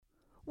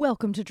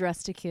Welcome to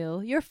Dress to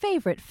Kill, your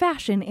favorite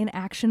fashion in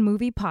action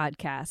movie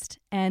podcast.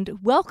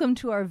 And welcome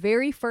to our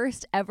very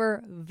first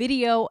ever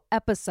video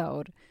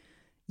episode.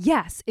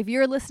 Yes, if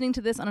you're listening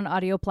to this on an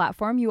audio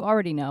platform, you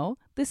already know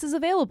this is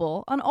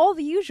available on all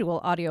the usual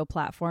audio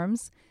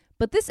platforms.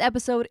 But this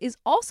episode is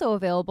also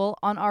available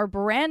on our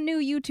brand new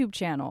YouTube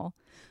channel.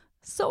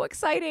 So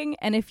exciting!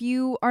 And if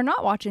you are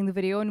not watching the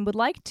video and would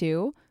like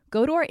to,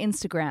 go to our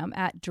Instagram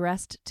at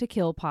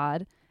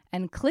DressedToKillPod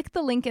and click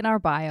the link in our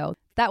bio.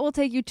 That will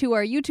take you to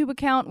our YouTube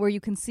account where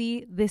you can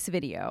see this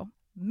video.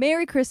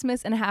 Merry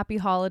Christmas and Happy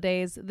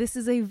Holidays. This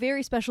is a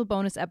very special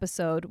bonus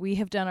episode. We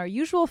have done our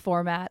usual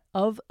format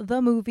of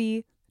the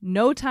movie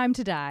No Time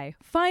to Die.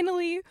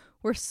 Finally,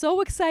 we're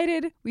so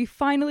excited. We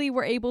finally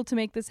were able to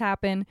make this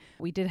happen.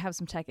 We did have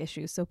some tech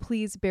issues, so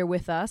please bear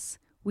with us.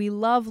 We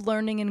love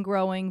learning and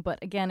growing,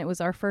 but again, it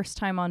was our first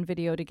time on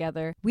video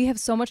together. We have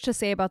so much to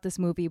say about this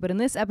movie, but in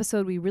this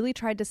episode, we really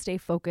tried to stay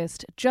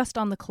focused just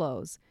on the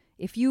close.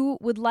 If you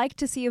would like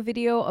to see a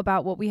video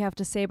about what we have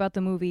to say about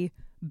the movie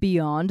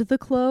beyond the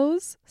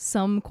close,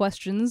 some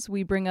questions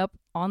we bring up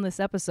on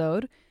this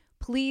episode,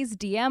 please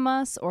DM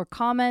us or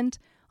comment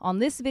on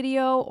this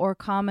video or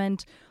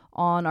comment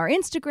on our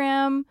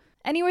Instagram.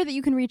 Anywhere that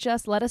you can reach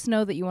us, let us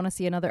know that you want to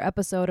see another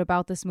episode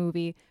about this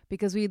movie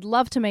because we'd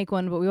love to make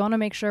one, but we want to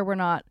make sure we're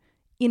not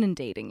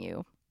inundating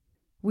you.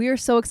 We are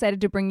so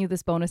excited to bring you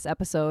this bonus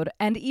episode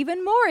and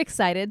even more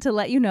excited to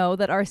let you know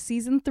that our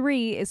season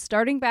 3 is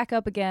starting back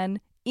up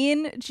again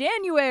in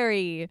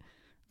January.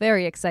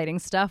 Very exciting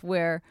stuff.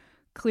 We're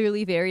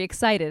clearly very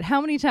excited. How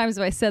many times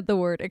have I said the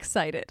word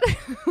excited?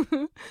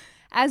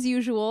 As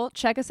usual,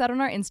 check us out on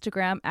our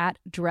Instagram at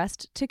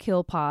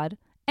DressedToKillPod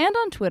and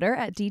on Twitter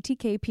at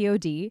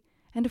DTKPOD.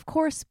 And of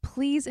course,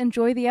 please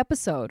enjoy the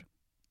episode.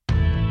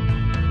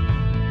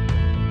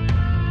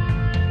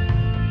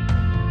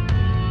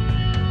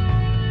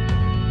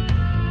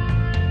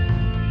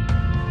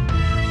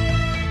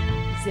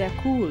 Sehr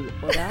cool,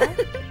 oder?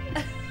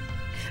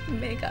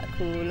 Mega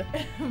cool.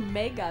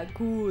 Mega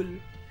cool.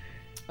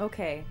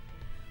 Okay.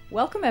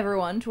 Welcome,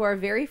 everyone, to our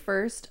very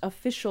first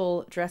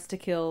official Dress to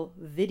Kill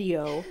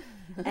video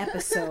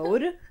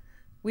episode.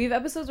 We have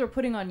episodes we're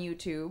putting on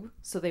YouTube,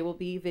 so they will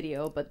be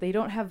video, but they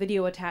don't have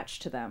video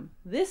attached to them.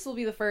 This will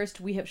be the first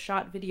we have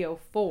shot video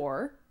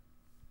for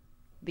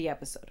the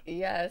episode.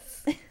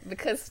 Yes,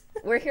 because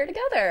we're here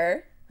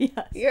together.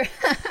 Yes.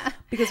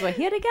 Because we're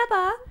here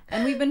together,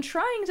 and we've been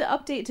trying to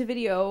update to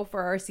video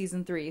for our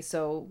season 3,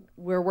 so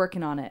we're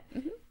working on it.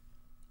 Mm-hmm.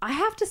 I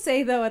have to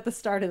say, though, at the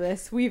start of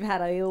this, we've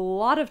had a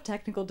lot of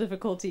technical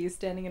difficulties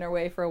standing in our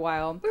way for a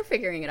while. We're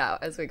figuring it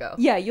out as we go.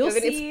 Yeah, you'll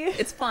see.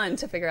 It's fun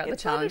to figure out the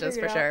challenges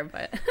for sure,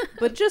 but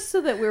but just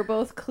so that we're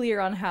both clear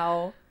on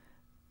how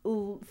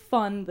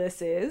fun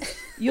this is,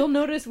 you'll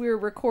notice we're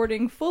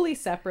recording fully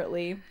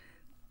separately.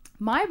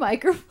 My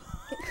microphone...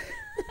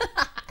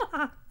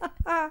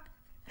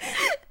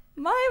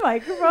 My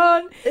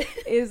microphone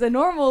is a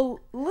normal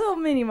little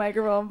mini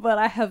microphone, but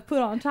I have put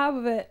on top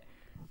of it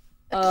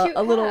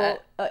a little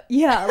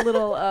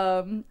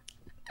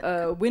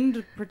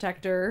wind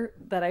protector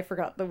that I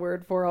forgot the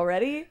word for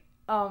already.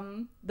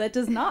 That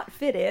does not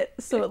fit it,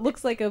 so it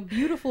looks like a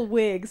beautiful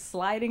wig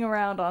sliding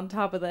around on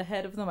top of the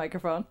head of the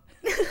microphone.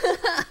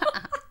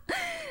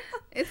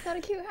 It's got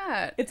a cute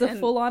hat. It's a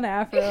full-on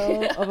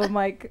afro of a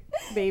mic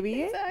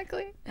baby.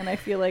 Exactly. And I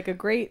feel like a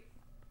great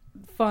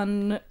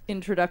fun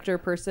introductor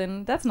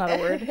person. That's not a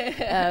word.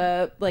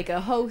 Like a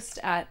host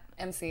at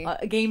MC.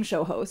 A game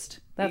show host.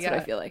 That's what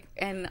I feel like.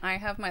 And I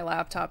have my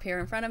laptop here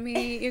in front of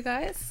me, you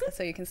guys,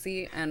 so you can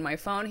see, and my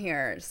phone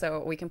here,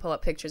 so we can pull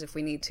up pictures if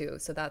we need to.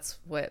 So that's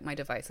what my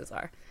devices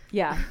are.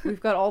 Yeah, we've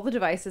got all the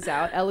devices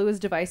out. Elu is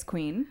device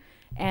queen.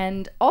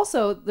 And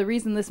also, the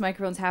reason this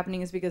microphone's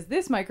happening is because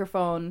this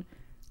microphone,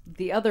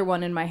 the other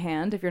one in my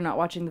hand, if you're not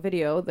watching the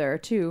video, there are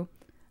two,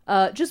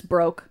 just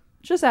broke.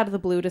 Just out of the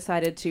blue,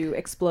 decided to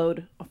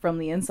explode from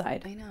the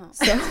inside. I know.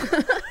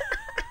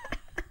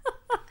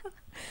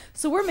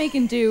 So we're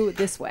making do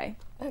this way.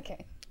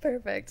 Okay,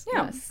 perfect.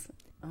 Yeah. Yes.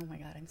 Oh my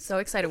God, I'm so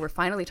excited. We're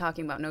finally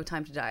talking about No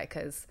Time to Die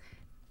because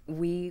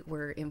we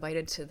were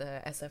invited to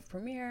the SF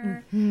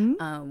premiere.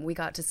 Mm-hmm. We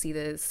got to see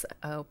this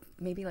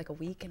maybe like a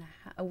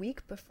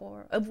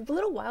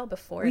little while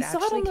before it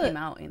actually came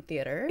out in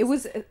theaters. It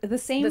was the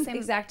same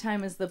exact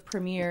time as the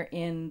premiere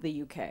in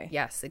the UK.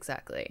 Yes,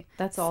 exactly.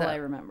 That's all I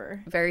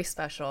remember. Very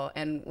special,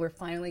 and we're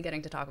finally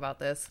getting to talk about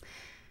this.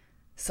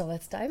 So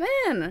let's dive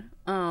in.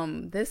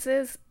 This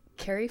is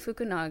Cary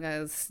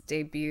Fukunaga's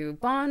debut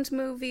Bond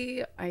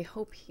movie. I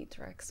hope he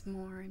directs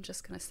more, I'm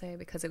just going to say,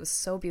 because it was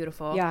so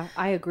beautiful. Yeah,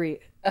 I agree.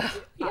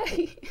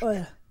 Yay.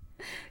 By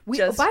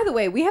the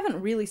way, we haven't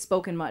really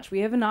spoken much. We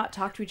have not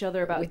talked to each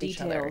other about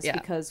details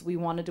because we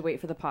wanted to wait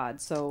for the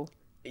pod, so...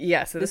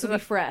 Yeah, so this will be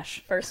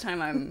fresh. First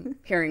time I'm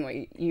hearing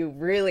what you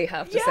really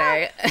have to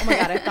say. Oh my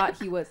God, I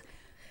thought he was...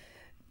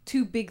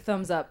 2 big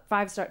thumbs up.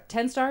 5 star,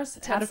 10 stars?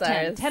 10 out of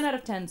stars. 10. 10 out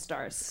of 10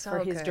 stars for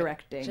his good.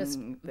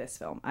 directing this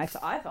film. I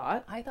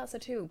thought so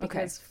too,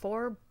 because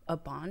for a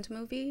Bond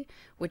movie,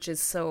 which is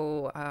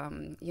so,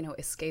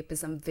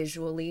 escapism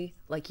visually,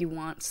 like you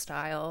want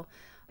style,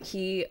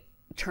 he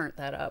turned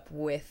that up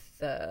with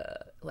the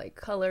like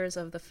colors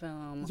of the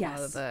film.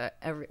 Yes.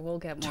 We'll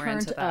get more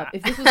Turned into that. up.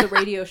 If this was a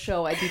radio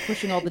show, I'd be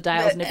pushing all the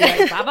dials and it'd be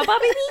like, ba ba ba ba,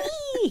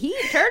 he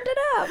turned it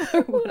up.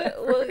 Or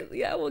whatever.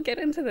 We'll get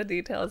into the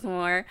details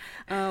more.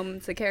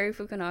 So Cary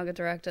Fukunaga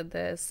directed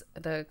this.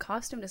 The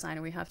costume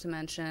designer we have to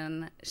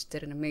mention, she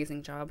did an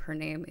amazing job. Her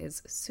name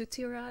is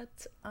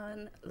Sutirat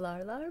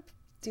Larlarp.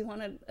 Do you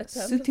want to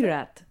attempt?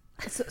 Sutirat.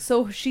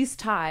 So she's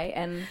Thai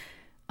and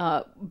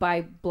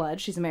by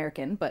blood she's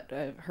American, but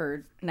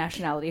her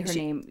nationality, her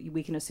name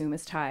we can assume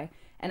is Thai.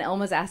 And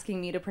Elma's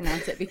asking me to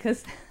pronounce it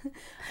because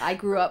I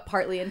grew up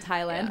partly in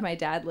Thailand. Yeah. My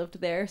dad lived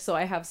there, so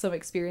I have some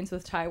experience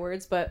with Thai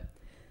words. But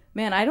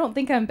man, I don't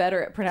think I'm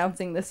better at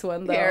pronouncing this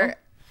one though. Here.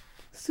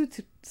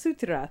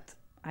 Sutirat.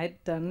 I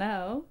don't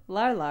know.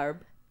 Larlarb.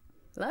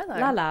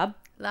 Lalab.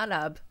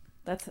 Lalab.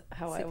 That's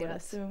how I would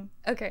assume.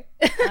 Okay.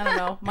 I don't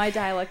know. My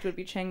dialect would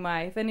be Chiang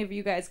Mai. If any of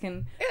you guys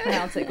can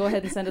pronounce it, go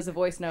ahead and send us a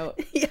voice note.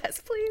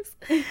 Yes,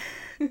 please.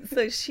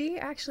 So she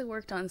actually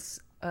worked on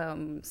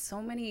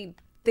so many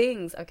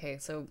things. Okay,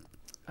 so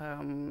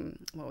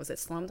what was it?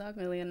 Slumdog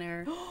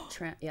Millionaire.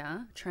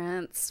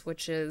 Trance,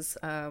 which is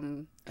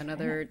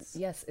another. Trance.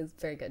 Yes, it's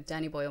very good.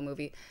 Danny Boyle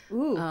movie.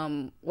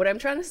 Ooh. What I'm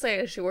trying to say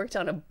is she worked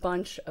on a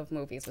bunch of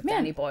movies with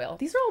Danny Boyle.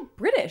 These are all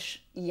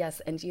British.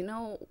 Yes, and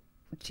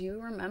do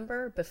you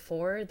remember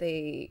before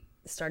they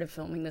started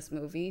filming this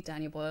movie,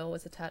 Danny Boyle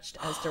was attached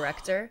as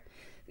director?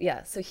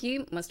 Yeah, so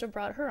he must have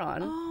brought her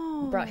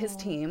on, brought his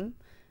team,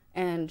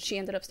 and she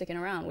ended up sticking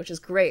around, which is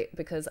great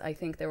because I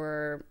think there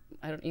were,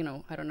 I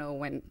don't know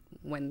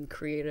when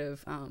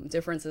creative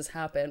differences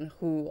happen,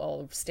 who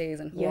all stays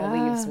and who all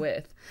leaves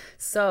with.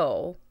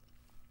 So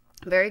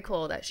very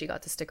cool that she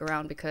got to stick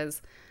around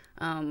because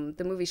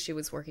the movie she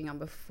was working on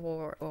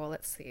before,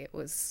 it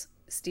was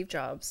Steve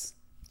Jobs.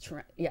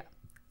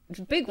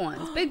 Big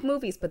ones, big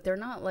movies, but they're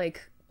not like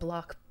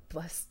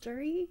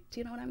blockbustery. Do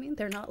you know what I mean?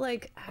 They're not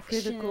like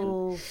action.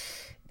 Critical.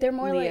 They're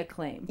more like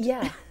acclaimed.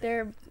 Yeah,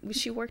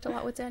 she worked a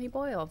lot with Danny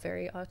Boyle,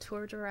 very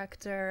auteur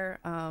director.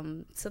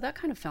 So that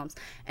kind of films,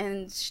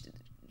 and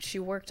she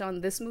worked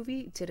on this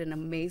movie. Did an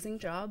amazing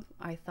job.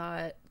 I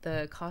thought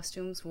the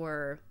costumes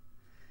were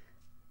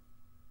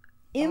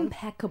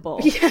impeccable.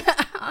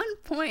 On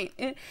point.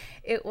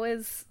 It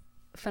was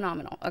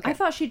phenomenal. Okay. I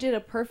thought she did a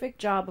perfect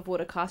job of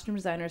what a costume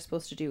designer is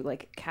supposed to do,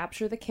 like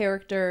capture the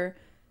character,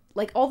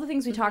 like all the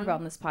things we talk about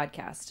in this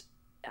podcast.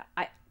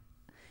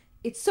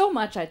 It's so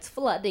much, it's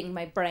flooding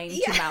my brain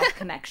to mouth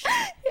connection.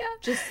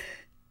 Just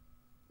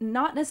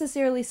not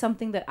necessarily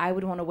something that I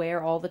would want to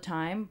wear all the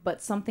time, but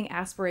something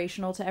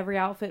aspirational to every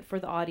outfit for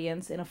the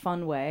audience in a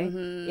fun way,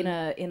 in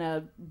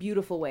a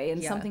beautiful way,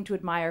 and something to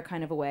admire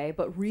kind of a way,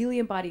 but really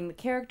embodying the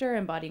character,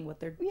 embodying what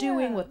they're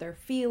doing, what they're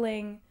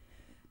feeling.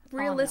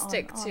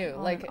 Realistic too,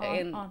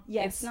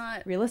 yes, it's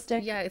not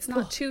realistic. Yeah, it's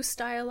not too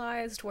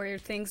stylized where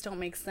things don't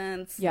make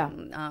sense. Yeah,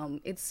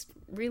 it's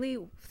really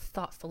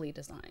thoughtfully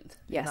designed.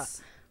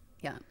 Yes,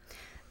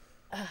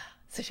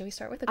 so should we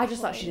start with the? I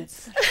just thought she did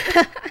such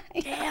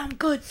a damn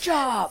good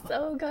job.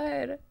 So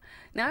good.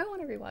 Now I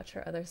want to rewatch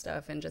her other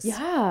stuff and just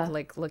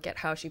like look at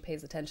how she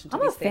pays attention to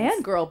I'm these things. I'm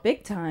a fangirl,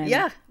 big time.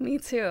 Yeah, me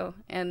too.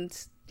 And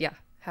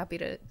happy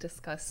to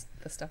discuss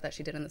the stuff that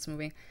she did in this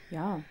movie.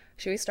 Yeah.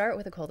 Should we start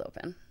with a cold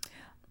open?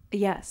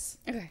 Yes.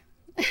 Okay.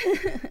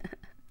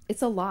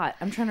 It's a lot.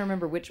 I'm trying to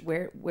remember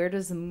where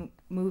does the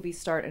movie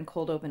start and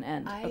cold open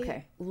end?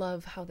 I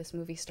love how this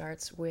movie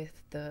starts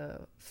with the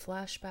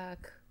flashback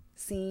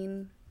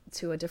scene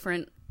to a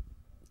different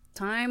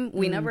time.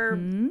 We never.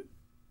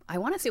 I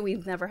want to say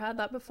we've never had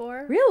that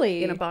before.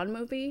 Really? In a Bond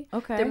movie.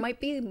 Okay. There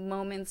might be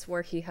moments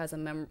where he has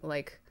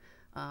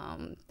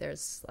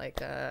there's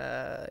like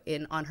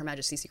in On Her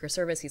Majesty's Secret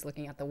Service, he's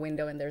looking out the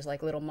window and there's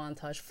like little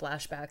montage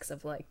flashbacks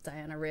of like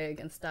Diana Rigg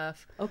and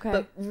stuff. Okay.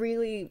 But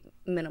really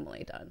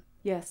minimally done.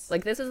 Yes.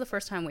 Like this is the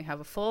first time we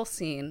have a full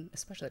scene,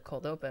 especially the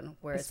cold open,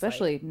 where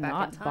especially it's like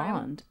not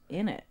Bond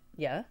in it.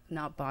 Yeah,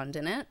 not Bond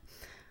in it.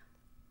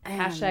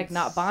 Hashtag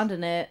not Bond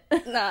in it.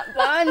 Not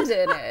Bond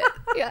in it.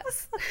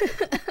 Yes.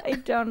 I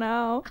don't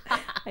know.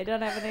 I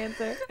don't have an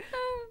answer.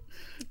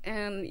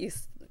 And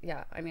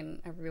I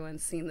mean,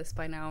 everyone's seen this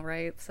by now,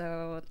 right?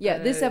 So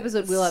this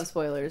episode will have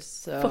spoilers.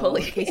 So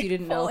in case you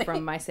didn't know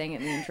from my saying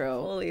it in the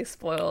intro, fully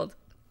spoiled.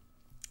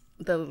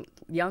 The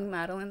young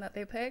Madeline that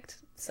they picked,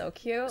 so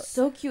cute,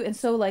 and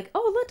so like,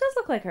 it does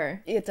look like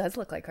her. It does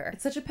look like her.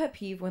 It's such a pet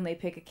peeve when they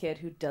pick a kid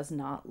who does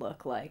not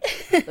look like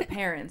the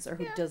parents or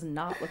who does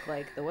not look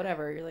like the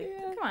whatever. You're like,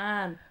 come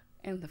on.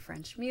 And the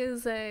French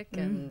music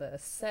and the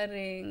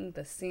setting,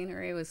 the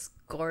scenery was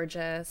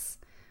gorgeous.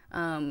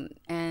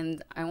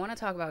 And I want to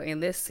talk about in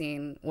this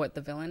scene what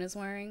the villain is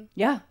wearing.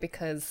 Yeah.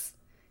 Because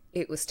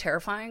it was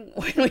terrifying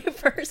when we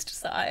first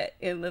saw it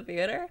in the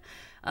theater.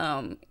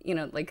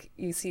 Like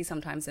you see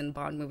sometimes in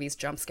Bond movies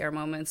jump scare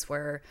moments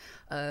where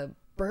a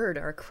bird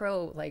or a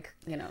crow,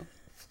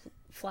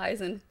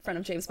 flies in front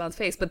of James Bond's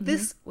face. But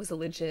this was a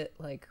legit,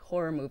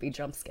 horror movie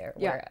jump scare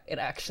where it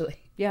actually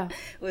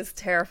was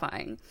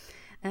terrifying.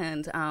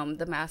 And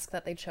the mask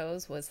that they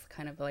chose was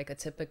kind of like a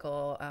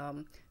typical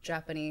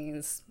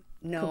Japanese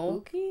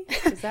No.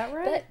 Kabuki? Is that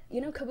right?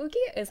 Kabuki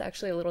is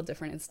actually a little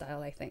different in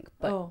style, I think.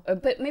 But Oh.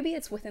 but maybe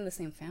it's within the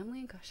same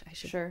family. Gosh, I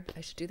should Sure.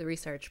 do the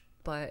research.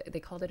 But they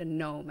called it a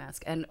no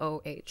mask,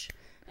 Noh,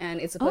 and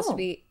it's supposed to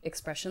be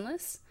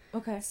expressionless.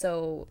 Okay.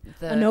 So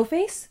the A no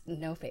face?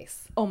 no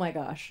face, Oh my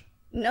gosh.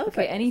 no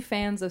Okay, face. any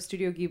fans of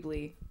Studio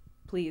Ghibli,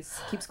 please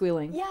keep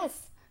squealing.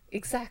 Yes,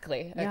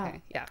 exactly. Yeah.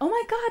 Okay, yeah. Oh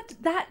my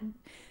god,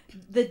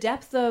 the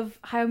depth of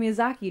Hayao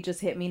Miyazaki just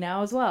hit me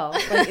now as well.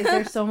 Like, is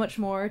there so much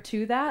more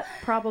to that?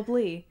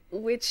 Probably.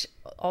 Which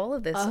all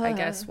of this, I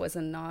guess, was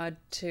a nod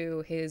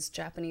to his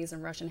Japanese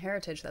and Russian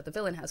heritage that the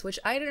villain has, which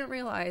I didn't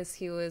realize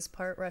he was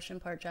part Russian,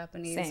 part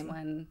Japanese. Same.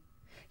 When,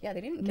 yeah,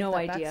 they didn't. Give No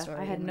that idea. backstory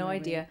I had in the no movie.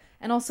 idea.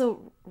 And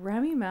also,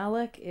 Rami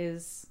Malek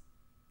is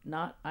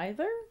not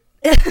either?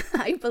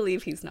 I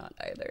believe he's not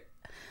either.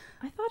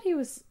 I thought he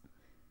was.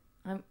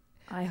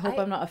 I hope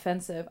I'm not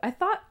offensive. I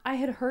thought I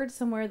had heard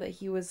somewhere that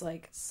he was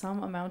like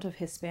some amount of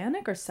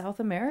Hispanic or South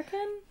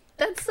American.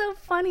 That's so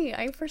funny.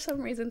 I, for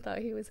some reason, thought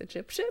he was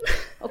Egyptian.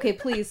 Okay,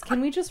 please,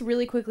 can we just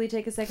really quickly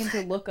take a second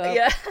to look up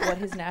Yeah. what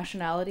his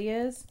nationality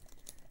is?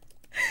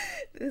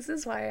 This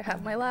is why I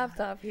have my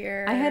laptop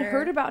here. I had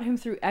heard about him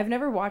through. I've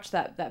never watched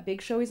that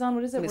big show he's on.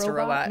 What is it? Mr.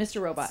 Robot.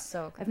 Mr. Robot.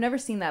 So cool. I've never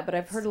seen that, but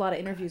I've heard a lot of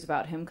interviews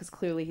about him because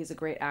clearly he's a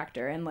great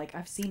actor, and like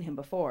I've seen him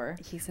before.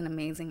 He's an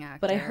amazing actor.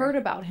 But I heard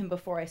about him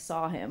before I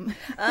saw him.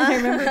 I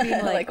remember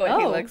being like, what "Oh,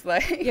 he looks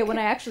like." yeah." When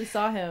I actually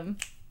saw him,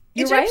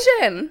 you're right.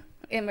 Egyptian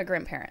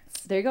immigrant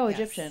parents. There you go, Yes.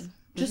 Egyptian.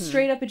 Just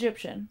straight up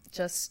Egyptian.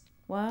 Just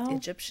Wow.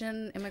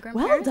 Egyptian immigrant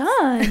Well parents.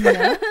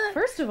 done.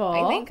 First of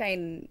all, I think I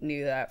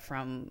knew that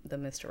from the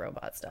Mr.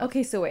 Robot stuff.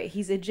 Okay, so wait,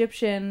 he's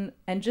Egyptian,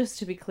 and just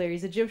to be clear,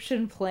 he's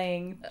Egyptian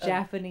playing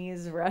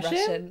Japanese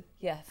Russian.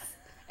 Yes.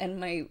 And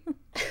my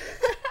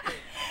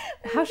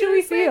How should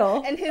we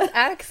feel? and his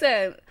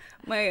accent.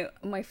 My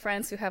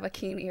friends who have a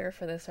keen ear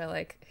for this are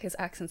like, his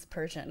accent's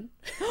Persian.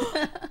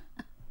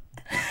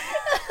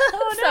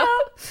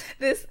 Oh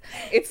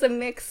It's a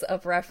mix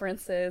of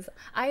references.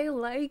 I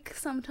like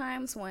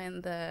sometimes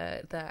when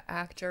the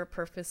actor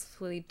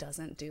purposefully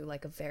doesn't do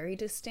like a very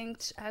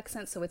distinct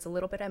accent, so it's a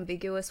little bit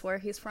ambiguous where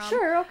he's from.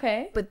 Sure,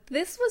 okay. But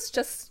this was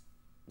just,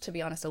 to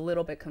be honest, a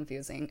little bit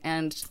confusing.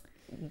 And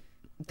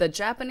the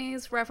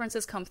Japanese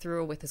references come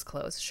through with his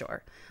clothes,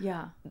 sure.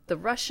 Yeah. The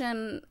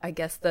Russian, I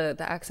guess the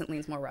accent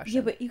leans more Russian.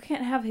 Yeah, but you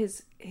can't have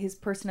his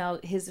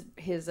personality, his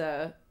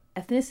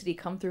ethnicity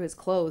come through his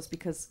clothes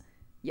because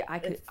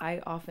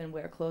I often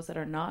wear clothes that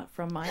are not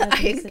from my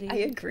ethnicity. I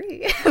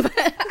agree.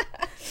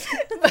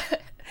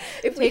 but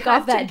if we Take had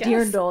off to that guess-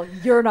 dirndl,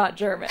 you're not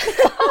German.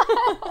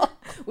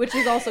 Which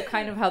is also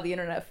kind of how the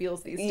internet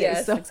feels these days.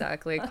 Yes, so.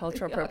 exactly.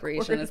 Cultural Yeah,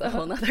 appropriation awkward. is a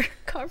whole nother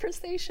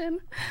conversation.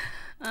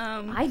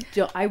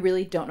 I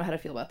really don't know how to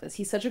feel about this.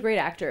 He's such a great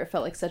actor. It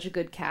felt like such a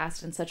good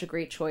cast and such a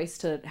great choice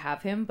to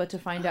have him, but to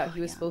find out he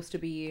was supposed to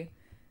be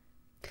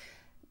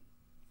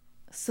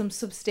some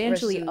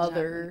substantially Russian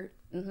other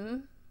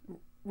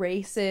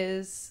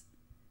races.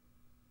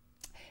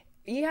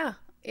 Yeah,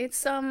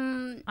 it's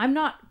I'm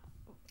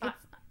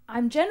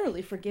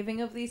generally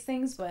forgiving of these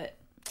things, but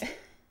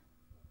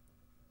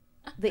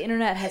the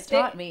internet has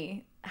taught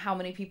me how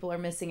many people are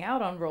missing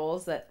out on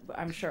roles that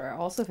I'm sure are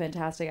also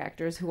fantastic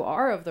actors who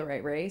are of the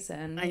right race.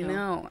 And I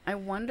know. I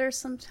wonder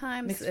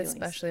sometimes, Mixed feelings.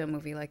 especially a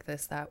movie like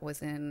this that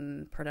was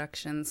in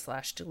production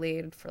 /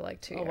 delayed for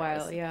like 2 years. a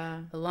while, yeah.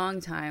 A long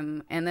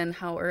time. And then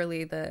how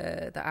early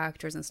the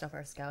actors and stuff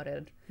are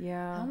scouted.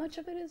 Yeah. How much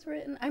of it is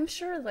written? I'm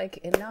sure like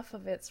enough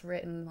of it's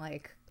written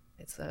like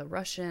it's a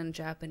Russian,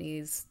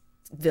 Japanese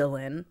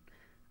villain.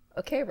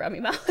 Okay, Rami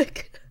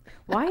Malek.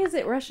 Why is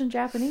it Russian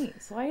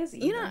Japanese? Why is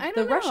it? I don't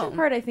the know. Russian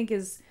part I think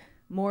is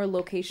more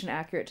location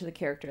accurate to the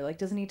character. Like,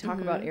 doesn't he talk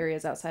about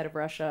areas outside of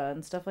Russia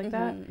and stuff like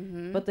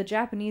that? But the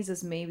Japanese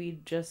is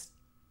maybe just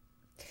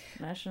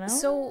nationality.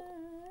 So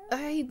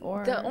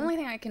the only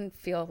thing I can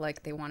feel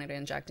like they wanted to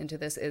inject into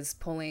this is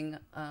pulling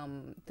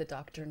the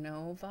Dr.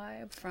 No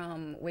vibe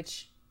from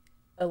which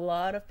a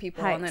lot of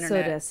people on the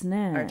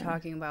internet are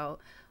talking about,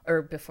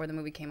 or before the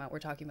movie came out, we're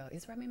talking about,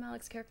 is Rami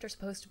Malek's character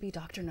supposed to be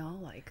Dr. No?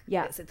 Like,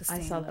 Yeah, is it the same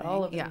I saw that thing?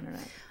 all over the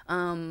internet.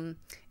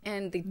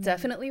 And they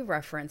definitely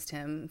referenced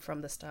him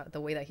from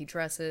the way that he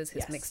dresses,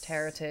 his mixed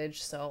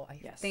heritage. So I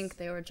think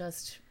they were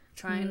just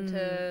trying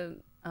to,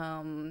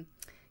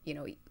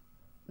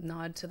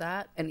 nod to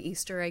that, an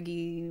Easter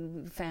eggy,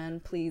 fan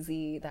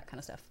pleasy, that kind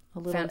of stuff. A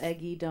little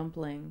eggy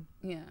dumpling.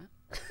 Yeah.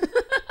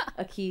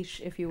 A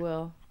quiche, if you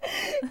will.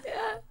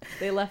 Yeah.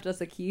 They left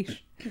us a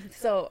quiche.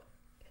 So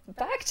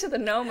back to the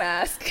No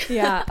mask.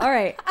 Yeah, all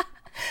right.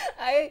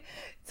 I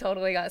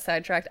totally got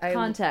sidetracked.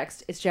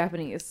 Context, it's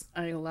Japanese.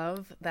 I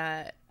love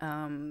that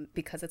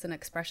because it's an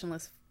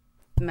expressionless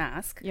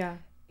mask. Yeah.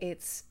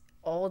 It's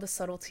all the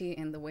subtlety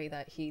in the way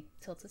that he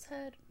tilts his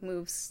head,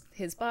 moves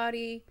his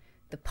body,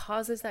 the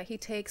pauses that he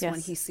takes when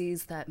he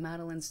sees that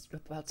Madeline's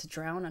about to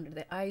drown under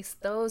the ice.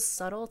 Those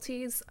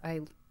subtleties,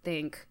 I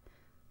think,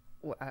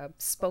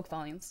 spoke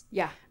volumes.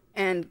 Yeah.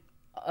 And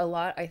a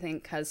lot, I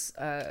think, has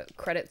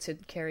credit to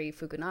Cary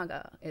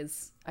Fukunaga.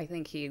 I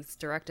think he's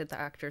directed the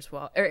actors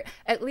well. Or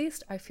at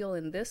least I feel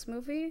in this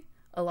movie,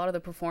 a lot of the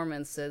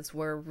performances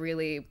were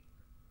really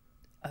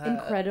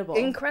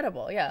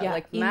incredible. Yeah,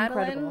 like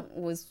Madeline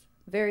was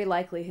very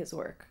likely his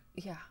work.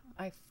 Yeah,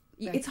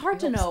 it's hard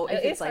to know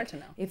if it's like, hard to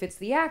know if it's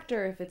the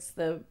actor, if it's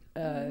the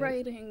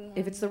writing,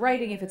 if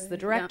it's the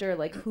director,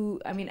 like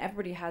who. I mean,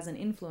 everybody has an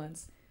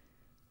influence,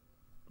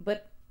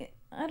 but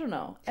I don't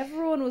know.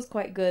 Everyone was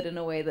quite good in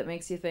a way that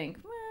makes you think,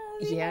 well,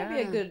 this might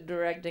be a good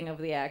directing of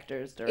the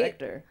actor's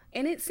director.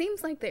 And it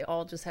seems like they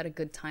all just had a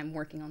good time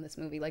working on this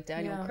movie. Like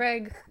Daniel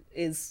Craig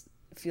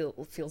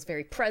feels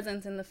very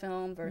present in the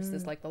film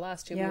versus like the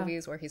last two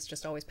movies where he's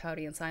just always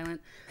pouty and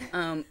silent. You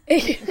know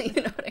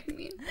what I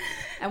mean?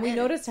 And we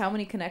noticed how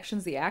many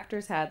connections the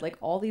actors had. Like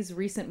all these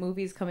recent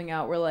movies coming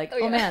out were like,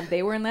 oh man,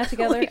 they were in that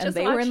together, and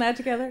they were in that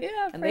together,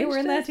 and they were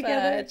in that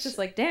together. It's just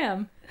like,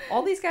 damn,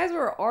 all these guys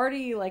were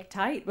already like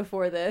tight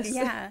before this.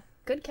 Yeah.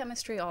 Good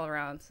chemistry all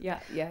around.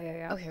 Yeah.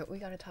 Okay, we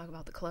got to talk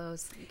about the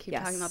clothes. Keep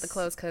talking about the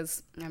clothes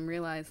because I'm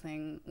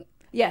realizing.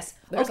 Yes.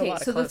 There's okay. A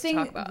lot of so clothes to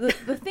talk about.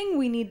 the thing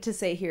we need to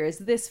say here is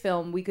this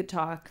film we could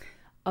talk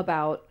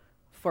about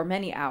for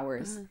many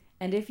hours,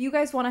 and if you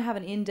guys want to have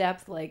an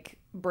in-depth like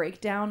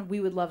breakdown, we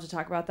would love to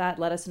talk about that.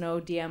 Let us know.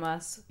 DM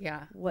us.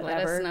 Yeah. Whatever.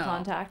 Let us know.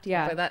 Contact.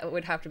 Yeah. But that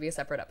would have to be a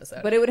separate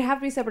episode. But it would have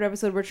to be a separate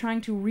episode. We're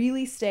trying to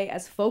really stay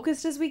as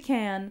focused as we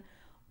can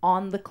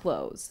on the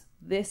clothes.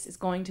 This is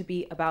going to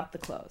be about the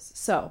clothes.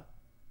 So,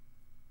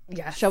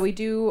 yes. Shall we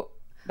do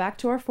back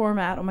to our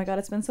format? Oh my god,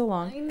 it's been so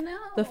long. I know.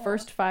 The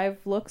first 5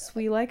 looks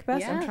we like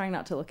best. Yeah. I'm trying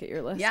not to look at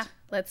your list. Yeah.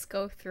 Let's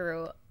go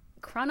through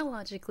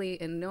chronologically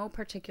in no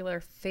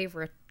particular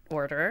favorite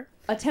order.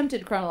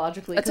 Attempted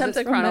chronologically.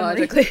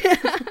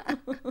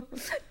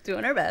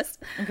 Doing our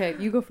best. Okay,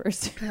 you go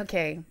first.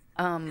 Okay.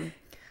 Oh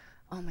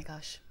my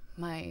gosh.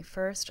 My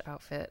first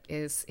outfit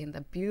is in the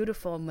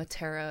beautiful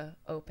Matera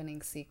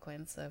opening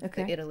sequence of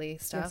the Italy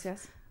stuff.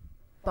 Yes.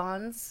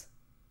 Bond's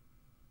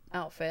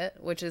outfit,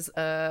 which is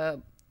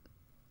it's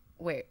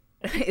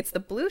the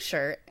blue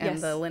shirt and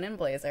the linen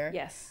blazer.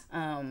 Yes.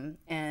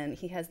 And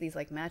he has these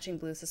like matching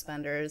blue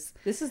suspenders.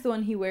 This is the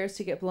one he wears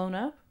to get blown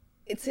up?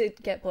 It's to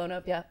get blown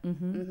up, yeah.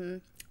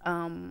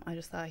 I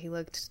just thought he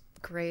looked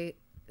great.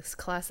 It's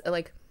class.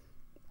 Like,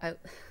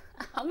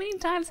 how many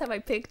times have I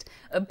picked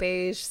a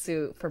beige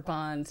suit for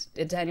Bond,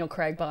 a Daniel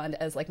Craig Bond,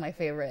 as like my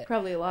favorite?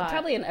 Probably a lot.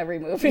 Probably in every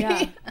movie.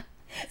 Yeah.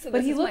 So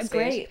but he looks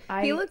great.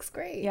 He looks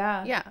great.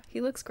 Yeah. He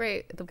looks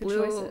great. The Good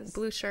blue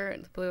choices.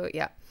 shirt, the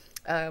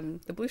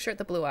blue shirt,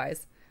 the blue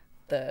eyes,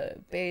 the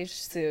beige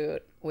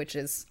suit, which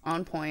is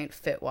on point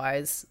fit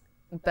wise.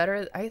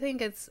 Better. I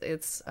think it's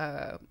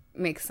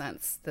makes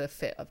sense. The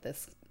fit of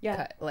this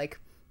cut, like.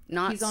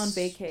 Not he's on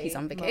vacation. He's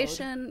on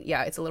vacation. Mode.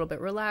 Yeah, it's a little bit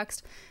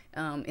relaxed.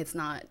 It's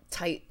not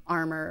tight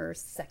armor,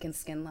 second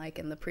skin like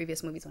in the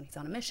previous movies when he's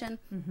on a mission.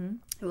 Mm-hmm.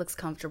 It looks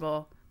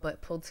comfortable,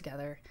 but pulled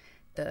together.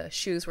 The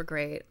shoes were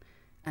great,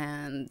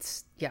 and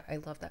yeah, I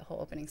love that whole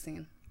opening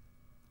scene.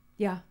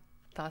 Yeah.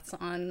 Thoughts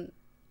on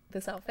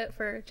this outfit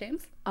for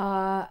James?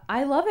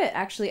 I love it.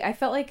 Actually,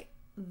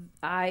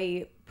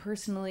 I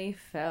personally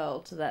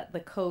felt that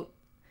the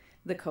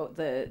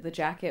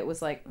jacket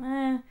was like,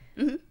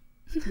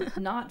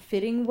 not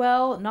fitting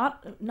well.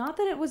 Not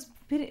that it was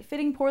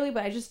fitting poorly,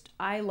 but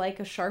I like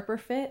a sharper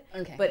fit.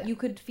 Okay, but you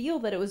could feel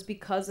that it was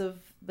because of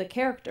the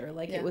character.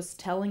 Like it was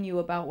telling you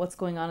about what's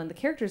going on in the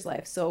character's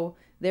life. So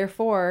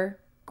therefore,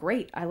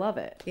 great. I love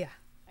it. Yeah,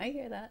 I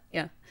hear that.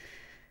 Yeah,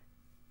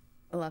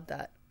 I love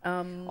that.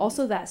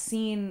 Also, that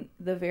scene,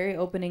 the very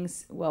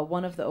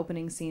one of the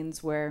opening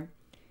scenes where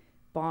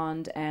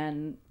Bond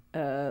and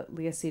Léa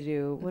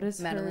Seydoux, what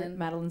is Madeline?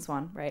 Madeline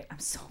Swan, right? I'm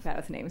so bad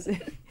with names.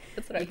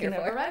 That's what I'm here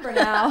for. Remember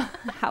now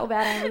how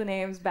bad I am with the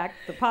names. Back,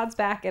 the pod's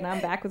back, and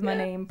I'm back with my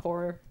name.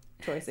 Poor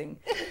choicing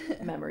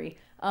memory.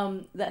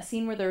 That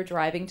scene where they're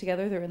driving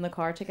together, they're in the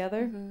car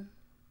together. Mm-hmm.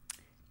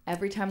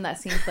 Every time that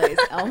scene plays,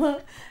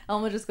 Elma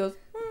just goes,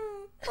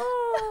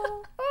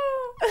 oh.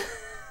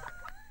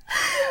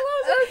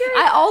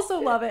 I also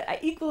love it. I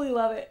equally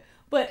love it,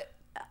 but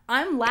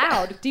I'm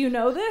loud. Do you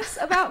know this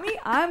about me?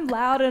 I'm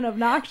loud and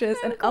obnoxious,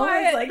 and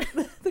Elma's like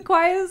the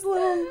quietest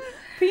little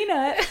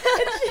peanut. And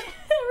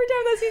every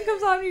time that scene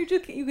comes on, you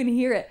can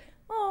hear it.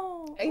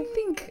 Oh, I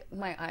think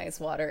my eyes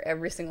water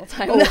every single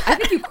time. Oh, I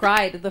think you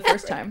cried the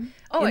first time.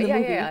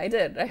 Yeah, I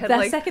did. I had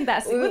that scene.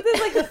 This is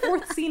like the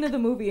 4th scene of the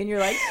movie, and you're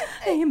like,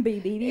 "Hey,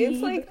 baby."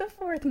 It's like the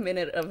 4th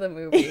minute of the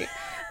movie.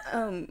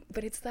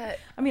 But it's that.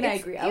 I mean, I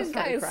agree. I was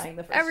probably crying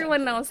the first everyone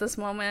time. knows this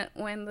moment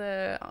when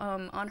the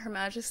on Her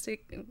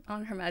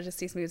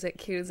Majesty's music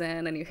cues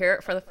in, and you hear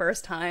it for the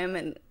first time,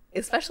 and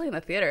especially in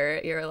the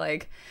theater, you're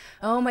like,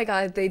 "Oh my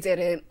god, they did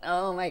it!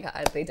 Oh my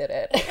god, they did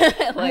it!"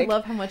 I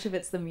love how much of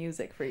it's the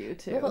music for you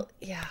too. Well,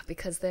 yeah,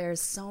 because there's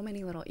so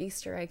many little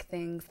Easter egg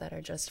things that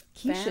are just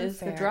quiches.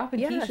 Fanfare. They're dropping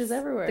quiches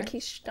everywhere. The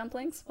quiche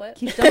dumplings. What?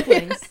 Quiche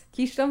dumplings.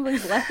 Quiche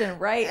dumplings left and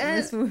right in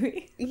this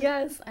movie.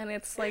 Yes, and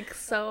it's like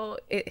so.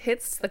 It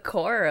hits the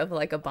core of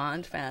like a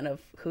Bond fan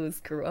of who's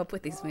grew up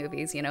with these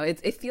movies. You know,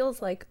 it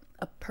feels like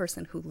a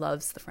person who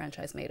loves the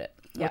franchise made it,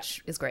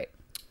 which is great.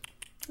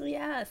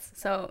 Yes.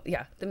 So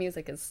yeah, the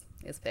music is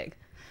big.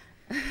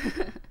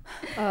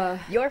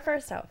 Your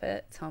first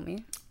outfit, tell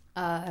me.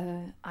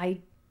 I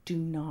do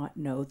not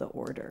know the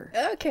order.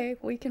 Okay,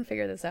 we can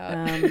figure this out.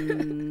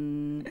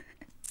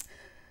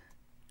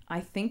 I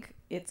think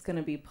it's going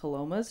to be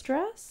Paloma's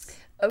dress.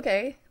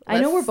 Okay. I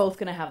know we're both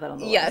going to have that on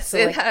the list.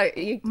 list. Yes,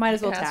 you might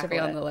as well it has to be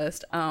tackle on it. the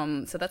list.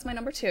 So that's my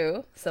number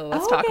 2. So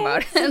let's talk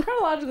about So it.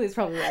 chronologically, it's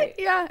probably right.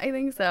 Yeah, I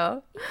think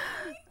so.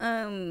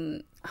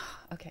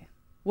 Okay.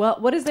 Well,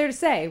 what is there to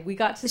say? We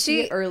got to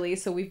see it early,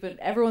 so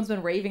everyone's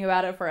been raving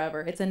about it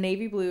forever. It's a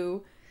navy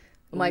blue,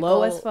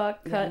 low as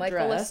fuck cut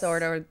Michael dress.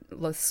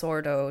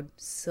 Lasordo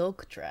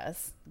silk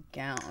dress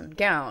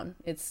gown.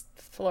 It's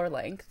floor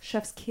length.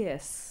 Chef's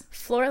kiss.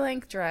 Floor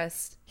length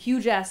dress.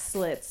 Huge ass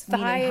slits,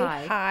 meaning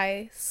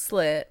High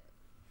slit.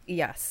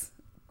 Yes,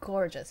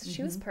 gorgeous.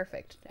 She was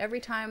perfect. Every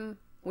time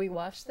we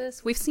watch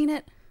this, we've seen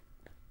it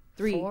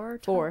four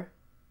times.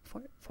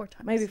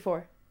 Maybe 4.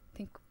 I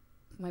think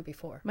might be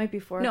 4. Might be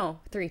 4. No,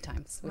 3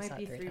 times. We might saw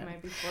be it 3 times.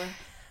 Might be 4.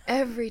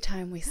 Every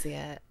time we see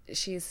it,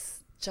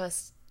 she's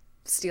just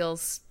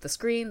steals the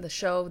screen, the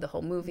show, the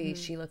whole movie.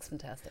 She looks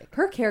fantastic.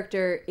 Her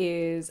character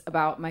is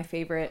about my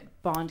favorite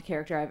Bond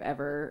character I've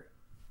ever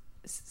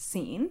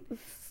seen,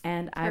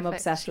 and I'm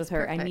obsessed with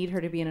her. Perfect. I need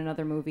her to be in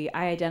another movie.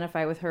 I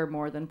identify with her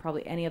more than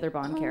probably any other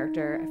Bond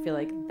character. I feel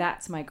like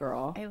that's my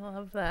girl. I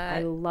love that.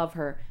 I love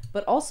her.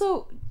 But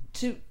also,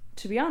 to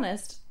be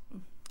honest,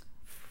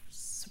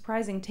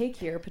 surprising take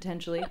here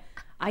potentially.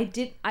 I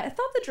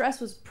thought the dress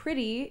was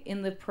pretty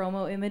in the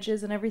promo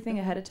images and everything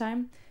ahead of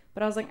time.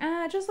 But I was like,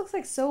 it just looks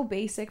like so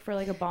basic for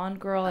like a Bond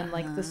girl, and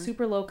like the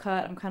super low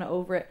cut. I'm kind of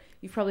over it.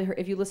 You've probably heard,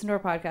 if you listen to our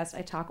podcast,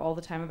 I talk all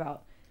the time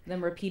about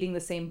them repeating the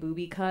same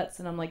booby cuts,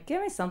 and I'm like,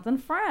 give me something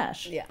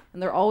fresh. Yeah.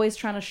 And they're always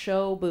trying to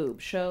show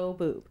boob,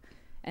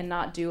 and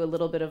not do a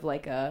little bit of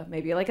like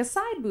maybe like a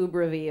side boob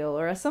reveal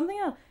or something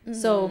else.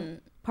 So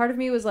part of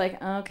me was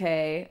like,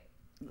 okay,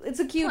 it's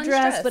a cute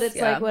dress, but it's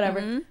like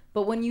whatever.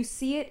 But when you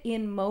see it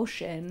in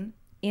motion,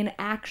 in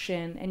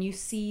action, and you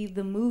see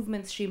the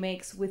movements she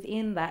makes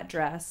within that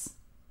dress,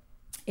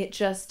 it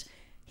just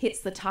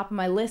hits the top of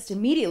my list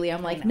immediately.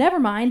 I'm like, never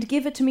mind,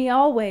 give it to me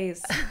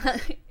always.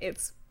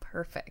 It's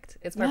perfect.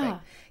 It's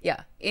perfect.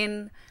 Yeah.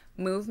 In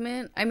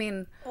movement, I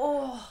mean,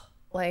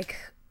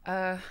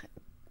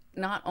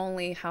 not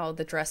only how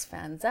the dress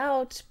fans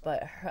out,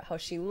 but how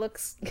she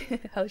looks,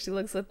 how she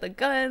looks with the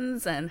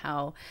guns, and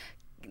how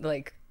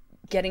like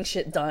getting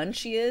shit done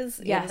she is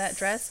in that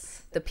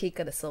dress. The peak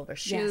of the silver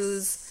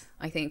shoes.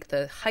 I think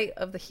the height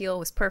of the heel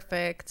was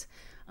perfect.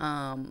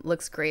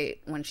 Looks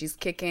great when she's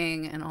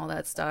kicking and all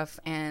that stuff.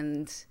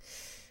 And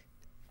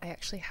I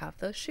actually have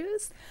those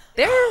shoes.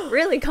 They're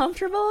really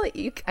comfortable.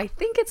 I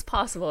think it's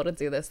possible to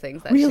do those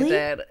things that she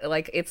did.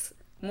 Like, it's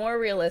more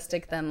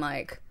realistic than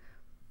like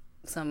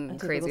some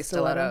crazy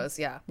stilettos.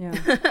 Yeah.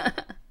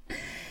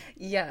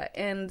 Yeah.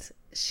 And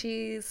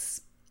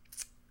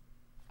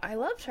I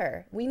loved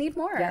her. We need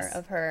more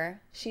of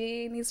her.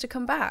 She needs to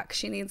come back.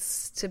 She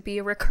needs to be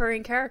a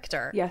recurring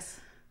character. Yes.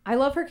 I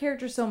love her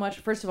character so much.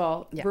 First of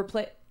all,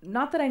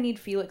 not that I need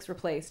Felix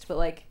replaced, but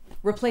like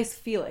replace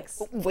Felix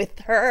with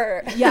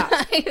her. Yeah.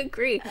 I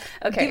agree.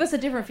 Okay. Give us a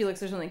different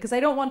Felix or something, because I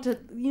don't want to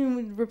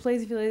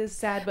replace Felix. Is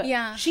sad, but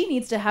she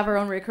needs to have her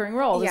own recurring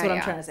role. That's what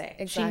I'm trying to say.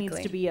 Exactly. She needs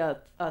to be a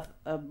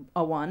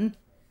one.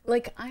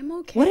 Like, I'm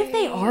okay. What if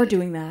they are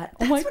doing that?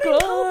 That's oh my what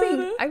God. I'm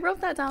hoping. I wrote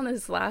that down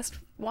this last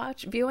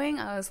viewing.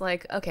 I was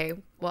like, okay,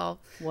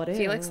 well,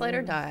 Felix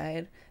Leiter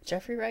died.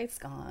 Jeffrey Wright's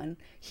gone.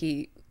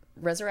 He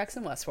resurrects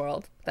in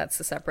Westworld. That's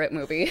a separate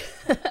movie.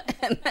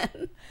 And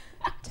then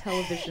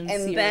television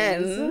series.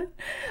 And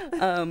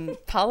then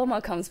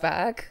Paloma comes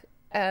back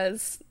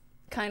as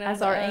kind of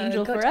as our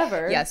angel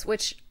forever. Yes,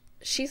 which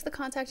she's the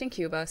contact in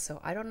Cuba,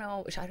 so I don't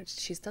know.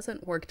 She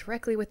doesn't work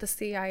directly with the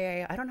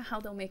CIA. I don't know how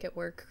they'll make it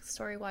work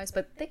story-wise,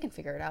 but they can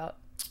figure it out.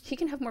 He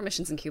can have more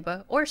missions in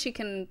Cuba, or she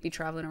can be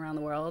traveling around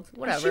the world,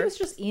 whatever. She was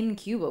just in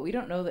Cuba. We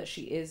don't know that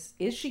she is.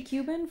 Is she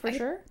Cuban for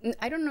sure?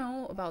 I don't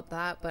know about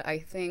that, but I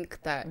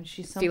think that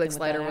she's Felix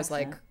Leiter was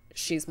like,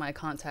 she's my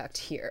contact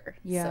here.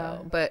 Yeah.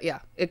 So, but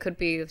yeah, it could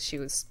be she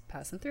was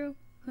passing through.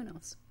 Who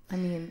knows? I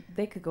mean,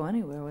 they could go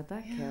anywhere with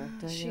that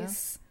character.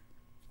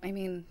 I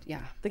mean,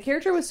 yeah. The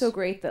character was so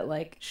great that,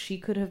 like, she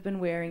could have been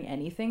wearing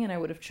anything and I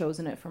would have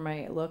chosen it for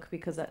my look,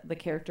 because the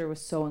character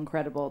was so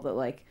incredible that,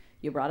 like,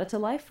 you brought it to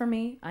life for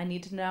me. I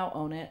need to now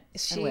own it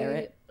and wear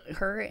it.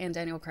 Her and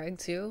Daniel Craig,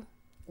 too,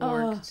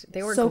 worked.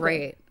 They were so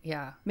great. Good.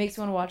 Yeah. Makes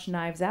me want to watch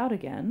Knives Out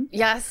again.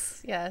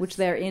 Yes. Which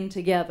they're in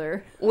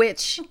together.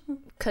 Which,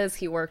 because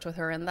he worked with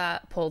her in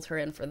that, pulled her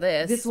in for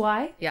this. This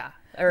why? Yeah.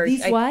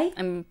 Why?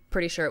 I'm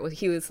pretty sure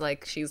he was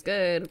like, she's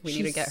good. We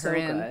need to get her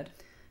in. Good.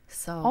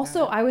 So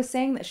also, I was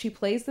saying that she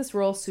plays this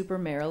role Super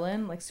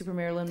Marilyn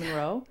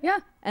Monroe. Yeah.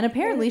 And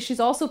apparently she's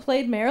also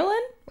played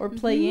Marilyn or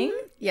playing.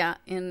 Yeah,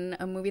 in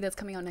a movie that's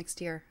coming out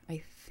next year,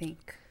 I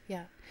think.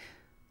 Yeah.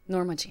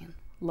 Norma Jean.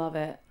 Love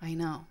it. I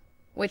know.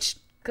 Which,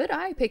 good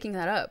eye picking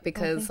that up,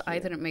 because I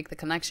didn't make the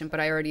connection, but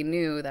I already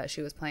knew that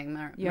she was playing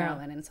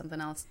Marilyn in something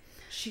else.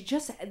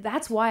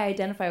 That's why I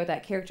identify with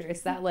that character.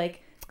 It's that,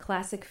 like,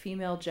 classic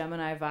female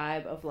Gemini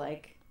vibe of,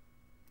 like,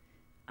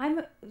 I'm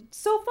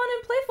so fun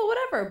and playful,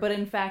 whatever. But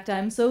in fact,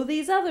 I'm so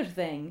these other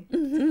thing.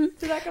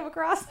 Did that come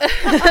across?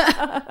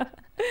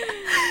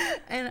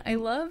 And I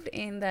loved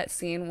in that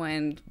scene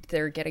when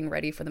they're getting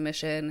ready for the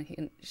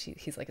mission.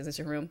 He's like, "Is this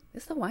your room?"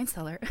 It's the wine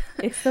cellar.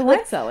 It's the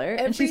wine cellar,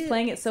 and she's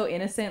playing it so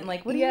innocent.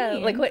 Like, what do you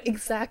mean? Like what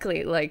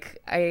exactly?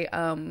 Like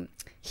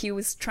he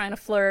was trying to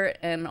flirt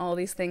and all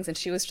these things, and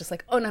she was just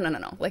like, "Oh no!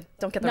 Like,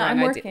 don't get the wrong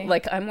idea. Working.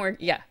 Like, I'm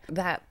working." Yeah,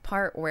 that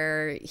part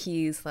where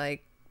he's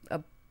like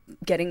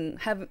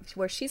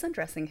where she's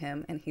undressing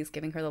him and he's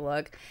giving her the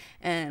look,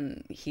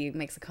 and he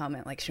makes a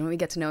comment like, "Shouldn't we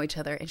get to know each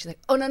other?" And she's like,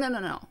 "Oh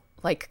no!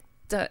 Like,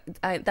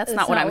 that's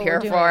not what I'm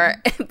here for."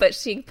 But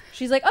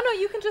she's like, "Oh no,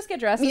 you can just get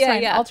dressed. It's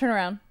fine. I'll turn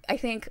around." I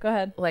think, go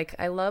ahead. Like,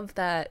 I love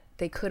that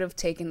they could have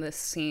taken this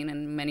scene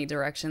in many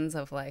directions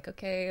of like,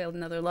 okay,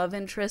 another love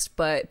interest,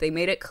 but they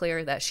made it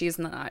clear that she's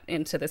not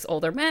into this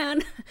older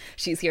man.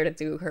 She's here to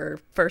do her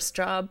first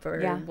job or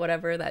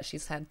whatever that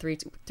she's had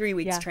three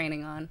weeks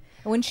training on.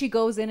 And when she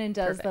goes in and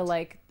does the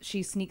like,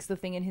 she sneaks the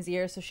thing in his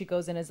ear, so she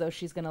goes in as though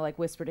she's gonna like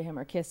whisper to him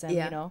or kiss him.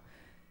 You know,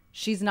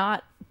 she's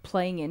not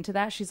playing into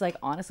that. She's like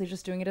honestly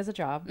just doing it as a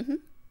job.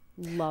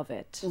 Love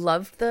it.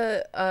 Love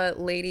the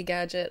lady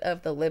gadget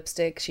of the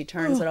lipstick. She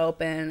turns it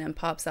open and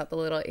pops out the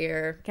little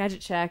ear. Gadget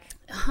check.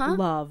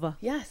 Love.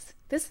 Yes.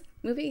 This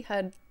movie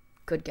had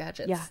good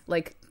gadgets. Yeah.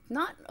 Like,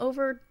 not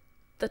over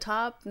the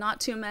top,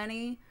 not too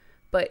many,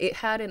 but it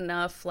had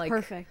enough, like...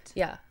 Perfect.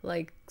 Yeah,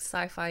 like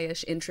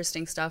sci-fi-ish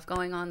interesting stuff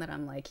going on that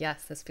I'm like,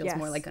 yes, this feels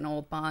more like an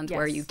old Bond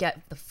where you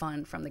get the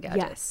fun from the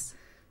gadgets.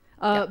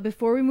 Yes.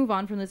 Before we move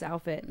on from this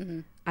outfit,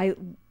 I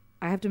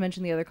have to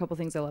mention the other couple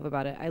things I love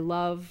about it. I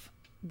love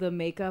the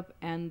makeup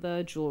and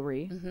the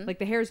jewelry. Like,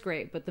 the hair's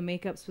great, but the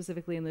makeup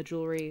specifically and the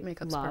jewelry,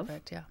 makeup's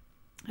perfect. Yeah,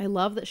 I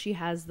love that she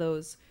has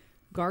those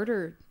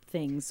garter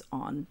things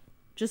on.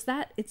 Just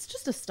that, it's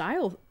just a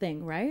style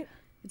thing, right?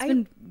 It's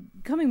been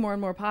becoming more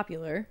and more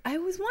popular. I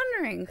was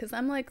wondering, because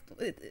I'm like,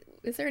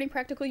 is there any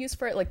practical use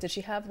for it? Like, did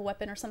she have a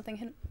weapon or something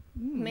hidden?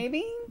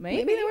 Maybe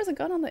there was a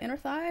gun on the inner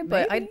thigh,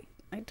 but I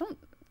don't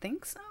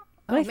think so.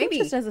 But I think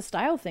just as a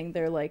style thing,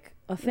 they're like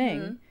a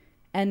thing.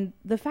 And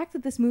the fact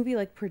that this movie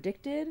like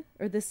predicted,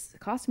 or this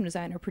costume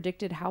designer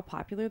predicted how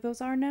popular those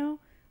are now.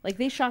 Like,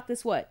 they shot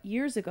this,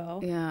 years ago?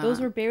 Yeah.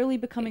 Those were barely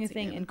becoming a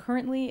thing. And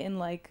currently in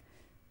like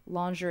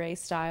lingerie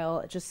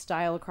style, just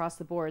style across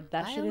the board,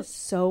 that shit is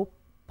so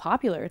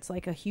popular. It's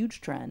like a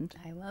huge trend.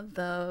 I love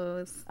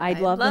those. I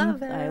love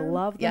them. I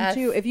love them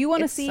too. If you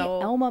want to see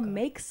Elma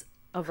makes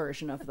a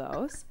version of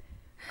those,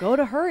 go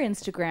to her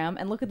Instagram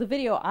and look at the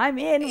video I'm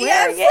in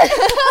wearing it.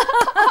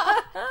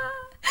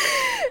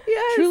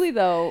 Yes. Truly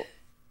though,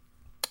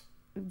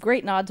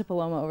 great nod to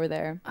Paloma over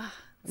there. I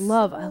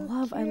love.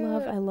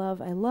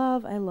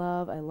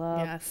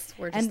 Yes,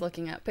 we're just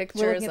looking at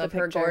pictures of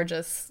her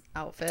gorgeous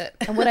outfit.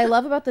 And what I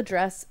love about the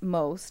dress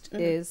most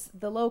is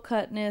the low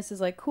cutness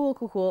is like cool.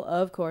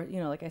 Of course, you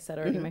know, like I said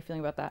already, my feeling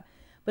about that.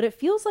 But it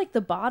feels like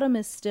the bottom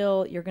is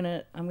still, I'm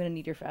gonna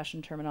need your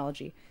fashion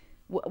terminology.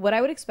 What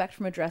I would expect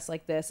from a dress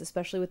like this,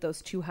 especially with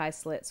those two high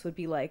slits, would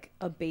be like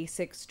a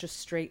basics, just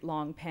straight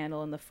long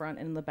panel in the front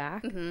and in the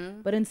back.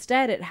 But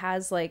instead it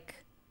has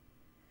like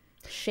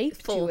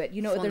shape to it.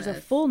 You know, there's a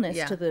fullness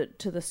to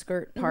the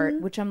skirt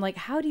part, which I'm like,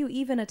 how do you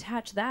even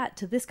attach that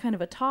to this kind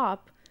of a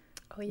top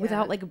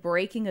without like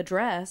breaking a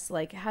dress?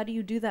 Like, how do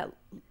you do that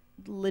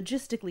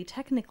logistically,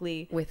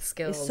 technically with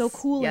skills? It's so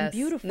cool and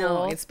beautiful.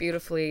 No, it's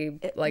beautifully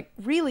like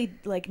really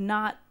like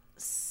not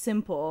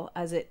simple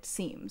as it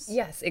seems.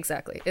 Yes,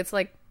 exactly. It's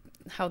like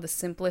how the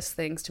simplest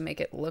things to make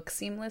it look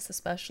seamless,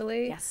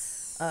 especially,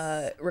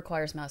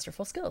 requires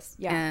masterful skills.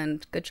 Yeah.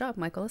 And good job,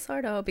 Michael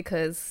Losardo,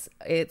 because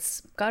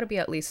it's got to be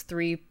at least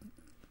three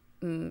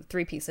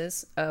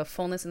pieces of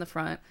fullness in the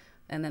front,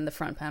 and then the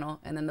front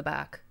panel, and then the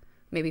back,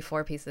 maybe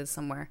 4 pieces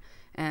somewhere.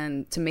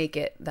 And to make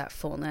it that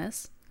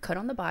fullness, cut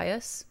on the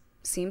bias,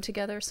 seam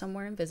together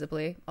somewhere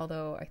invisibly,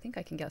 although I think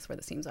I can guess where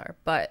the seams are.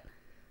 But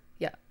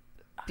yeah,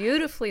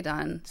 beautifully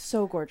done.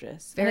 So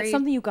gorgeous. And it's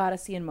something you gotta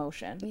see in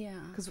motion. Yeah.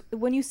 Because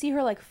when you see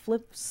her like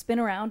spin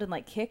around and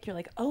like kick, you're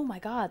like, oh my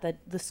God,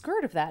 the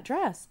skirt of that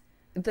dress.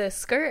 The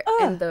skirt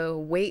and the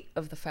weight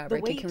of the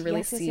fabric, you can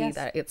really see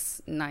that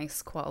it's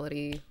nice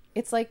quality.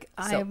 It's like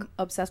silk. I'm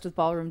obsessed with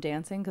ballroom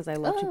dancing because I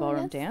love to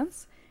ballroom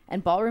dance.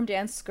 And ballroom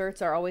dance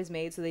skirts are always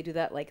made so they do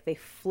that, like they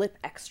flip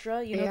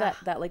extra, you know,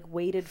 that like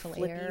weighted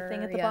flippy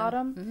thing at the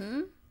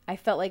bottom. I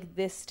felt like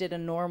this did a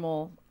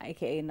normal,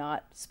 aka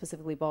not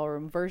specifically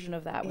ballroom version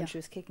of that when she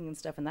was kicking and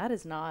stuff, and that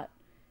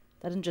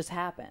didn't just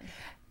happen.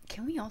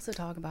 Can we also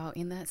talk about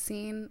in that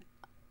scene,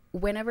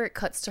 whenever it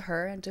cuts to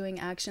her and doing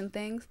action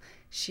things,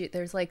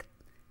 there's like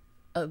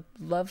a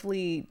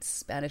lovely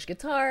Spanish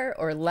guitar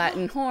or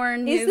Latin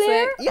horn music. Is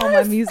there? Yes. Oh,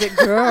 my music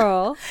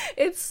girl.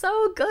 It's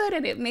so good,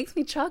 and it makes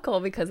me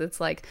chuckle because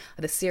it's like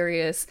the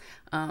serious,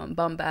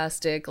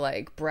 bombastic,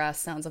 like brass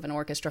sounds of an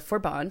orchestra for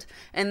Bond,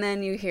 and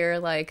then you hear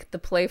like the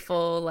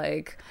playful,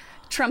 like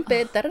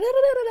trumpet,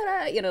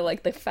 you know,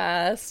 like the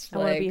fast. I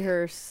want to be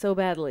her so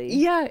badly.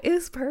 Yeah,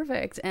 it's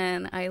perfect,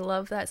 and I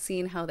love that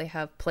scene how they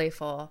have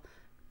playful,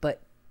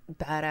 but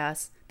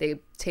badass. They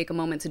take a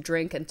moment to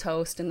drink and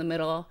toast in the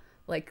middle.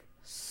 Like,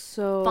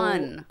 so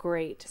fun.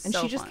 Great. And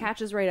So she just fun.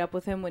 catches right up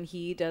with him when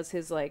he does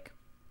his like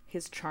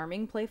his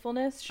charming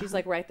playfulness. She's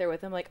like right there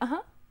with him, like,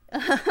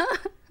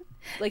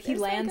 like he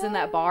lands in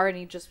that bar and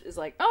he just is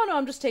like, oh no,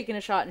 I'm just taking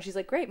a shot, and she's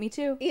like, great, me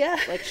too. Yeah.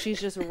 Like she's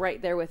just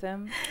right there with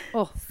him.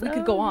 Oh, we So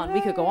could go on.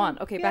 We could go on.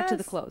 good. Okay, back to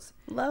the Yes. close.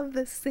 Love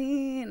this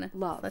scene.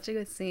 Love. Such a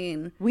good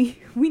scene. We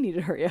need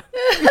to hurry up.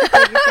 We're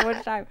taking so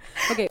much time.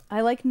 Okay,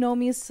 I like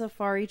Nomi's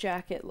safari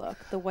jacket look,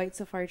 the white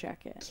safari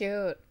jacket.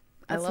 Cute.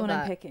 I That's love what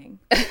that. I'm picking.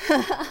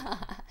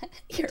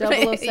 Your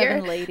 007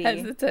 your lady.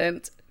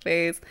 hesitant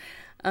face.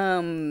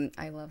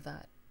 I love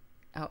that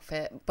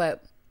outfit,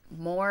 but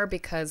more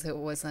because it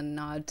was a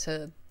nod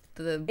to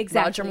the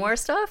Roger Moore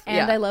stuff.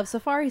 And I love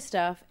safari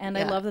stuff, and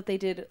I Yeah. love that they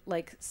did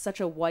like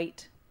such a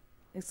white,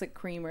 it's like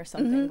cream or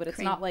something, but it's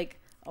cream. not like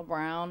a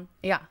brown.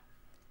 Yeah.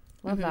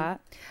 Love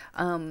that.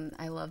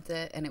 I loved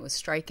it, and it was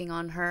striking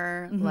on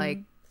her, like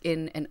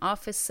in an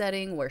office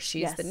setting where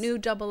she's the Yes. new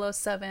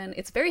 007.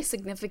 It's very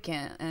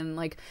significant, and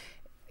like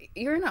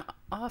you're in an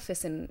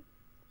office in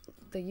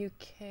the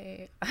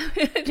UK.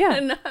 Yeah.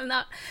 And I'm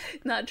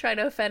not trying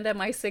to offend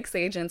MI6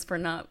 agents for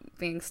not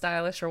being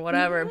stylish or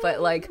whatever,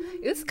 but like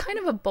it's kind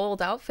of a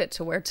bold outfit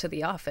to wear to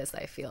the office.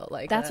 I feel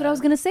like That's what I was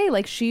gonna say.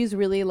 Like she's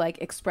really like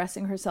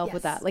expressing herself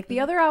with Yes. that. Like the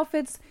other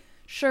outfits,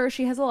 sure,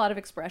 she has a lot of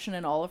expression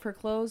in all of her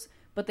clothes,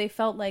 but they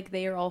felt like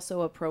they are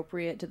also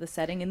appropriate to the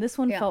setting. And this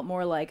one Yeah. felt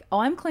more like, oh,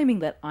 I'm claiming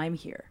that I'm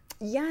here.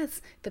 Yes,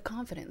 the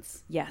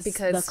confidence. Yes,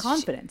 because the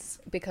confidence.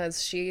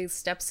 because she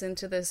steps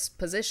into this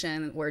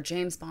position where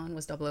James Bond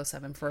was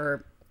 007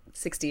 for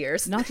 60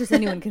 years. Not just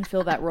anyone can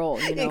fill that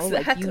role, you know?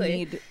 Exactly. Like you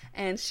need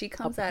and she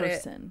comes a at it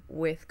person.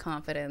 with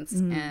confidence.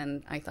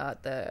 And I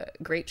thought the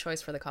great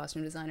choice for the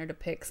costume designer to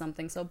pick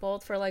something so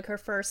bold for like her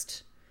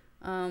first,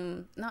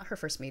 not her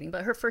first meeting,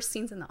 but her first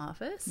scenes in the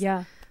office.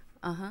 Yeah.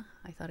 I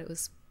thought it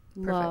was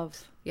perfect.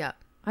 Love. Yeah.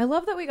 I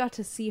love that we got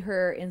to see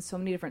her in so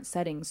many different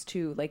settings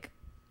too, like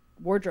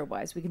wardrobe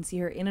wise. We can see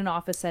her in an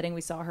office setting.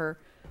 We saw her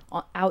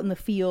out in the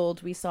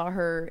field. We saw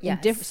her in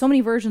Yes. so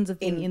many versions of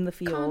being in the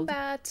field.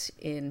 Combat,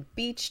 in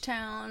Beach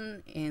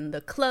Town, in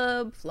the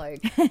club,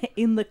 like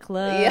In the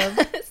club.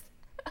 yes.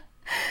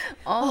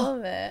 All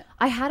of it.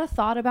 I had a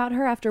thought about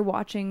her after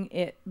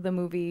watching the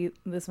movie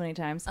this many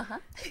times.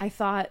 I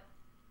thought,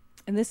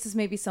 and this is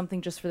maybe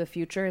something just for the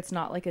future, it's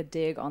not like a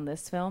dig on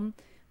this film,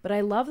 but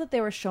I love that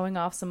they were showing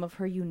off some of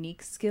her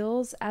unique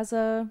skills as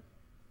a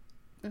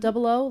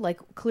 00. Like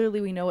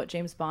clearly we know what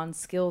James Bond's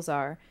skills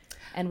are,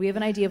 and we have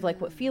an idea of like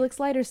what Felix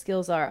Leiter's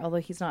skills are, although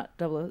he's not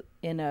 00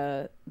 in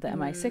the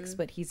MI6,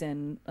 but he's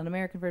in an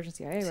American version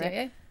CIA, right?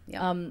 CIA?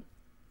 Yeah.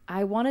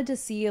 I wanted to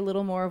see a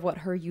little more of what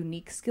her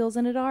unique skills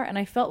in it are, and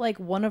I felt like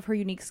one of her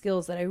unique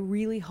skills that I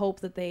really hope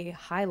that they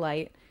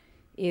highlight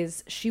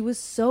is she was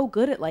so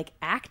good at like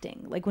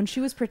acting. Like when she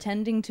was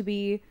pretending to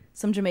be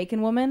some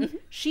Jamaican woman,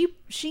 she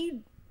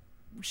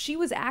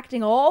was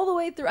acting all the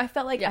way through. I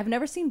felt like I've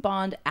never seen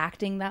Bond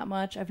acting that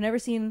much. I've never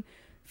seen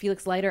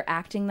Felix Leiter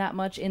acting that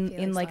much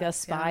in like a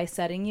spy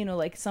setting. You know,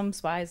 like some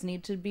spies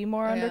need to be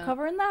more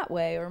undercover in that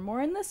way or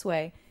more in this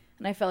way.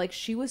 And I felt like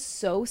she was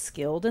so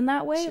skilled in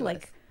that way,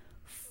 like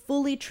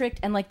fully tricked.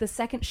 And like the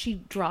second she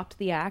dropped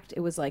the act,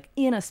 it was like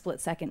in a split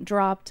second,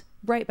 dropped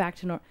right back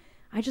to normal.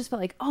 I just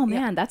felt like, oh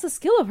man, that's a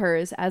skill of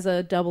hers as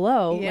a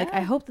 00. Yeah. Like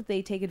I hope that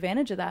they take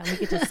advantage of that and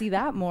we get to see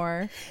that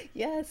more.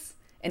 Yes.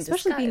 And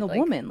Especially being a like,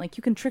 woman. Like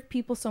you can trick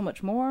people so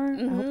much more.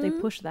 I hope they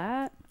push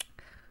that.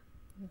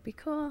 Would be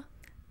cool.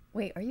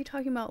 Wait, are you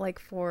talking about like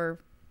for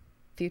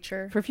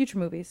future? For future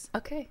movies.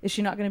 Okay. Is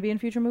she not going to be in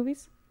future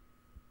movies?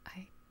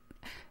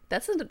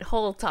 That's a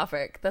whole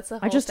topic. That's a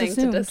whole just thing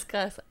assumed. to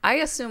discuss. I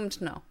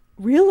assumed no.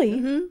 Really?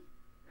 Mm-hmm.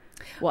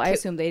 Well, I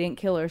assume they didn't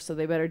kill her, so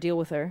they better deal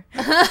with her.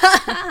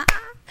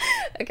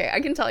 Okay, I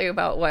can tell you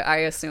about what I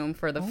assume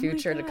for the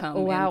future to come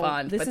Oh, wow. in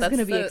Bond. This but is that's going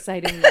to be the-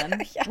 exciting then.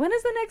 When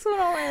is the next one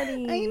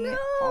already? I know.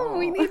 Aw.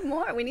 We need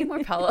more. We need more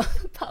Paloma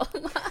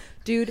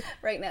Dude,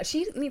 right now.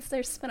 She needs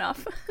their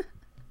spinoff.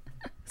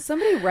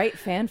 somebody write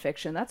fan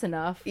fiction. That's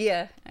enough.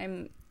 Yeah,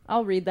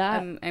 I'll read that.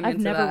 I'm I've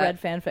into never that. read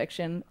fan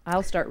fiction.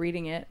 I'll start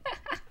reading it.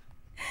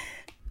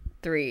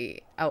 3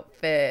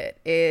 outfit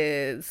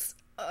is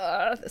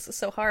this is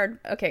so hard.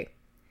 Okay.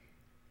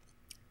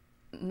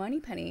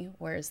 Moneypenny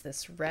wears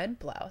this red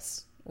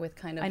blouse with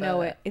kind of I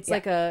know it. It's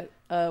like a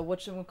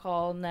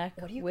whatchamacall neck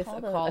what do you with call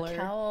a the- collar. a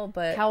cowl,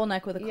 but Cowl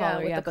neck with a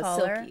collar, with the but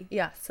collar. silky.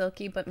 Yeah,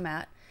 silky but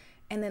matte.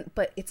 And then,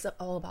 but it's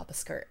all about the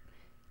skirt.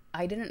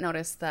 I didn't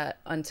notice that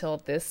until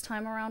this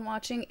time around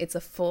watching. It's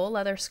a full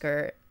leather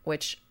skirt,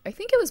 which I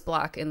think it was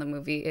black in the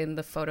movie. In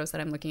the photos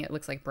that I'm looking at, it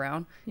looks like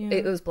brown. Yeah.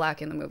 It was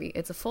black in the movie.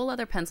 It's a full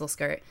leather pencil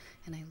skirt,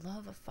 and I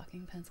love a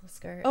fucking pencil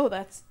skirt. Oh,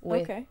 that's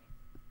With okay.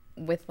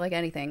 With like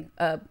anything,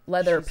 a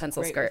leather She's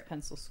pencil great skirt. with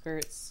pencil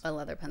skirts. A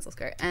leather pencil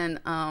skirt. And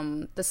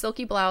the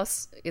silky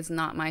blouse is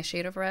not my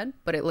shade of red,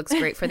 but it looks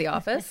great for the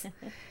office.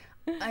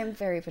 I'm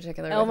very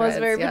particular with Elma's reds,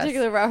 very yes.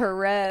 particular about her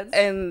reds.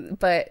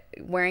 But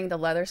wearing the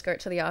leather skirt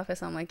to the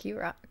office, I'm like, you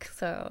rock.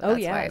 So that's why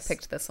I yes.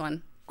 picked this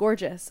one.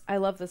 Gorgeous. I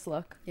love this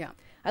look. Yeah.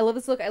 I love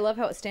this look. I love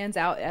how it stands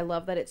out. I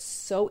love that it's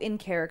so in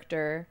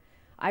character.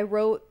 I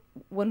wrote,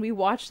 when we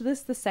watched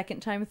this the second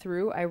time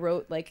through, I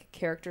wrote like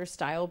character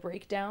style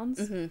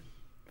breakdowns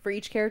for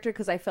each character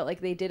because I felt like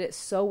they did it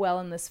so well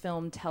in this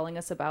film telling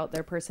us about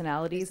their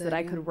personalities that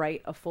I could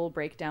write a full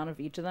breakdown of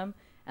each of them.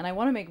 And I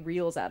want to make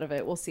reels out of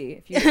it. We'll see.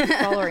 If you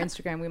follow our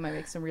Instagram, we might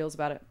make some reels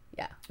about it.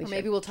 Yeah. Or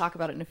maybe we'll talk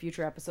about it in a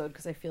future episode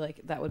because I feel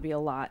like that would be a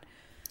lot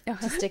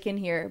to stick in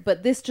here.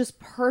 But this just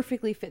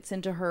perfectly fits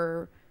into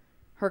her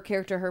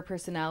character, her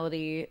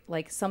personality.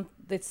 Like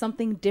it's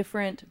something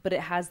different, but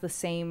it has the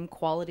same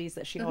qualities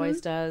that she always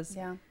does.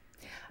 Yeah.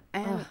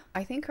 And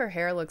I think her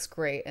hair looks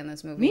great in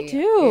this movie. Me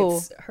too.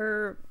 It's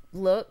her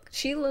look.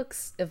 She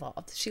looks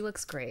evolved. She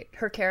looks great.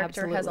 Her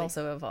character has Absolutely.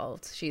 also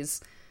evolved.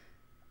 She's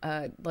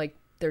like,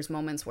 there's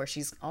moments where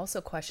she's also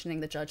questioning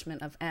the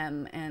judgment of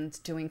M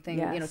and doing things,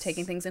 you know, Yes.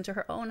 taking things into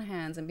her own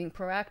hands and being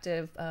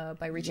proactive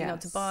by reaching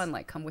out to Bond,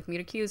 like, come with me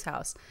to Q's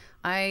house.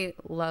 I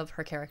love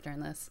her character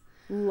in this.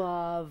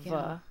 Love.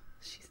 Yeah.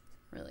 She's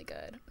really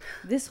good.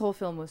 This whole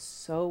film was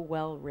so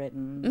well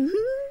written.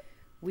 Mm-hmm.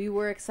 We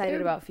were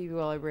excited about Phoebe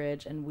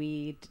Waller-Bridge, and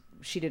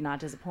she did not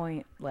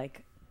disappoint.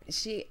 Like,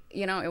 She,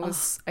 you know, it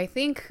was, I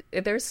think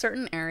there's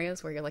certain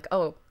areas where you're like,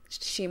 oh,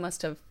 she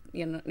must have,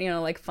 you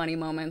know, like funny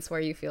moments where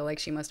you feel like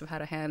she must have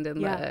had a hand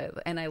in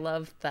and I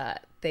love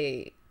that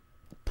they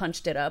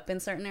punched it up in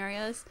certain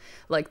areas,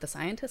 like the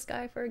scientist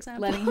guy, for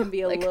example. letting him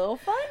be a Like, little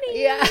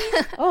funny. yeah.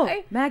 Oh,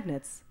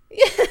 magnets.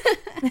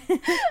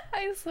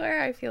 I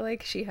swear, I feel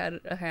like she had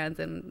a hand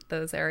in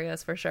those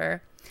areas for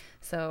sure.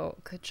 So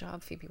good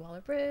job, Phoebe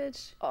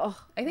Waller-Bridge. Oh,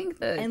 I think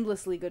the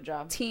endlessly good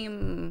job.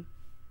 team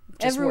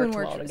just Everyone worked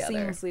worked well together.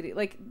 seamlessly.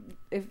 Like,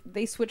 if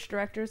they switched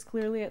directors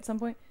clearly at some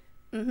point,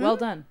 Mm-hmm. well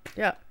done.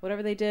 Yeah.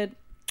 Whatever they did,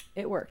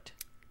 it worked.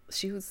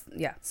 She was,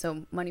 yeah.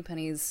 So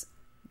Moneypenny's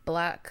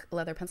black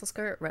leather pencil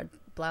skirt, red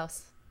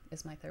blouse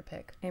is my third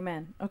pick.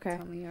 Amen. Okay.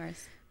 Tell me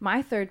yours.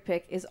 My third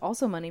pick is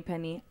also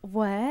Moneypenny.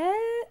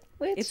 What?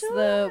 Which It's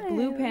the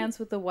blue pants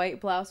with the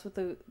white blouse with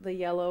the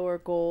yellow or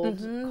gold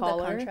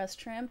collar. The contrast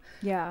trim.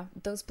 Yeah.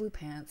 Those blue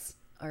pants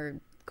are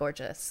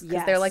gorgeous.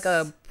 Because they're like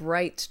a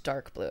bright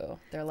dark blue.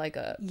 They're like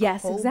a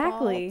Yes, cobalt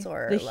exactly.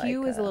 Or The like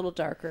hue is a little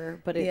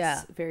darker, but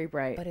it's very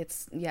bright. But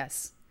it's,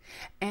 yes.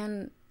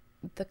 And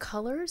the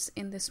colors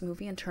in this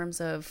movie in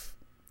terms of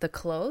the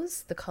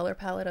clothes, the color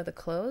palette of the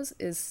clothes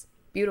is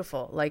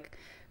beautiful. Like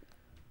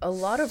a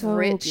lot of So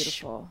rich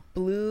beautiful.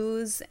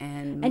 blues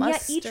and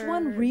yet each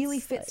one really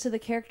mustards, fits like- to the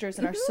characters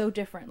and are so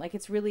different. Like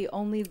it's really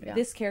only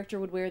this character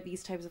would wear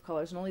these types of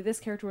colors and only this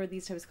character would wear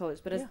these types of colors.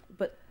 But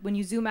but when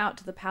you zoom out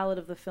to the palette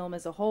of the film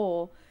as a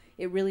whole,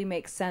 it really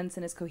makes sense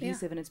and is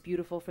cohesive and it's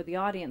beautiful for the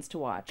audience to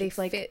watch. They it's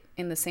like fit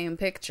in the same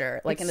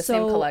picture, like in the it's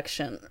same so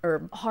collection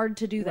or hard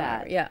to do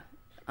that. whatever.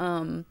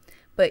 Yeah.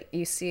 But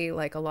you see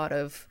like a lot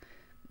of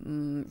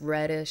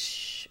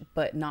reddish,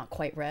 but not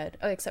quite red.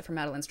 Oh, except for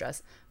Madeline's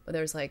dress. But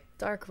there's like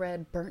dark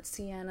red, burnt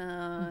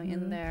sienna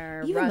in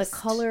there. Even rust. the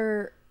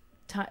color,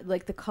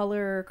 like the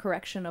color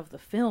correction of the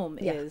film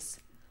is.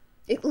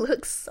 It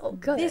looks so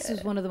good. This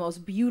is one of the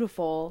most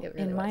beautiful, It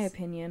really in my was.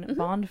 opinion,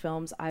 Bond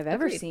films I've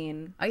ever Agreed.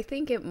 seen. I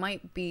think it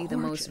might be the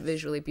most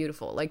visually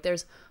beautiful. Like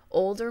there's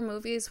older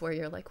movies where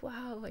you're like,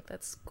 wow, like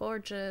that's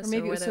gorgeous. Or maybe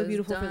it where was so that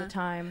beautiful for the done.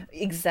 time.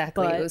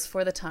 Exactly. But- It was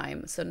for the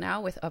time. So now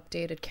with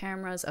updated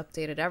cameras,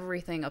 updated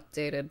everything,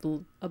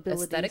 updated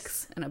Abilities.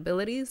 aesthetics and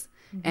abilities,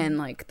 and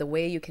like the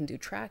way you can do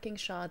tracking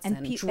shots and,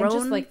 And drone.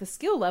 just like the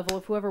skill level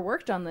of whoever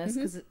worked on this,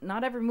 because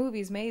not every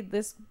movie's made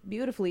this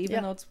beautifully,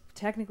 even though it's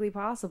technically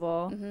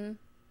possible.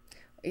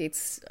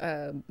 It's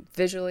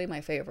visually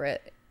my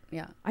favorite.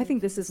 Yeah. I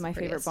think this is my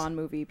favorite prettiest. Bond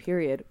movie,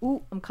 period.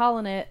 Ooh, I'm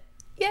calling it.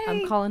 Yay!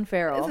 I'm Colin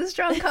Farrell. It's a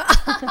strong call.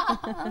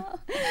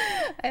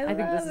 I think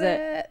this love is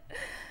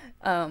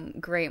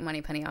it. Great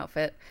Moneypenny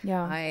outfit.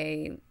 Yeah.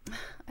 I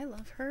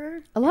love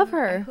her. I love and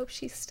her. I hope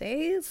she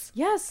stays,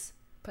 Yes.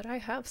 but I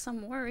have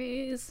some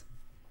worries.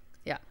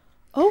 Yeah.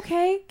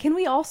 Okay. Can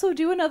we also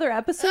do another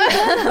episode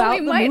then about We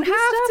the might movie have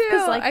stuff? to.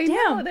 'Cause, like, I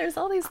damn, know there's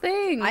all these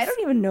things. I don't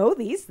even know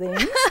these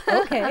things.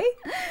 Okay.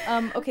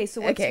 Okay.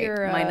 So what's Okay,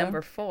 your my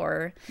number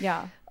 4.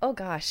 Yeah. Oh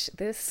gosh,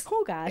 this.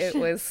 Oh gosh. It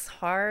was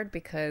hard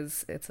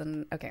because it's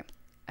an okay.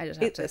 I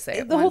just have to say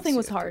it. the whole 1, thing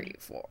was 2, hard. 3,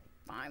 4,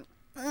 5.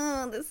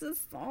 Oh, this is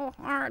so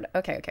hard.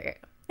 Okay.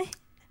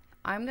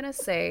 I'm gonna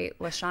say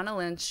Lashana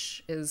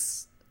Lynch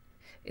is.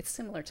 It's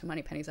similar to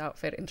Moneypenny's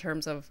outfit in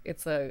terms of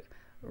it's a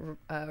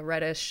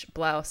reddish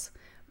blouse,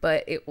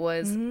 but it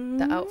was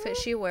the outfit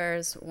she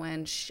wears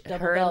when Double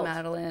her belt. and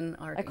Madeline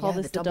are. I call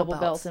this the double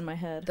belt in my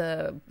head.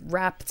 The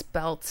wrapped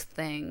belt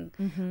thing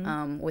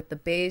with the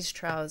beige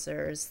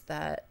trousers,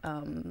 that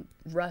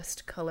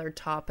rust colored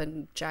top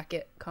and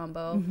jacket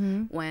combo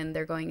when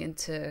they're going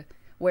into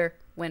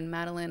when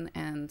Madeline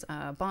and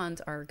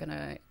Bond are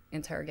gonna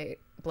interrogate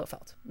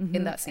Blofeld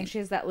in that scene. And she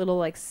has that little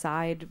like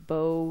side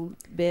bow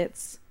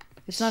bits.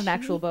 It's not an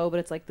actual bow, but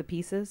it's like the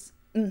pieces.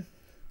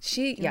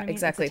 She know what I mean? It's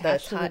exactly the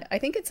attached to tie. the I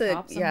think it's a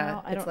top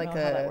somehow. I it's don't like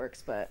know how that a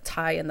works, but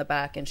tie in the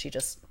back, and she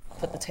just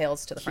put the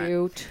tails to the front.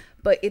 cute.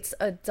 But it's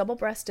a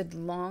double-breasted,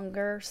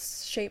 longer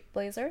shaped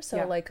blazer, so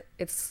Yeah. like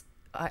it's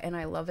and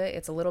I love it.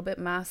 It's a little bit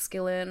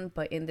masculine,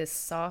 but in this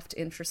soft,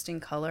 interesting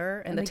color,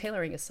 and the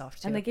tailoring is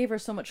soft too. And they gave her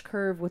so much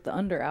curve with the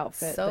under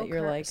outfit So that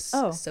you're like,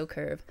 so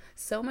curve,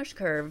 so much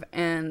curve,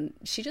 and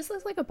she just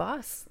looks like a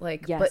boss,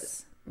 like, Yes.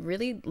 but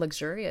really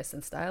luxurious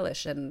and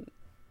stylish, and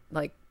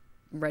like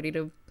ready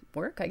to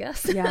work, I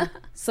guess. yeah.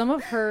 Some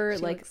of her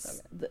She like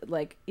looks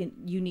so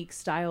unique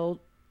style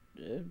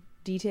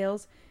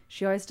details.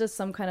 She always does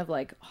some kind of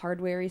like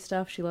hardware-y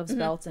stuff. She loves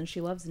belts and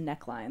she loves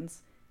necklines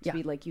to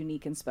be like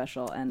unique and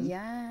special. And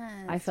Yes,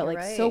 I felt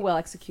you're like so right. well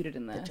executed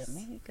in The this.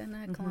 Jamaica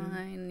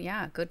neckline.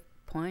 Yeah, good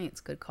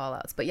points, good call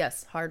outs. But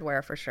yes,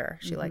 hardware for sure.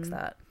 She likes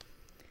that.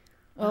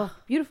 Oh,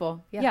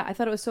 beautiful. Yeah, I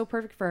thought it was so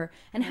perfect for her.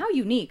 And how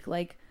unique.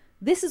 Like,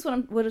 this is what I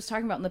was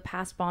talking about in the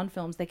past Bond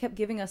films. They kept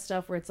giving us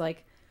stuff where it's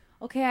like,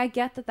 okay, I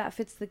get that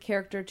fits the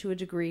character to a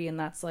degree and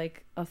that's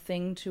like a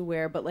thing to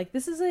wear. But like,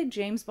 this is a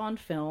James Bond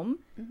film.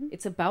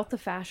 It's about the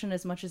fashion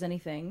as much as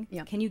anything.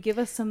 Yeah. Can you give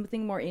us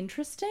something more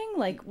interesting?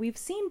 Like, we've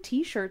seen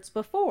t-shirts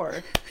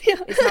before. Yeah.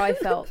 Is how I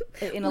felt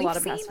in a We've lot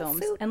of seen past a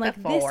films. suit And like,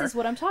 before. this is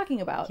what I'm talking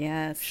about.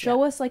 Yes,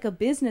 Show us like a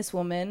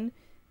businesswoman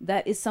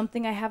that is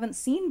something I haven't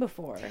seen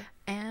before.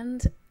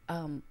 And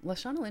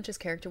Lashana Lynch's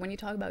character, when you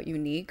talk about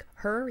unique,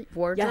 her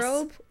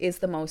wardrobe is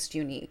the most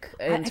unique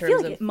in I terms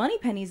feel like of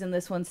Moneypenny's in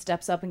this one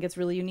steps up and gets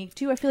really unique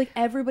too. I feel like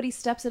everybody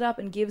steps it up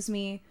and gives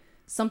me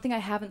something I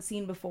haven't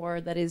seen before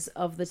that is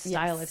of the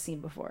style I've seen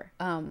before.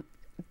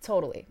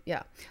 totally,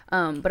 yeah.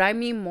 But I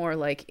mean more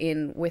like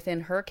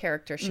within her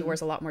character, she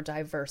wears a lot more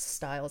diverse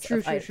styles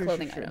of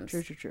clothing items.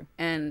 True.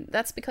 And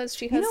that's because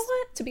she has know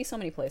what? to be so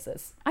many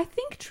places. I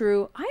think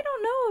true. I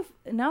don't know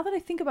if, now that I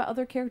think about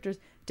other characters,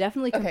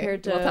 definitely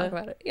compared to we'll talk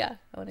about it. Yeah,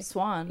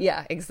 Swan.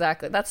 Yeah,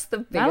 exactly. That's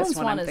the Madeline biggest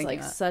one Swan I'm is thinking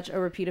like of. such a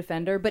repeat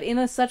offender, but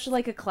in such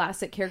like a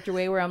classic character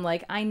way where I'm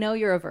like, I know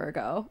you're a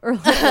Virgo or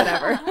like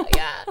whatever.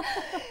 Yeah.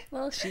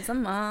 Well, she's a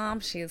mom.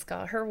 She's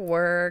got her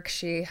work.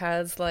 She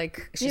has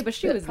like she's But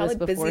she was probably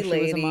this before busy she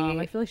was lady. a mom.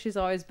 I feel like she's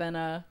always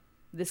been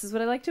this is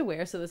what I like to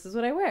wear, so this is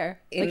what I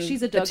wear. In Like,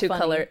 she's a the Doug two Funny,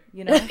 color-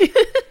 you know?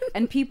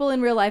 And people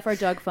in real life are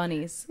Doug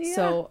Funnies. Yeah,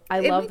 So I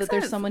it love makes that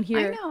there's sense. someone I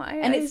here. know, I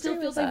and it agree still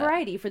with feels like that.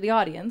 variety for the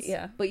audience.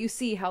 Yeah. But you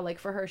see how, like,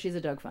 for her, she's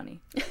a Doug Funny.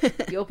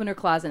 You open her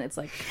closet and it's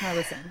like, now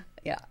listen.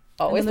 Yeah. And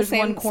Always then the there's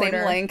one same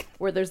corner length.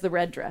 where there's the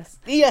red dress.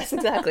 Yes,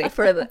 exactly.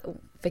 For the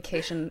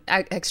vacation,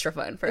 extra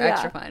fun. For Yeah.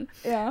 extra fun.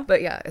 Yeah.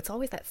 But yeah, it's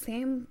always that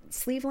same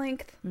sleeve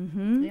length.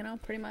 Mm-hmm. You know,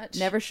 pretty much.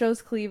 Never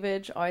shows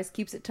cleavage, always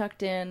keeps it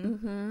tucked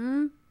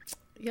in.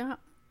 Yeah.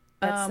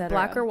 Et cetera.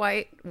 Black or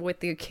white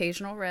with the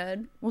occasional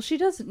red. Well, she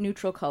does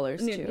neutral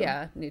colors too.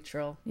 Yeah,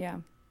 neutral. Yeah.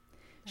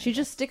 She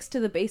just sticks to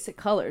the basic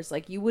colors.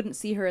 Like, you wouldn't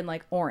see her in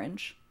like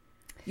orange.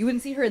 You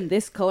wouldn't see her in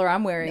this color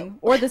I'm wearing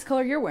or this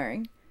color you're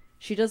wearing.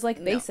 She does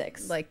like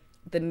basics. Like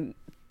the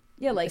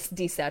like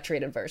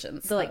desaturated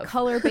versions. the like of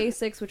color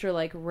basics, which are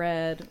like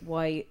red,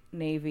 white,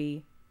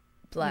 navy,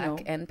 black know.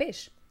 and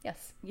beige.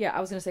 Yes. Yeah,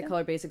 I was gonna say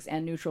color basics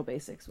and neutral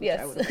basics, which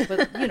Yes. I would have,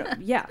 but you know,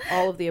 yeah,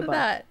 all of the above.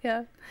 That,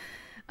 yeah.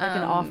 Like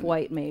an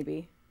off-white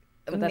maybe.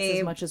 But that's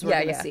as much as we're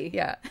gonna see.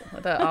 Yeah,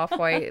 the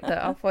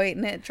off-white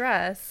knit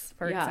dress,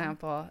 for Yeah.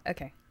 example.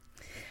 Okay.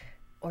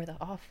 Or the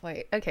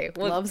off-white. Okay,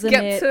 we'll Loves a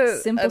get knit, to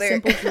simple other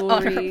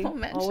jewelry, honorable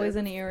mentions. always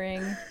an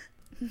earring.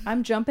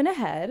 I'm jumping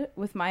ahead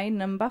with my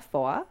number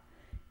 4,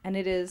 and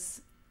it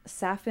is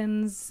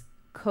Safin's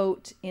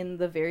coat in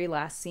the very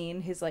last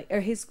scene. His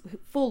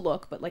full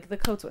look, but like the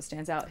coat's what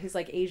stands out. His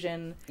like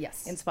Asian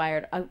Yes.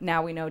 inspired,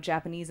 now we know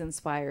Japanese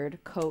inspired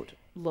coat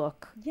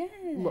look.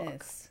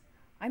 Yes.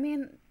 I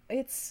mean,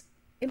 it's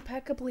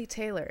impeccably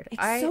tailored.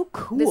 It's so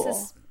cool. This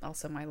is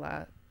also my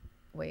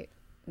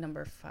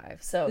number 5.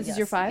 So This is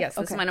your 5? Yes,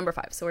 this Okay. is my number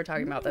 5. So we're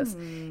talking about this.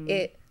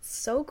 It's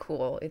so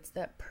cool. It's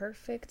that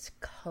perfect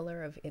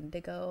color of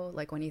indigo.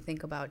 Like when you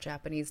think about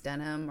Japanese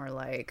denim or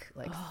like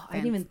Oh, I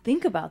didn't even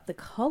think about the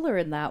color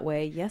in that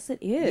way. Yes, it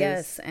is.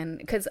 yes, and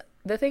because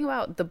the thing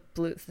about the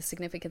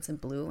significance in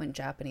blue in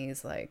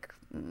Japanese like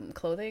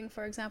clothing,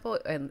 for example,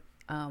 and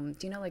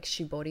do you know like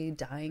shibori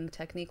dyeing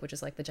technique, which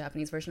is like the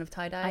Japanese version of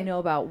tie-dye? I know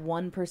about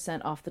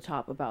 1% off the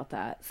top about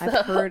that. I've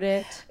heard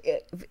it.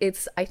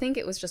 It's I think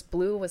it was just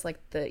blue was like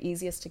the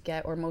easiest to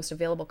get or most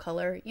available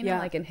color, you know, Yeah.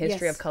 like in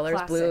history Yes, of colors,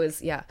 classic. blue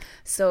is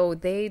so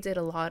they did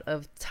a lot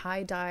of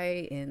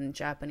tie-dye in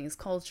Japanese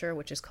culture,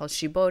 which is called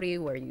shibori,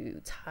 where you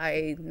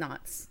tie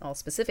knots all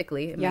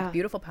specifically and Yeah. make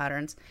beautiful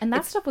patterns. And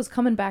that stuff was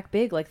coming back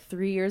big like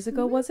 3 years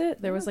ago, was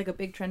it? There was like a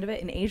big trend of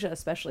it in Asia,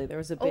 especially. There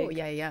was a big. Oh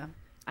yeah.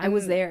 I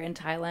was there in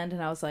Thailand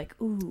and I was like,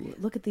 ooh,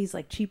 look at these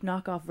like cheap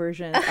knockoff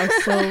versions. I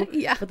was so,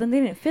 Yeah. but then they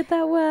didn't fit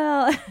that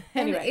well.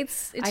 Anyway,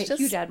 it's I just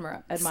huge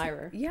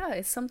admirer. Yeah,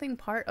 it's something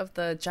part of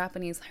the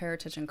Japanese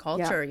heritage and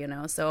culture, you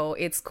know. So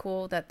it's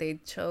cool that they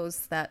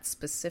chose that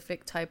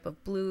specific type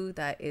of blue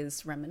that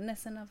is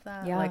reminiscent of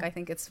that. Yeah. Like I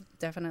think it's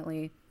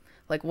definitely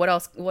like what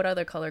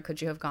other color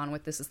could you have gone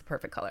with? This is the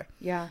perfect color.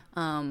 Yeah.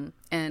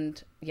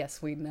 And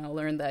yes, we now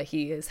learned that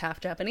he is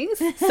half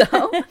Japanese.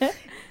 So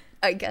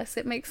I guess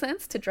it makes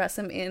sense to dress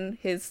him in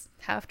his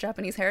half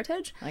Japanese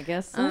heritage. I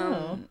guess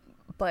so.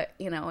 but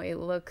you know, it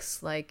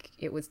looks like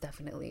it was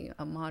definitely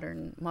a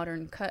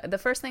modern cut. The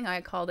first thing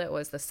I called it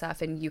was the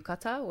Safin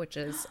Yukata, which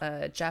is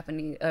a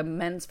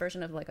men's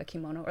version of like a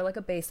kimono, or like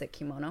a basic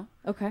kimono.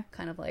 Okay.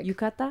 Kind of like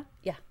Yukata?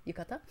 Yeah,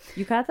 yukata.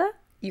 Yukata?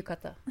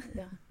 Yukata.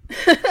 Yeah.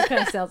 It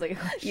kind of sounds like a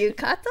question.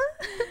 Yukata?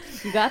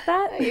 You got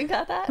that? You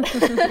got that?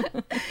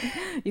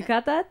 You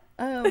got that?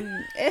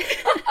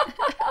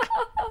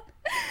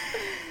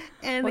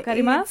 And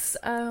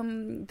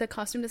Wakarimasu? The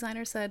costume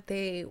designer said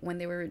when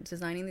they were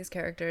designing these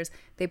characters,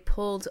 they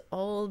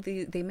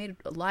made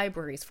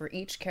libraries for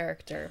each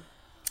character,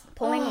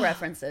 pulling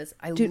references.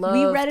 Dude, love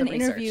we read the an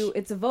research. interview.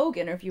 It's a Vogue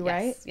interview,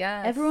 Yes, right?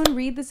 yes. Everyone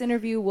read this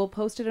interview. We'll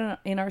post it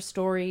in our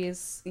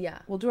stories. Yeah.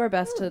 We'll do our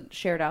best to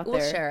share it out there.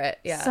 We'll share it.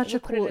 Yeah. Such we'll a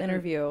put cool it in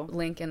interview.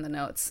 Link in the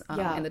notes. In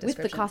the with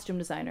description. the costume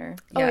designer.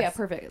 Oh Yes. yeah,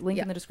 perfect. Link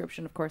Yeah. in the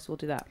description. Of course, we'll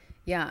do that.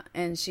 Yeah,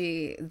 and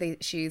she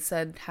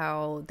said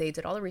how they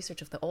did all the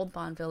research of the old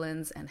Bond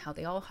villains and how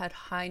they all had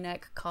high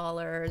neck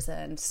collars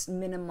and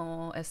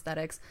minimal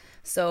aesthetics.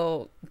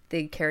 So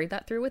they carried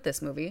that through with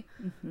this movie.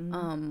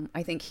 Mm-hmm.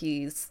 I think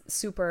he's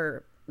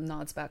super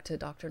nods back to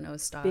Dr.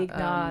 No's style. Big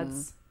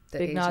nods.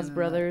 Big nods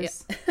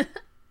brothers.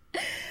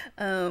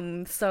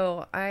 Yeah.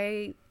 So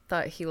I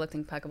thought he looked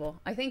impeccable.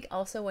 I think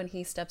also when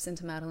he steps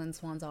into Madeline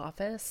Swan's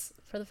office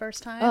for the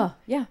first time. Oh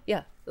yeah.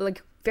 Yeah,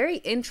 like very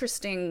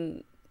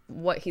interesting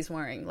what he's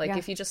wearing. Like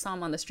if you just saw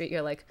him on the street,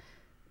 you're like,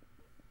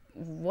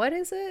 what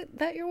is it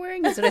that you're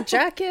wearing? Is it a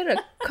jacket,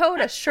 a coat,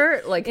 a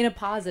shirt? Like in a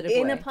positive way.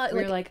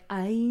 You're like,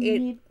 I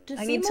need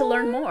to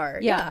learn more.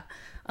 Yeah.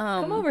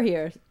 Come over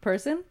here,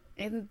 person.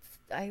 And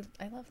I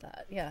love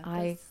that. Yeah.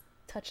 I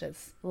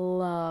touches.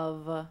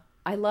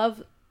 I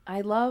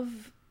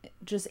love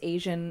just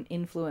Asian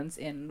influence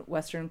in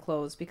Western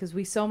clothes, because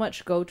we so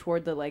much go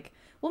toward the like,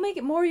 we'll make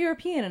it more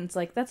European, and it's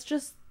like, that's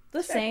just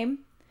the same.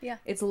 Yeah.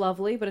 It's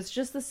lovely, but it's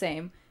just the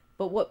same.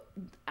 But what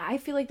I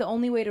feel like the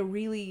only way to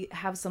really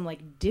have some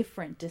like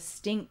different,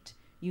 distinct,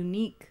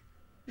 unique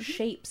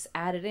shapes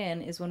added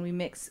in is when we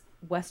mix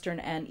Western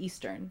and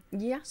Eastern.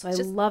 Yeah. So I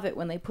love it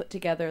when they put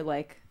together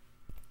like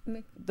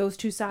those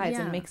two sides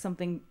and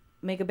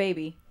make a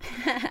baby.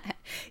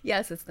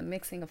 Yes, it's the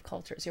mixing of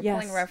cultures. You're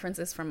Yes. pulling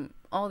references from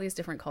all these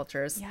different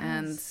cultures. Yes.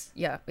 And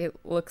yeah, it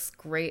looks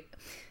great.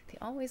 They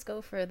always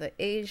go for the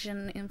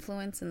Asian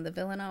influence in the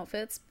villain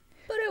outfits,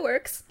 but it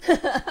works.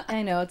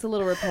 I know, it's a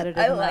little repetitive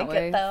I in like that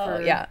way it,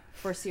 though.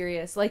 for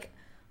serious. Like,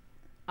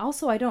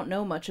 also, I don't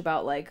know much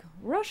about like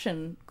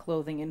Russian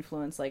clothing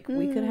influence. Like,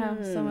 we could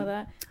have some of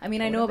that. I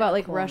mean, I know about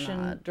like cool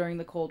Russian nod. during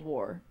the Cold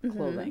War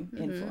clothing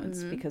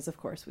influence, because of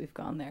course we've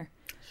gone there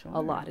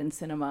a lot in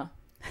cinema.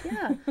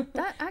 Yeah,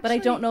 that actually. But I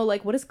don't know,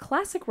 like, what is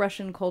classic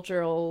Russian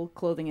cultural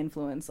clothing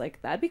influence?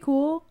 Like, that'd be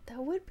cool. That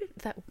would be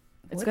that.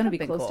 It's going to be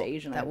been close cool. to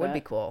Asian. That I would be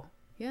bet. cool.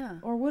 Yeah.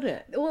 Or would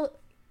it? Well,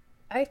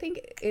 I think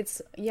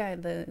it's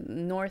the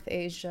North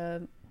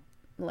Asia,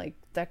 like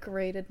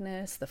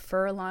decoratedness, the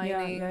fur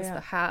linings, the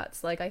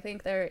hats. Like I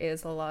think there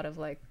is a lot of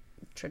like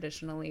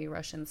traditionally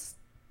Russian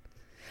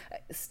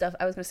stuff.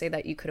 I was gonna say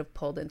that you could have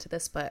pulled into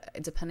this, but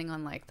depending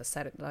on like the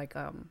set, like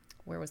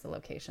where was the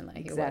location that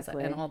he was at,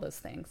 and all those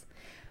things.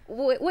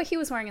 What he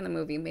was wearing in the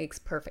movie makes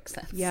perfect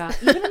sense. Yeah,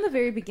 even in the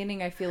very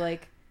beginning, I feel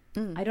like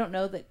I don't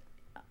know that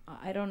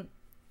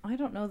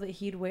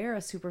he'd wear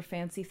a super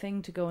fancy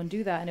thing to go and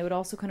do that, and it would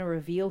also kind of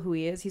reveal who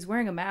he is. He's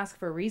wearing a mask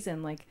for a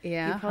reason. Like,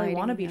 you probably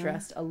want to be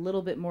dressed a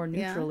little bit more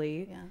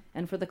neutrally. Yeah.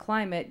 And for the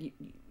climate,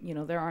 you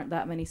know, there aren't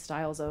that many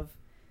styles of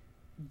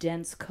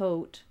dense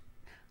coat.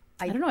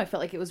 I don't know. I felt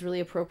like it was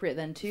really appropriate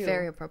then too.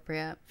 Very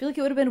appropriate. I feel like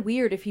it would have been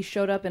weird if he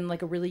showed up in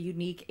like a really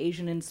unique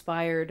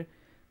Asian-inspired,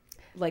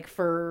 like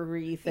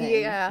furry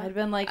thing. Yeah, I'd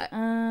been like,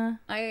 I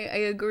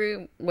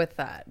agree with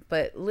that,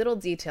 but little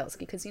details,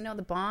 because you know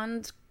the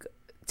Bond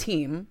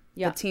team,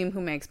 the team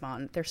who makes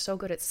Bond, they're so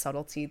good at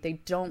subtlety. They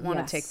don't want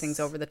to take things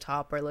over the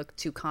top or look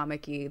too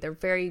comic-y. They're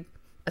very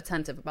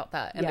attentive about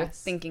that, and they're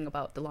thinking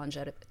about the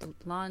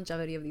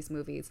longevity of these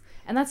movies.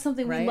 And that's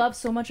something we love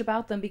so much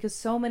about them, because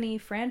so many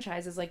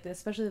franchises like this,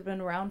 especially that have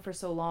been around for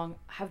so long,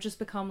 have just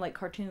become like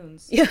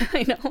cartoons. Yeah,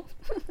 I know.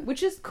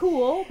 Which is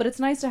cool, but it's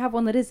nice to have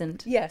one that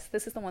isn't. Yes,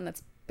 this is the one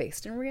that's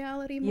based in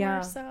reality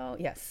more so.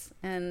 Yes,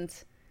 and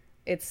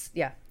it's,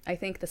 I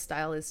think the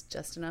style is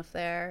just enough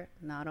there,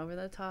 not over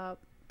the top,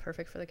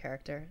 perfect for the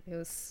character. It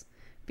was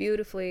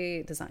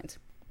beautifully designed.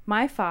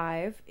 My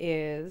 5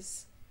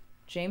 is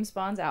James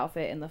Bond's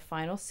outfit in the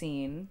final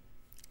scene.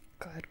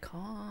 Good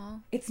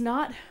call. It's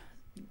not...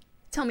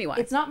 Tell me why.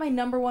 It's not my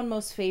number one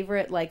most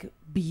favorite, like,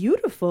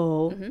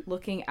 beautiful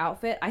looking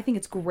outfit. I think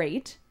it's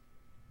great.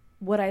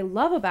 What I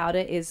love about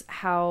it is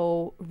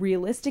how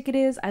realistic it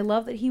is. I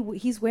love that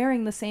he's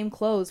wearing the same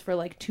clothes for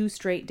like 2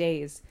 straight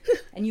days.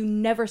 And you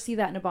never see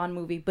that in a Bond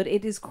movie, but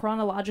it is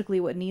chronologically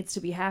what needs to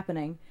be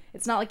happening.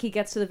 It's not like he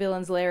gets to the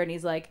villain's lair and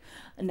he's like,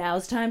 now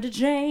it's time to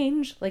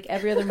change, like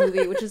every other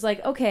movie, which is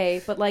like,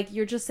 okay, but like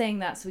you're just saying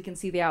that so we can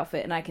see the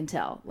outfit and I can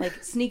tell.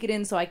 Like, sneak it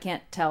in so I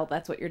can't tell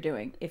that's what you're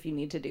doing if you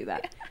need to do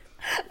that.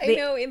 I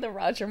know in the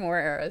Roger Moore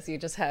eras, you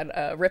just had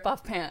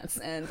rip-off pants,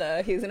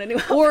 and he's in a new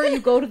outfit. Or you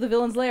go to the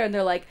villain's lair and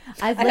they're like,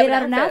 I've laid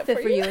out an outfit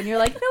for you. And you're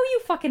like, no, you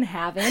fucking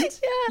haven't.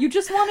 Yeah. You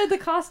just wanted the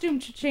costume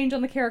to change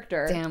on the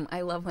character. Damn,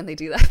 I love when they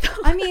do that,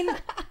 though. I mean,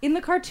 in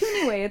the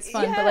cartoony way, it's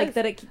fun, but like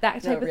that type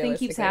of thing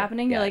keeps realistically.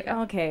 happening. You're Yeah, like, yeah.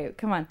 oh, okay,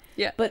 come on.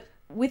 Yeah. But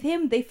with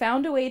him, they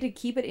found a way to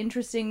keep it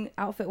interesting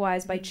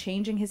outfit-wise by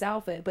changing his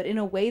outfit, but in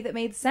a way that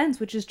made sense,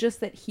 which is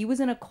just that he was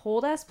in a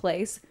cold-ass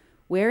place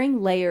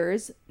wearing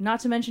layers, not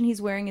to mention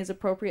he's wearing his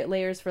appropriate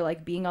layers for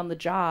like being on the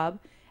job,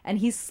 and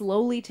he's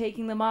slowly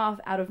taking them off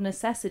out of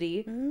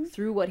necessity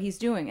through what he's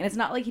doing. And it's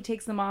not like he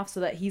takes them off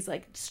so that he's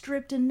like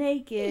stripped and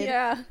naked,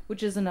 Yeah.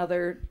 which is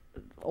another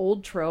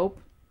old trope.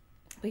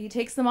 But he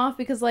takes them off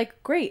because,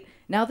 like, great,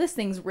 now this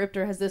thing's ripped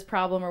or has this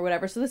problem or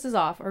whatever, so this is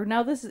off. Or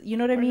now this is, you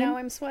know what I mean? Now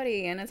I'm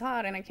sweaty and it's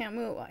hot and I can't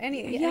move.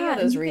 Any of and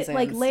those you get, reasons.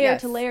 like, layer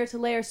Yes. to layer to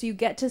layer, so you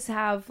get to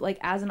have, like,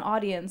 as an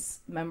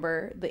audience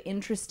member, the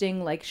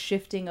interesting, like,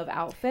 shifting of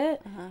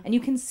outfit. And you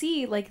can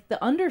see, like,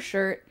 the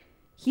undershirt,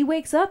 he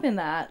wakes up in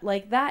that.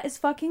 Like, that is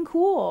fucking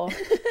cool.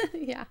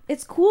 Yeah.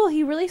 It's cool.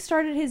 He really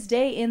started his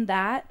day in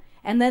that,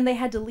 and then they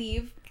had to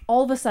leave.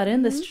 All of a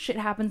sudden, this shit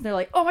happens. They're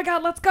like, oh my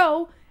god, let's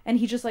go. And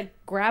he just like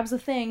grabs a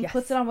thing, Yes.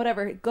 puts it on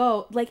whatever,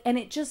 go. Like, and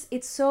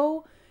it's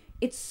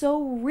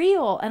so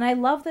real. And I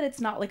love that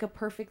it's not like a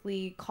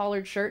perfectly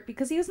collared shirt,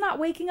 because he was not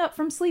waking up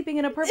from sleeping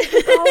in a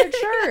perfectly collared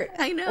shirt.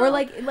 I know. Or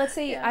like, let's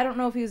say, I don't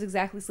know if he was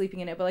exactly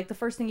sleeping in it, but like the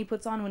first thing he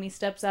puts on when he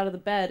steps out of the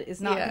bed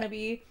is not going to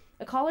be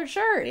a collared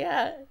shirt.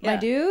 Yeah. My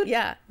dude?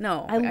 Yeah.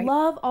 No. I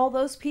love all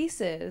those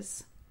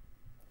pieces.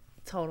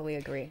 totally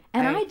agree.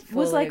 And I was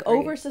fully like agree.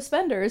 over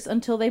suspenders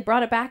until they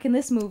brought it back in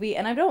this movie,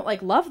 and I don't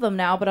like love them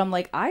now, but I'm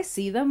like, I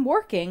see them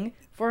working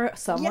for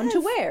someone to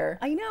Yes. wear.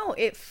 I know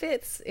it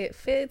fits.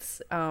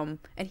 And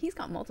he's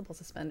got multiple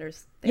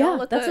suspenders. They all Yeah,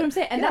 look that's good. what I'm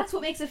saying. And Yeah. that's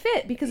what makes it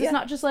fit, because Yeah. it's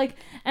not just like,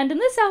 and in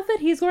this outfit,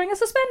 he's wearing a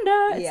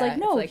suspender. It's Yeah, like,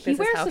 no, it's like, he this is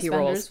wears how he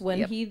suspenders rolls. when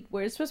Yep. he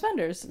wears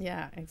suspenders.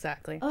 Yeah,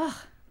 exactly. Ugh.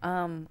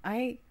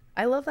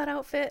 I love that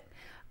outfit.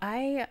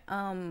 I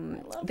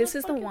Love this that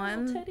is the fucking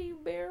one. little teddy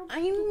bear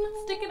I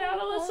know. sticking out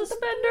of the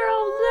suspender.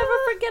 I'll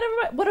never forget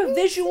it. What a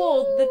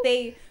visual that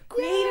they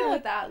created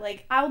with that.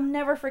 Like, I'll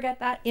never forget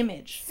that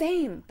image.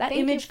 Same. That Thank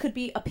you image could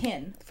be a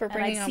pin, for and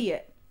bringing I'd up see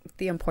it.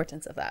 the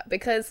importance of that,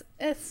 because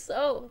it's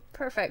so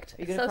perfect.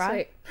 you gonna so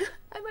cry? sweet.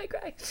 I might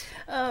cry.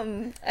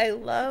 I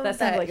love That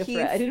sounded like a he's-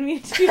 threat. I didn't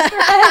mean to do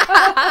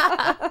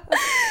that.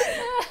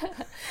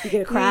 You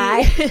gonna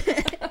cry?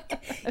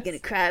 You gonna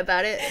cry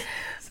about it?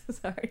 So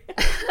sorry.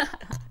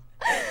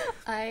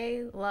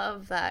 I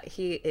love that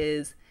he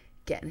is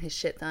getting his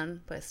shit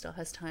done, but still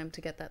has time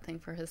to get that thing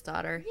for his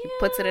daughter. He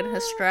puts it in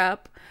his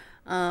strap,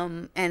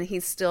 and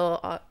he's still.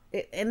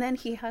 And then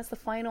he has the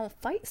final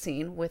fight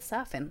scene with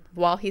Safin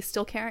while he's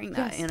still carrying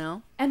that. Yes. You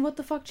know, And what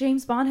the fuck?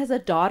 James Bond has a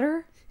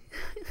daughter?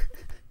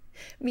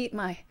 meet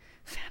my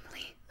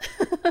family.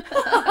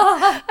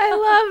 I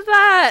love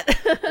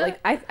that. Like,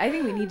 I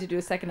think we need to do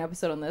a second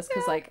episode on this,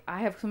 because like I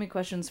have so many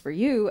questions for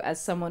you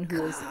as someone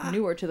who is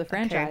newer to the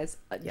franchise.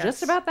 Yes.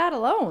 Just about that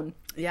alone.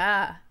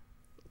 Yeah,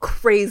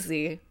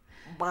 crazy.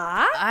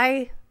 What?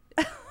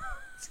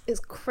 It's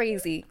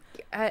crazy.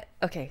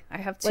 Okay, I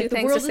have two Like, the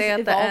things world to say is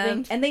at the evolving,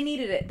 end. and they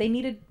needed it. They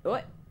needed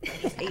what? I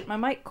just ate my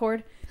mic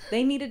cord.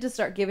 They needed to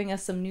start giving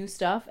us some new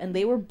stuff, and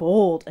they were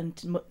bold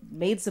and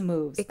made some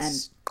moves.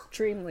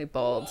 Extremely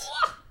bold.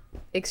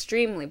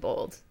 Extremely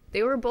bold.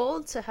 They were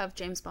bold to have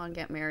James Bond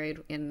get married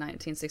in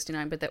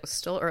 1969, but that was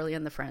still early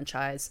in the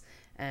franchise,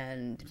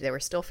 and they were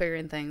still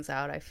figuring things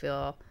out. I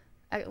feel,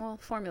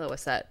 formula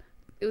was set.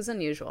 It was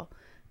unusual,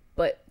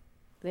 but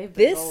They've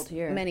been this bold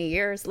here. many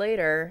years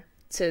later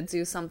to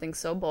do something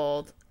so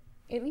bold,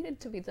 it needed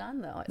to be done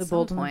though. At The some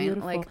bold and the point,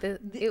 beautiful.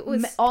 like it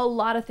was a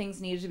lot of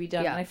things needed to be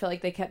done, Yeah. and I feel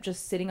like they kept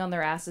just sitting on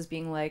their asses,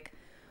 being like,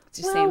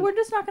 just "Well, saying, we're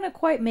just not going to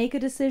quite make a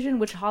decision,"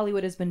 which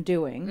Hollywood has been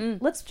doing.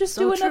 Let's just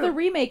So do another true.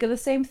 remake of the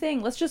same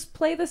thing. Let's just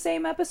play the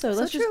same episode.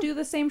 Let's just true. do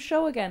the same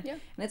show again. Yeah.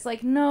 And it's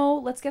like, no,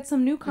 let's get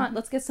some new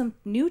let's get some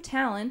new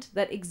talent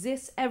that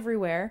exists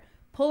everywhere.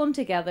 Pull them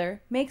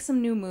together, make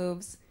some new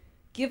moves,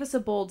 give us a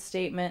bold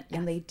statement,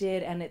 and they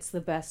did, and it's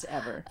the best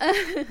ever.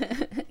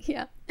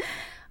 yeah,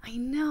 I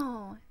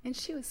know. And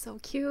she was so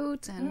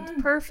cute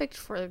and perfect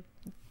for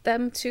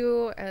them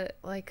to I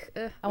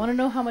want to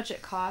know how much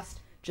it cost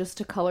just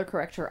to color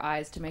correct her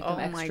eyes to make them Oh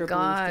my extra blue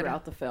God.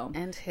 throughout the film.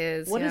 and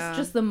his. What is yeah.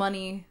 just the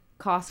money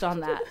cost on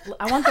that?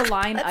 I want the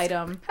line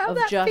item have of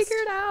that just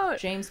figured out.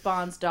 James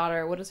Bond's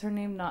daughter. What is her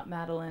name? Not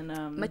Madeline.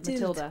 Mathilde.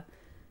 Matilda.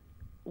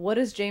 What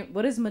is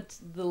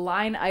the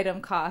line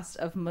item cost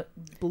of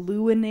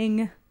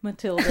bluening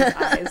Matilda's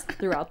eyes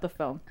throughout the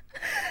film?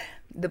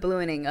 The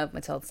ballooning of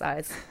Matilda's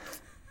eyes.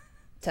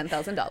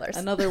 $10,000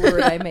 Another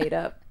word I made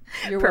up.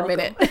 You're per welcome.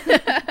 minute.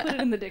 Put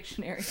it in the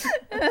dictionary.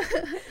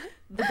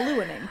 The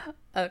bluening.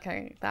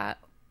 Okay, that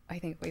I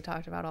think we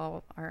talked about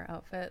all our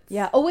outfits.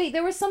 Yeah. Oh wait,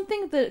 there was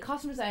something the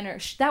costume designer.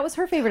 That was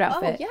her favorite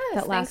outfit. Oh yes, that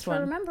thanks last for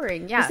one.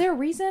 remembering. Yeah. Is there a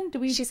reason? Do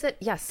we? She said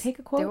yes. take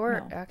a quote? There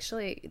were No.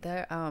 actually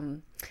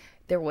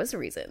there was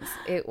reasons.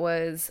 It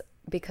was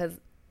because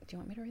you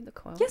want me to read the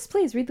quote? Yes,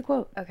 please read the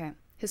quote. Okay.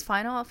 His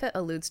final outfit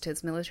alludes to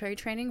his military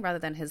training rather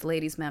than his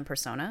ladies' man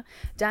persona.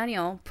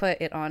 Daniel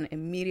put it on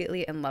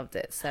immediately and loved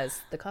it,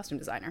 says the costume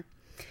designer.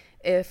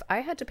 If I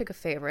had to pick a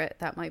favorite,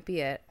 that might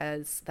be it,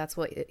 as that's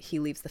what he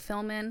leaves the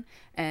film in,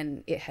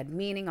 and it had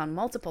meaning on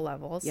multiple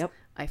levels. Yep.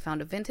 I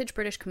found a vintage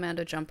British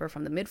commando jumper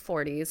from the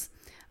mid-40s.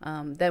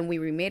 Then we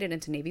remade it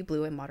into navy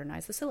blue and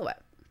modernized the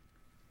silhouette.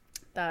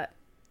 That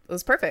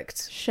was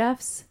perfect.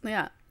 Chef's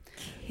Yeah.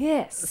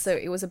 kiss. So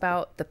it was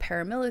about the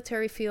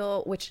paramilitary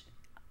feel, which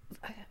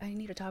I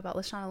need to talk about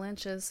Lashana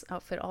Lynch's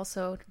outfit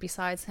also,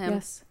 besides him.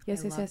 Yes.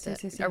 Yes, I yes, loved yes, yes,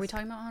 it. yes, Are we yes.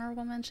 talking about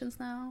honorable mentions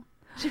now?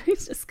 Should we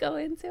just go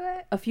into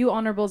it? A few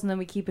honorables and then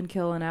we keep and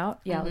kill and out.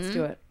 Yeah, let's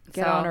do it.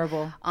 Get So,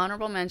 honorable.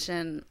 Honorable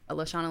mention,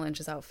 Lashana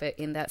Lynch's outfit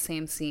in that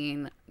same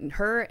scene.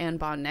 Her and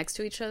Bond next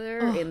to each other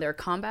in their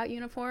combat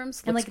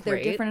uniforms. And looks like they're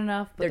great. different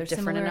enough, but they're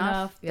different similar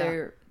enough.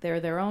 Yeah. They're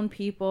their own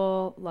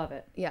people. Love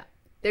it. Yeah.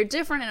 They're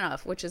different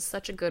enough, which is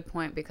such a good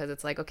point because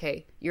it's like,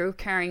 okay, you're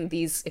carrying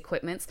these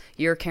equipments,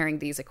 you're carrying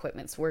these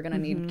equipments. We're going to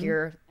need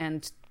gear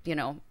and,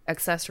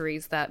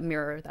 accessories that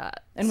mirror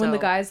that. And when the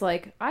guy's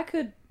like, I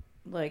could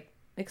like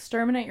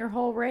exterminate your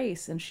whole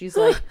race, and she's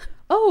like,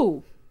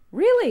 oh,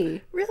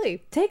 really?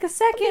 Really? Take a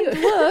second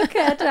look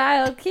at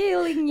I'll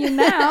killing you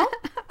now.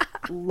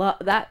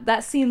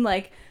 That scene,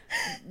 like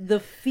the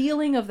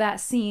feeling of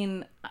that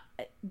scene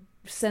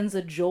sends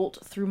a jolt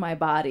through my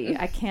body.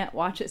 I can't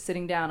watch it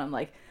sitting down. I'm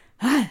like,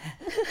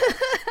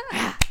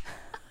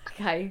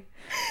 okay.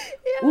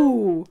 Yeah.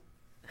 Ooh.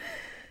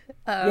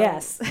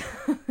 Yes.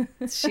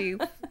 She's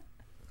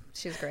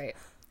great.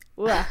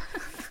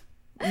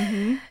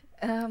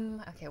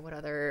 Okay, what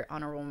other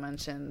honorable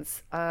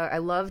mentions? I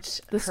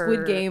loved the her...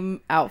 Squid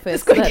Game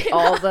outfits that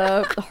all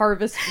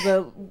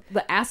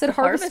the acid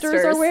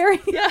harvesters are wearing.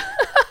 Yeah.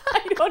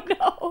 I don't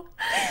know.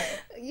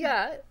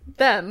 Yeah,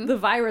 them. The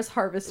virus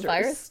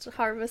harvesters.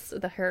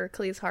 The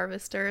Hercules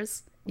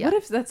harvesters. Yeah. What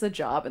if that's a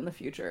job in the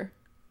future?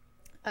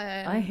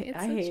 I It's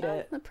a hate job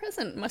it. in the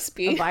present must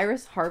be. A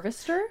virus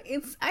harvester?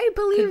 I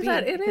believe Could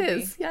that be. it Could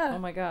is. be. Yeah. Oh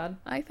my god.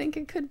 I think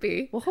it could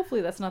be. Well,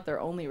 hopefully that's not their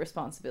only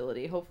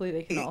responsibility. Hopefully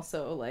they can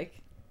also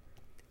like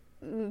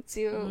have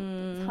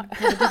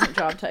a different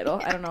job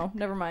title. I don't know.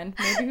 Never mind.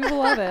 Maybe people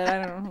love it.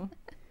 I don't know.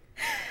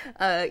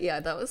 Yeah,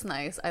 that was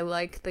nice. I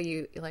like the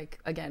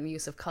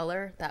use of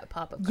color, that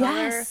pop of color.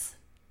 Yes.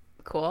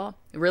 Cool.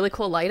 Really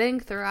cool lighting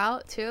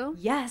throughout too.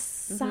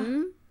 Yes.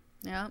 Mm-hmm.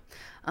 Yeah.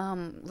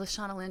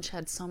 Lashana Lynch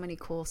had so many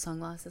cool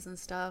sunglasses and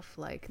stuff.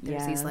 Like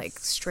there's these like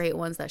straight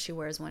ones that she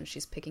wears when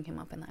she's picking him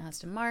up in the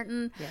Aston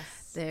Martin.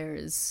 Yes.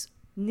 There's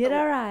Need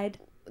a ride.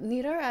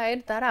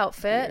 that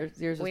outfit.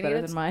 Yours was better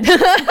than mine.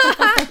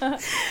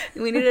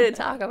 We needed to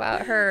talk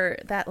about her,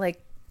 that like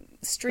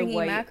stringy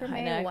white macrame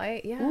high neck.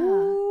 white. Yeah.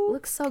 Ooh.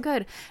 Looks so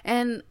good.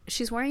 And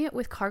she's wearing it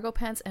with cargo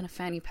pants and a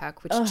fanny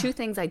pack, which two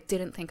things I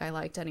didn't think I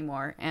liked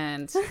anymore.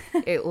 And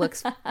it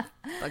looks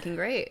fucking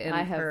great. And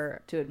I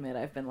have to admit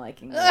I've been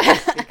liking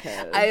this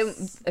because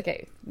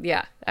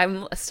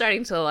I'm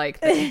starting to like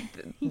the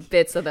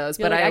bits of those,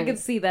 but I could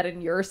see that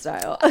in your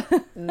style.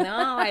 no,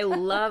 I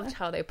loved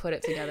how they put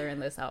it together in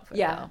this outfit.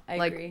 Yeah, though. I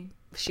like, agree.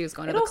 She was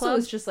going to It the also club.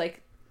 is just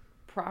like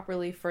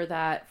properly for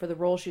the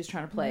role she was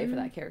trying to play for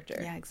that character.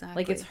 Yeah, exactly.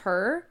 Like it's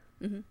her,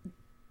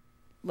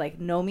 like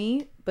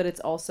Nomi, but it's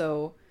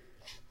also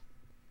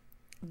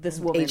this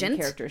woman Agent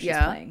character she's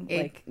playing,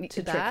 like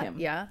to trick him.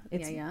 Yeah,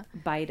 It's yeah.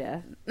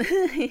 Bida,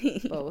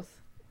 both.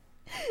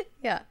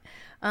 Yeah.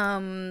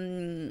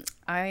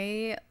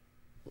 I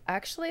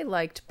actually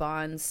liked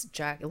Bond's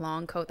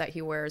long coat that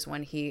he wears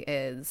when he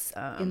is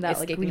In that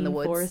like escaping green the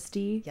woods.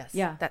 foresty. Yes.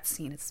 Yeah. That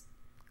scene is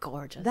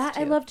gorgeous. That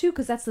I too. love too,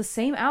 because that's the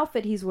same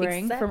outfit he's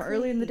wearing from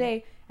earlier in the Exactly.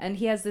 day, and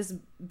he has this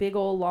big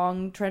old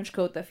long trench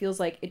coat that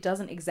feels like it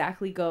doesn't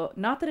exactly go.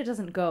 Not that it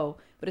doesn't go,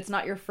 but it's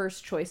not your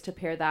first choice to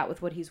pair that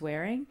with what he's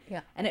wearing.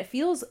 Yeah. And it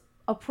feels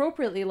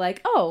appropriately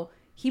like, oh,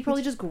 he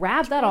probably just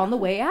grabbed that on the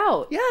way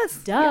out.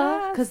 Yes.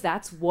 Duh, because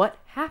that's what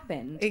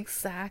happened.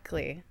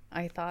 Exactly.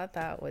 I thought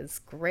that was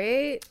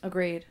great.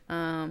 Agreed. What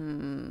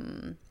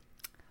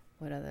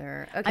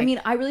other? Okay. I mean,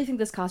 I really think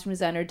this costume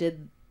designer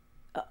did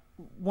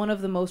one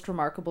of the most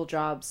remarkable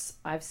jobs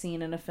I've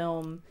seen in a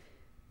film.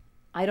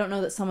 I don't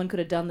know that someone could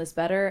have done this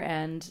better,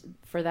 and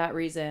for that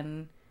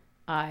reason,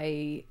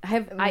 I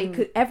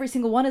could every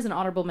single one is an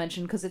honorable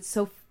mention because it's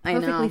so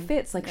perfectly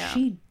fits. Like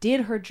she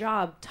did her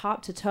job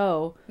top to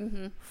toe,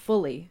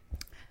 fully.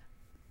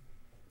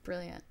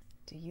 Brilliant.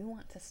 Do you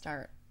want to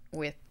start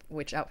with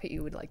which outfit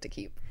you would like to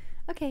keep?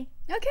 Okay.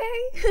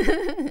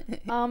 Okay.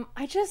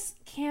 I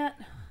just can't.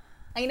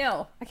 I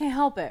know. I can't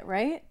help it,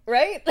 right?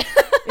 Right?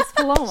 It's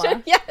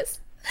Paloma. Yes.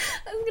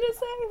 I was gonna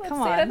say, let's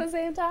Come say on. it at the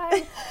same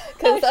time.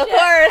 Because of shit. course.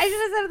 I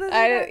should have said it at the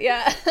same time.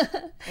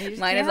 Yeah. You just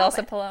Mine can't is help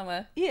also it.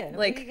 Paloma. Yeah,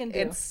 Like what are you gonna do?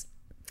 it's.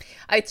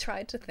 I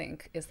tried to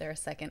think, is there a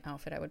second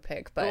outfit I would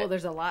pick? But Well,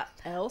 there's a lot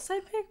else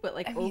I'd pick, but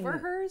like over mean,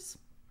 hers.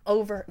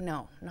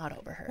 Not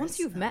over hers. Once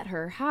you've met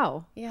her,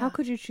 how? Yeah. How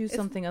could you choose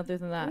something other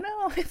than that?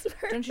 No, it's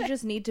perfect. Don't you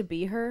just need to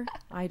be her?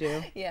 I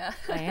do. Yeah.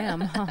 I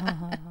am.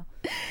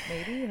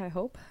 Maybe, I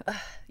hope.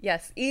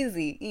 Yes,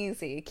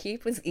 easy.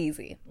 Keep was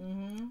easy.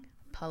 Mm-hmm.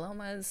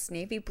 Paloma's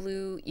navy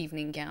blue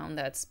evening gown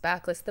that's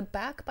backless. The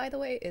back, by the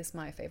way, is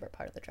my favorite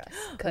part of the dress.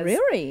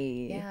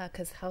 Really? Yeah,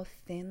 because how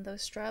thin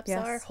those straps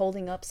Yes. are,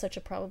 holding up such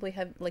a probably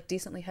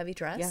decently heavy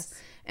dress. Yes.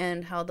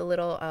 And how the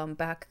little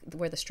back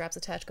where the straps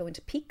attach go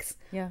into peaks.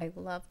 Yeah. I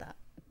love that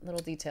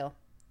little detail.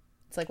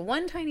 It's like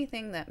one tiny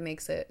thing that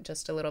makes it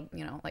just a little,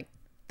 like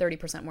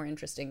 30% more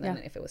interesting than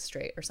if it was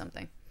straight or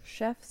something.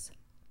 Chef's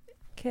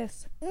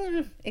kiss.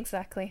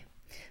 Exactly.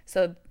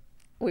 So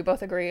we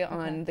both agree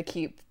on the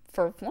keep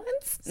for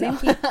once. Same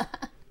keep.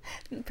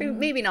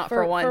 Maybe not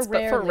for once,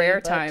 but for rare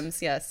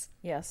times, yes.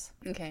 Yes.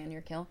 Okay, and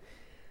your kill?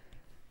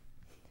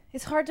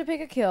 It's hard to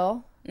pick a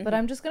kill, but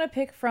I'm just going to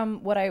pick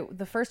from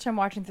the first time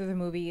watching through the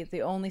movie,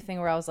 the only thing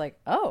where I was like,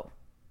 oh.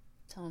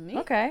 Tell me.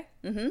 Okay.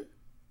 Mm-hmm.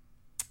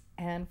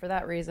 And for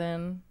that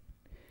reason,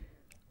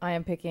 I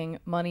am picking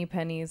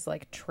Moneypenny's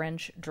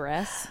trench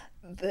dress.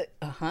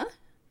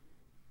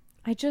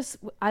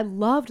 I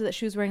loved that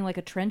she was wearing a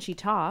trenchy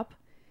top,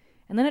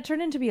 and then it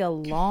turned into be a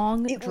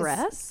long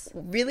dress.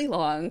 Really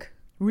long.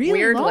 Really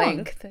weird long.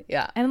 length.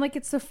 Yeah. And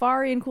it's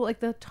safari and cool,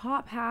 the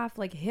top half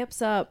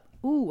hips up.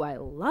 Ooh, I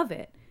love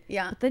it.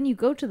 Yeah. But then you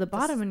go to the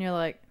bottom and you're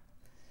like,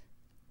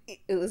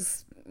 it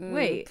was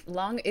wait,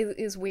 long. It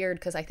is weird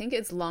because I think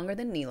it's longer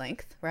than knee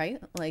length, right?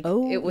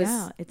 it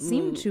was. It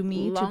seemed to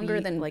me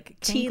longer to be than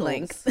T cankles.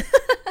 length.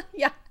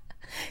 Yeah.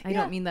 I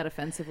don't mean that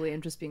offensively.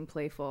 I'm just being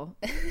playful.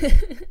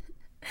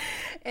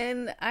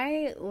 And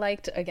I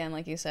liked, again,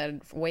 like you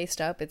said,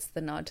 waist up. It's the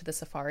nod to the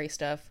safari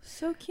stuff.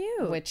 So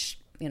cute. Which,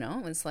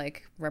 is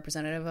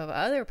representative of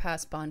other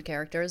past Bond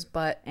characters,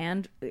 but...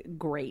 And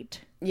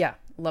great. Yeah,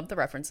 love the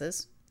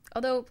references.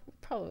 Although,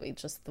 probably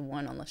just the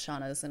one on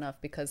Lashana is enough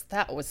because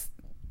that was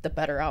the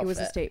better outfit. It was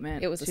a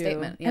statement. It was a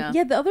statement, yeah.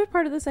 And the other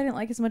part of this I didn't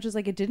like as much as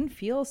it didn't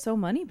feel so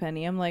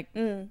Moneypenny. I'm like,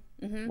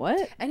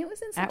 what? And it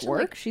was in such At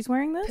work, she's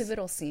wearing this?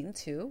 pivotal scene,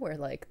 too,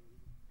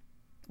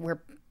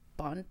 where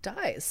Bond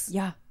dies.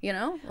 Yeah. I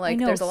know, such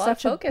there's a lot of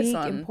focus big,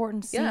 on...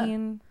 important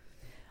scene. Yeah.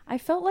 I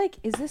felt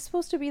is this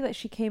supposed to be that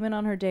she came in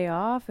on her day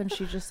off and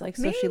she just so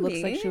she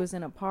looks like she was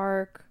in a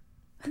park?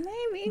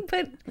 Maybe,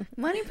 but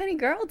Moneypenny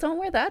girl, don't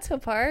wear that to a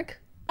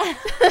park.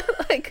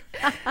 Step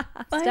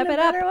it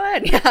up.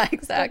 One. Yeah, exactly.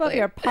 Step up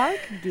your park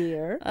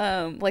gear.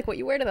 What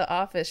you wear to the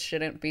office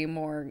shouldn't be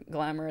more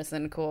glamorous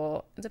and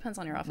cool. It depends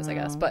on your office, I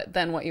guess. But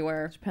then what you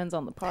wear depends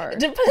on the park.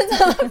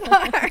 Depends on the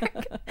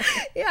park.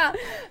 Yeah,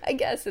 I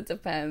guess it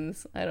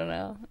depends. I don't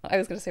know. I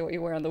was gonna say what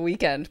you wear on the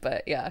weekend,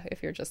 but yeah,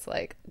 if you're just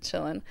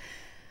chilling.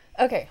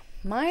 Okay,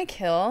 my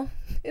kill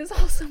is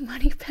also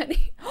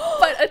Moneypenny,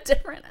 but a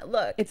different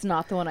look. It's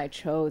not the one I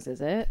chose,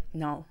 is it?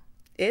 No.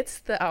 It's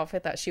the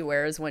outfit that she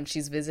wears when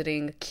she's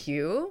visiting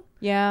Q.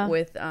 Yeah.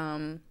 With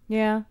Bond,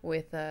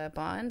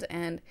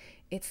 and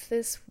it's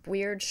this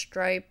weird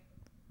stripe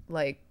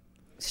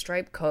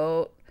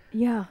coat.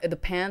 Yeah. The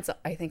pants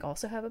I think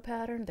also have a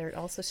pattern. They're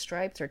also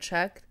striped or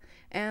checked,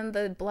 and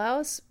the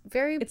blouse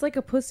it's like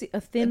a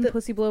thin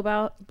pussy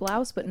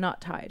blouse, but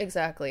not tied.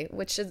 Exactly,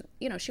 which is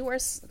she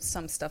wears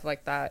some stuff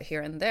like that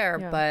here and there,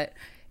 but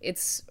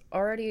it's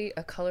already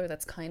a color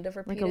that's kind of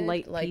repeated,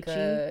 like a light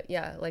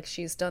peachy.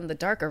 She's done the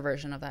darker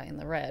version of that in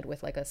the red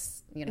with a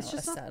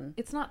sun.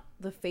 It's not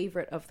the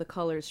favorite of the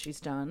colors she's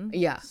done.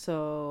 Yeah,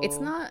 so it's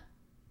not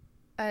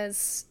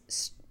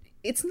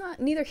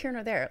neither here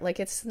nor there.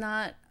 It's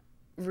not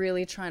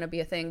really trying to be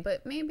a thing,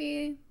 but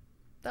maybe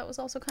that was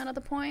also kind of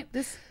the point.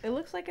 It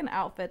looks like an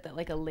outfit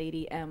that a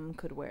Lady M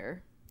could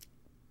wear.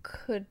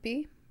 Could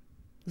be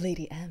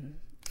Lady M.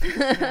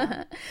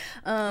 Yeah.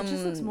 It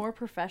just looks more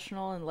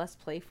professional and less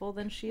playful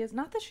than she is.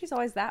 Not that she's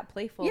always that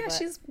playful. Yeah,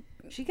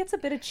 but she gets a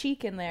bit of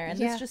cheek in there, and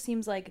this just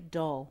seems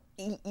dull.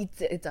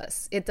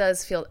 It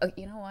does feel.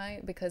 You know why?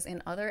 Because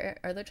in other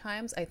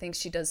times, I think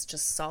she does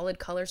just solid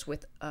colors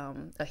with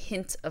a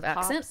hint of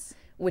accent,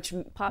 which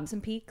pops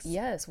and peaks.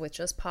 Yes, with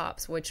just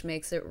pops, which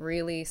makes it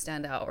really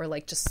stand out, or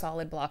just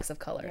solid blocks of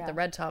color. Yeah. The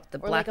red top, the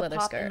black leather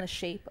pop skirt, in the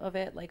shape of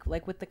it,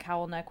 like with the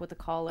cowl neck with the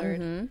collar.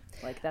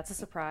 Mm-hmm. That's a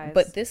surprise.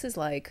 But this is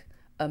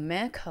a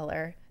matte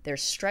color.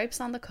 There's stripes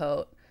on the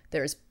coat.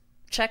 There's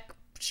check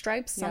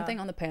stripes, something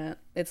on the pant.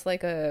 It's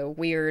a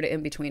weird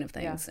in between of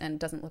things, and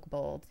doesn't look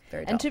bold.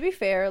 Very dull. And to be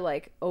fair,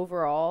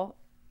 overall,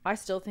 I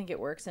still think it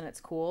works and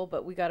it's cool.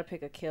 But we got to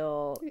pick a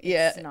kill.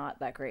 Yeah, it's not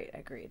that great.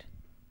 Agreed.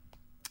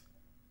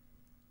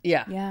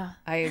 Yeah.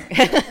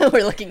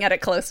 We're looking at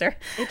it closer.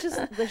 It just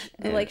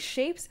the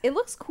shapes. It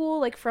looks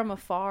cool from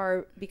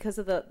afar because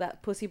of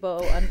that pussy bow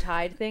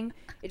untied thing.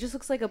 It just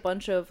looks like a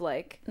bunch of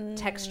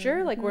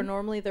texture, where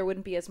normally there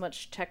wouldn't be as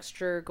much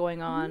texture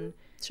going on.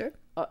 Sure.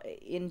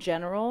 In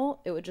general,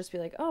 it would just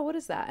be oh, what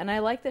is that? And I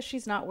like that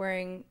she's not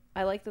wearing.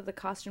 I like that the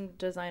costume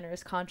designer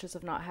is conscious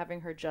of not having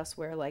her just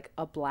wear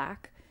a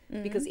black.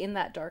 because in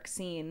that dark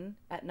scene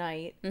at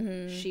night,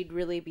 she'd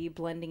really be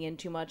blending in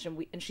too much,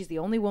 and she's the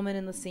only woman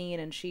in the scene,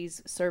 and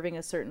she's serving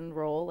a certain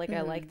role. Like,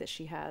 I like that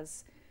she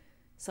has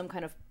some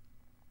kind of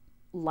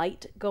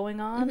light going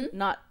on,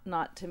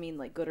 not to mean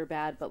like good or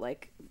bad, but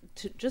like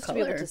to just to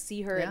be able to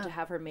see her and to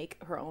have her make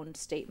her own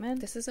statement.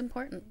 This is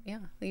important. Yeah.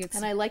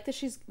 And I like that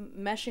she's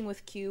meshing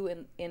with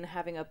Q in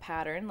having a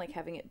pattern, like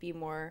having it be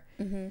more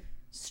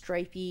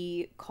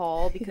stripy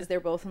call, because they're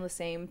both on the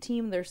same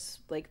team. They're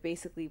like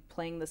basically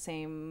playing the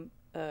same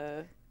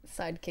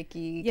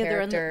sidekicky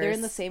characters. They're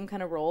in the same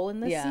kind of role in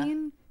this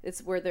scene.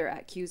 It's where they're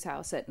at Q's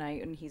house at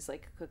night and he's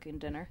like cooking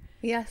dinner.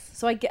 Yes.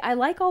 So I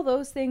like all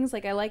those things.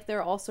 Like, I like there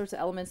are all sorts of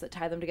elements that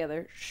tie them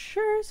together.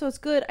 Sure. So it's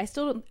good. I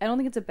don't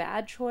think it's a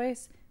bad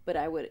choice, but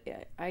I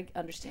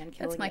understand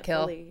killing. That's my it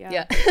kill. fully.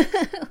 Yeah.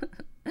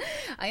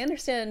 I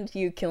understand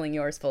you killing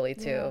yours fully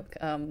too.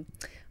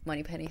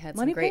 Moneypenny had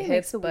some great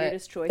hits, the but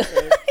weirdest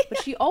choices.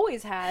 But she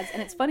always has,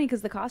 and it's funny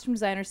because the costume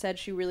designer said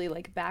she really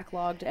like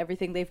backlogged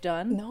everything they've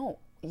done. No.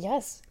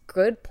 Yes.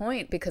 Good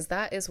point, because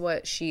that is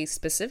what she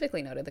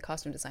specifically noted, the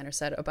costume designer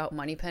said, about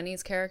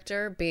Moneypenny's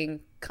character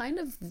being kind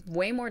of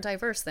way more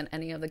diverse than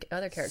any of the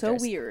other characters. So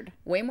weird.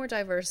 Way more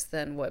diverse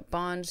than what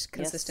Bond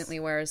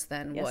consistently wears,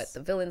 than what the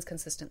villains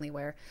consistently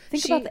wear.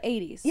 Think about the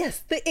 80s.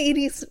 Yes, the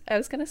 80s. I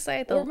was going to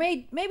say. Or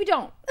maybe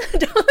don't.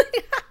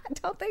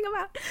 Don't think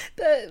about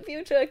the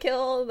future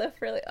kill, the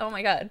frilly. Oh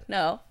my God.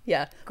 No.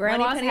 Yeah.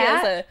 Grandma's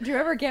hat. Do you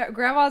ever get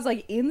Grandma's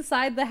like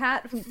inside the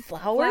hat?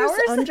 Flowers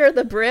under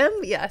the brim?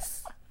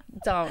 Yes.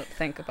 Don't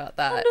think about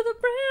that. Under the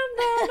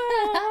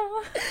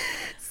brim,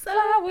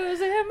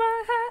 flowers in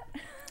my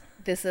hat.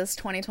 This is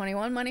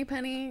 2021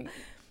 Moneypenny.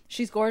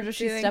 She's gorgeous.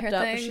 She's stepped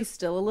up, but she's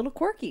still a little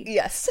quirky.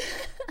 Yes.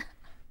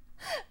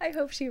 I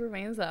hope she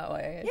remains that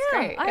way. It's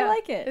great. I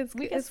like it.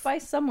 We can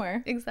spice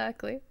somewhere.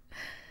 Exactly.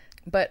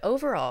 But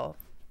overall,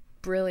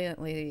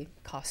 brilliantly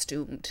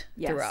costumed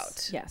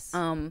throughout. Yes.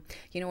 You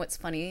know what's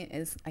funny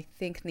is I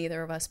think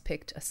neither of us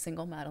picked a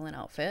single Madeline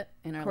outfit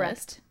in our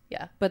list.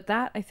 Yeah. But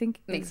that I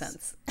think makes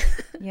sense.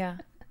 Yeah.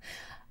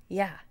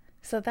 Yeah.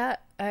 So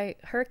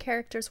her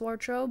character's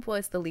wardrobe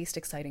was the least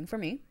exciting for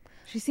me.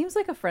 She seems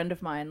like a friend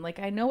of mine. Like,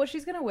 I know what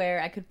she's gonna wear.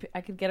 I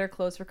could get her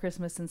clothes for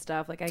Christmas and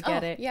stuff. Like, I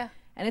get it. Yeah.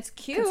 And it's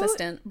cute.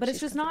 Consistent. But it's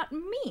just not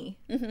me.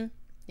 Mm-hmm.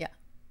 Yeah.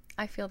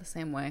 I feel the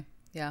same way.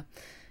 Yeah.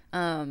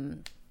 A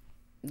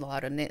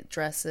lot of knit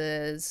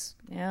dresses.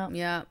 Yeah.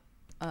 Yeah.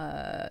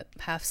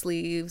 Half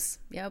sleeves.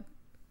 Yep.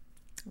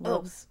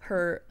 Loves.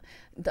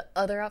 The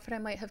other outfit I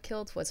might have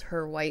killed was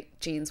her white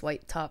jeans,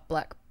 white top,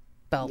 black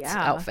belt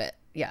outfit.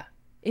 Yeah.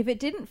 If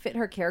it didn't fit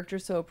her character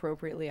so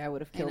appropriately, I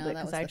would have killed it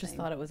because I just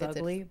thought it was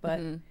ugly.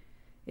 But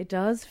it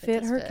does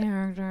fit her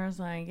character,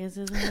 so I guess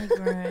it's really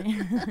great.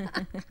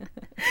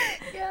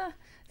 Yeah.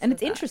 And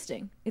it's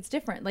interesting. It's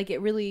different. Like,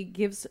 it really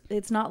gives...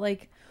 It's not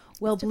like,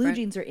 well, blue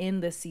jeans are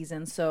in this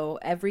season, so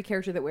every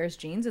character that wears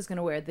jeans is going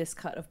to wear this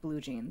cut of blue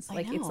jeans.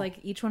 Like, it's like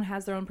each one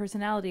has their own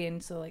personality,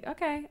 and so, like,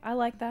 okay, I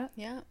like that.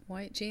 Yeah,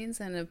 white jeans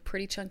and a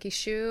pretty chunky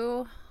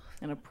shoe.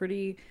 And a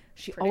pretty...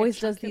 She always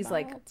does these, belt.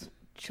 Like,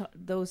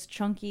 those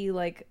chunky,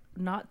 like,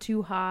 not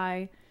too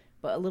high,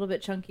 but a little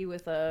bit chunky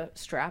with a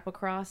strap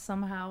across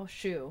somehow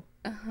shoe.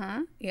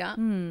 Uh-huh, yeah.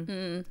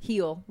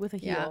 Heel, with a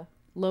heel. Yeah.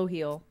 Low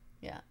heel.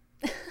 Yeah.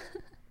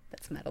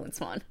 That's Madeline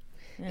Swan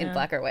in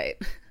black or white.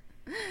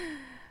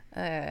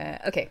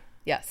 Okay,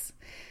 yes.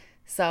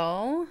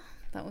 So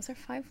that was our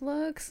 5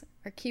 looks.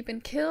 Our keep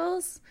and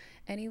kills.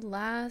 Any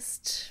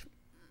last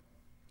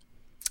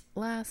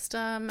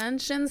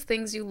mentions?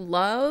 Things you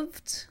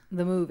loved?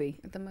 The movie.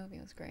 The movie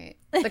was great.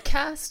 The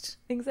cast.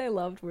 Things I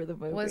loved were the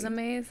movie. Was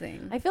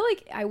amazing. I feel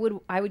like I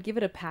would give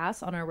it a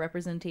pass on our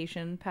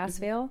representation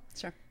pass-fail.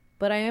 Sure.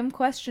 But I am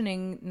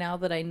questioning now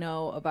that I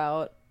know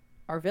about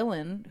our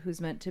villain, who's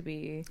meant to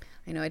be...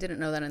 I know, I didn't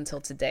know that until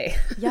today.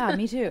 Yeah,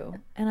 me too.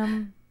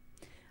 And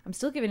I'm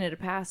still giving it a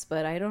pass,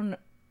 but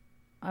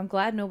I'm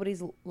glad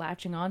nobody's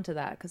latching on to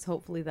that, because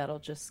hopefully that'll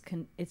just...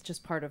 it's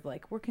just part of,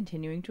 like, we're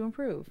continuing to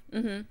improve.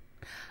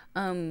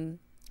 Mm-hmm.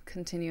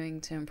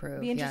 Continuing to improve.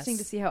 It'd be interesting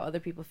to see how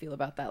other people feel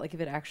about that. Like, if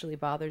it actually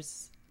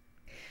bothers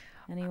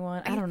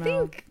anyone. I don't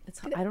know.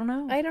 I don't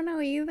know. I don't know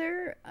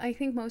either. I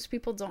think most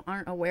people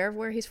aren't aware of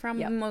where he's from,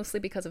 mostly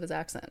because of his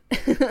accent.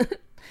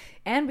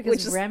 And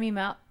because Rami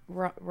Malek.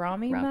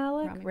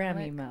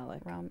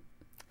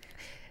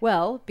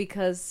 Well,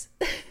 because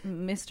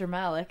Mr.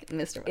 Malek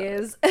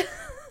is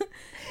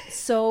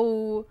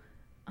so...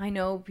 I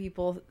know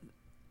people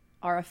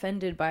are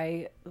offended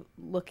by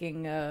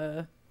looking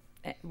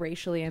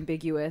racially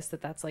ambiguous,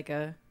 that's like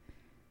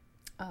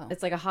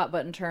it's like a hot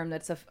button term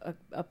that's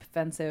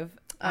offensive.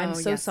 I'm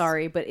so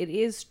sorry, but it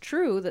is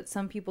true that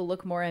some people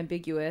look more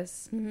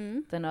ambiguous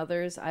than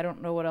others. I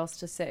don't know what else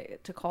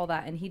to call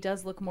that. And he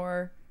does look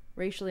more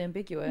racially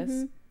ambiguous.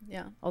 Mm-hmm.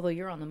 Yeah. Although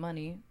you're on the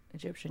money,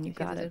 Egyptian. You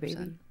got it,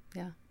 baby.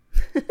 Yeah.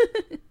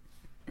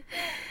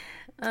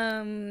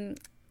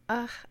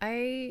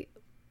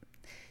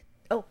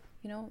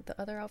 You know the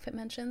other outfit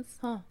mentions?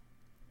 Huh.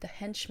 The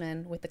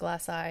henchman with the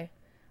glass eye.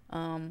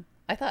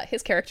 I I thought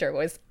his character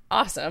was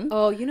awesome.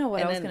 Oh, you know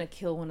what? And I was then- gonna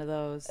kill one of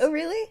those. Oh,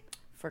 really?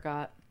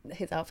 Forgot.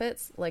 His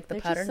outfits, like the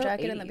They're pattern just so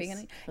jacket in the 80s.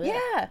 beginning. Ugh.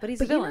 Yeah, But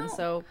he's a you villain, know,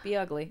 so be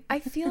ugly. I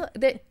feel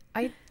that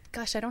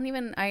gosh,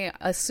 I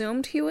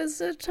assumed he was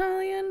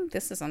Italian.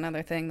 This is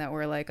another thing that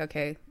we're like,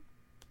 okay,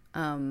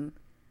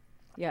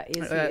 Yeah,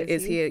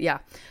 is he? Yeah,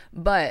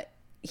 but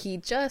he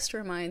just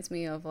reminds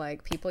me of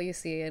like people you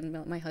see,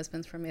 and my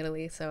husband's from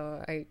Italy,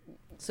 so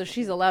So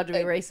she's allowed to be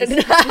racist. I'm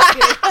just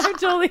kidding. I'm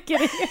totally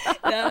kidding.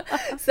 no.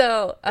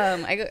 So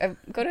I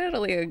go to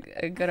Italy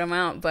a good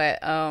amount, but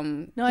I he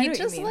know what you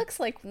just mean. looks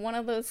like one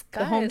of those The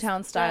guys.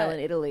 hometown style that-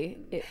 in Italy.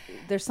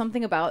 There's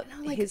something about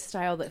like- his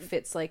style that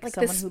fits like like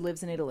someone this- who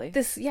lives in Italy.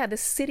 this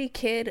city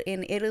kid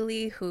in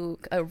Italy who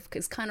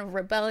is kind of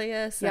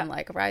rebellious and Yeah.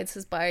 like rides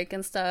his bike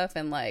and stuff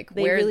and like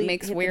They really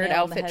makes hit the weird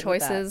nail on the outfit head with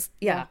that. choices.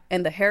 Yeah.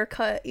 And the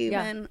haircut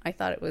even. I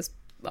thought it was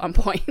on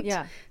point.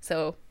 Yeah.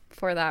 So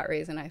for that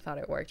reason, I thought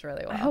it worked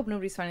really well. I hope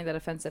nobody's finding that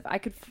offensive. I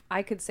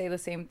could say the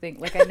same thing.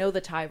 Like I know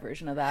the Thai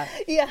version of that.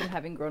 Yeah. From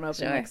having grown up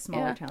in Sure, like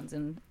smaller yeah. towns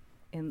in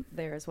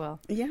there as well.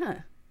 Yeah.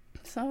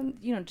 So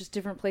You know, just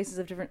different places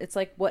of different. It's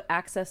like what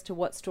access to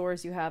what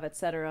stores you have,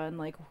 etc., and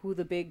like who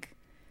the big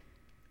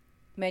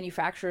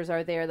manufacturers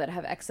are there that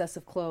have excess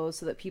of clothes,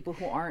 so that people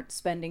who aren't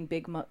spending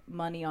big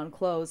money on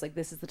clothes, like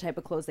this is the type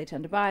of clothes they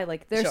tend to buy.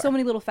 Like there's Sure. so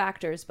many little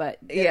factors, but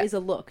there is Yeah.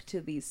 a look to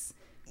these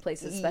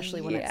places,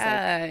 especially when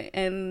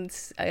and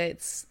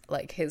it's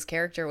like his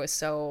character was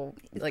so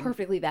it's like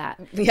perfectly that.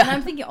 Yeah. And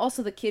I'm thinking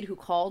also the kid who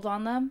called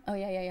on them. oh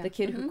yeah The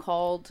kid who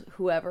called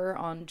whoever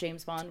on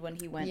James Bond when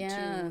he went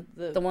to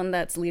the one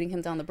that's leading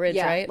him down the bridge,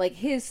 yeah, right? like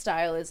his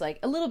style is like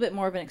a little bit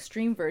more of an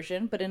extreme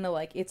version, but in a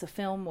like it's a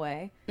film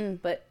way,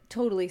 but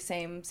totally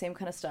same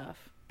kind of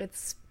stuff.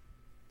 it's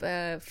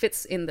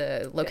fits in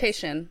the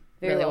location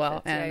Very really well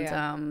well, fits,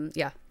 yeah, and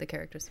the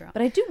characters throughout.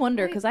 But I do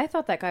wonder because I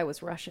thought that guy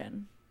was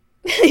Russian.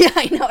 Yeah,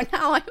 I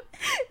know.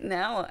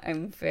 Now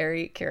I'm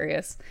very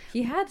curious.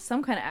 He had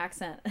some kind of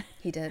accent.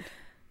 He did,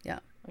 yeah.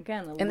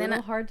 Again, a And then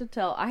little hard to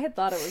tell. I had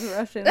thought it was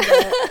Russian, but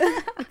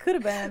it could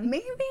have been.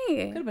 Maybe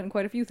Could have been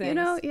quite a few things. You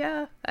know,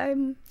 yeah.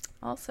 I'm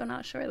also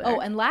not sure there. Oh,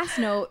 and last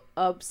note: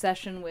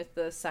 obsession with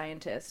the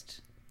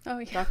scientist, oh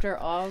yeah. Dr.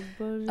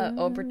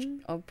 Auberge.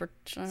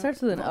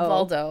 Starts with an O.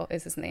 Waldo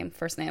is his name,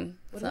 first name.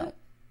 What So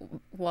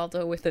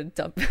Waldo with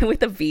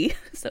a V.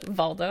 So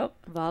Waldo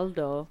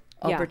Valdo.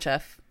 Yeah.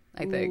 Oberchev,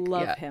 I think.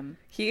 Love yeah. him.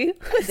 He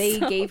was They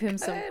so gave him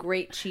some good.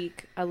 great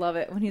cheek. I love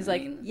it when he's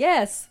like,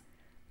 "Yes,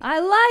 I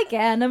like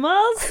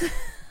animals."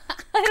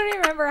 I don't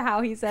even remember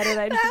how he said it.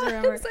 I just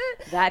remember was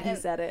it. that he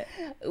said it.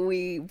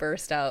 We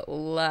burst out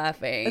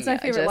laughing. That's my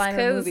favorite just line in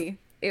the 'cause movie.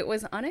 It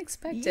was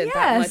unexpected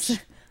that Yes, much.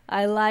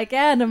 I like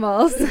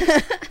animals.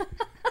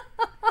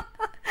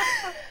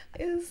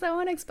 It was so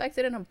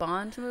unexpected in a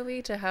Bond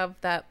movie to have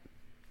that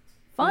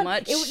Fun.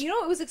 much. You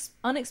know, it was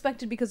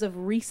unexpected because of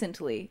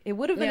recently. It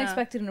would have been Yeah.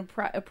 expected in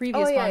a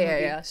previous Oh, yeah, Bond yeah,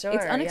 movie. yeah, sure,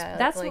 It's yeah,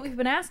 that's like- what we've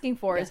been asking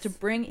for is to Yes,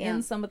 bring in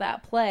yeah. some of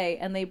that play,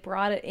 and they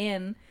brought it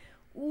in.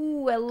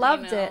 Ooh, I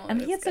loved it. know, And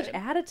it he had was such good.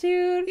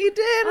 attitude. He did.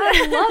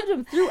 I loved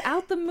him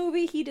throughout the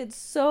movie. He did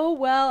so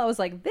well. I was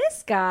like,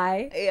 this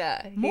guy.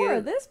 Yeah, More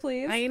of this,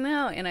 please. I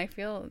know, and I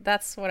feel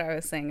that's what I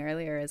was saying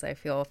earlier. Is I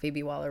feel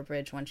Phoebe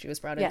Waller-Bridge when she was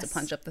brought in Yes. to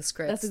punch up the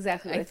script. That's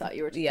exactly what I thought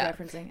you were yeah.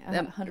 referencing.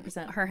 That-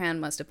 100%. Her hand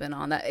must have been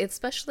on that,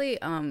 especially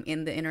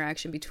in the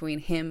interaction between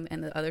him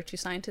and the other two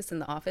scientists in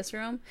the office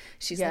room.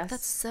 She's like, Yes.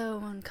 "That's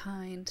so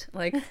unkind."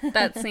 Like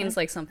that seems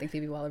like something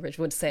Phoebe Waller-Bridge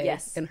would say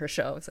Yes. in her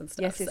shows and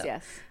stuff. Yes, yes, so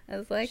yes. I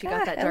was like, She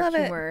got that I dark love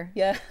it." humor.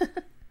 Yeah.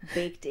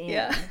 Baked in.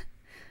 Yeah.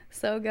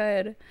 So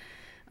good.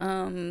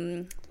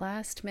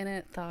 Last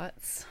minute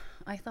thoughts.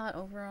 I thought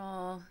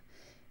overall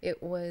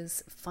it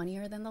was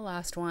funnier than the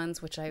last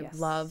ones, which I Yes.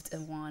 loved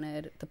and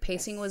wanted. The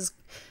pacing was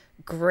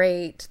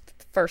great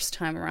the first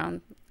time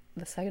around.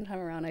 The second time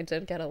around, I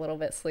did get a little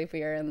bit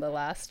sleepier in the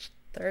last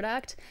third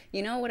act.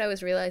 You know what I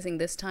was realizing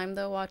this time,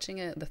 though, watching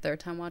it, the third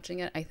time watching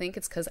it? I think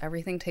it's because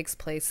everything takes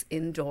place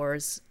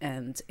indoors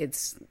and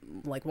it's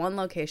like one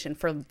location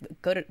for a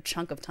good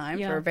chunk of time,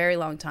 Yeah. for a very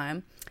long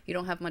time. You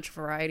don't have much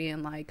variety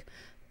in like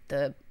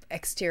the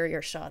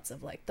exterior shots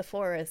of like the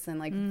forest and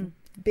like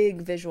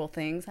big visual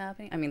things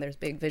happening. I mean, there's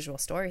big visual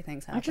story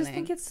things I happening. just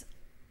think it's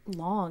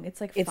long.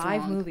 It's like It's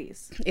 5 long.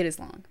 movies. It is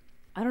long.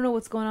 I don't know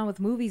what's going on with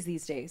movies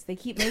these days. They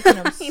keep making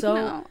them I so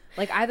know.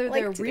 like either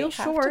Like, they're do they real have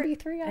to short be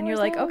 3 and you're hours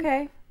like, long?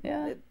 okay,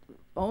 Yeah.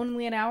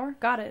 only an hour,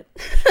 got it.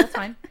 That's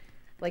fine.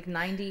 Like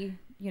 90,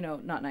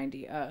 not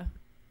 90,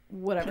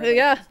 whatever. Like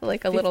Yeah,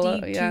 like a little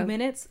 52 yeah.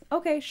 minutes.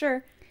 Okay,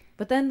 sure.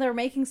 But then they're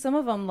making some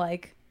of them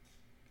like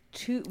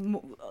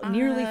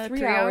nearly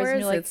 3 hours, and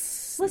you're like,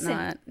 it's listen,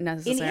 not in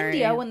necessary.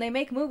 India, when they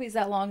make movies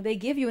that long, they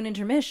give you an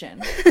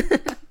intermission.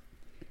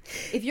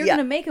 If you're Yeah.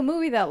 going to make a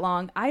movie that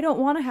long, I don't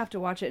want to have to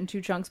watch it in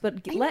 2 chunks,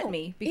 but let know.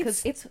 me,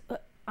 because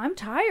I'm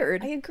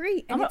tired. I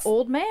agree. I'm And an it's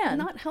old man.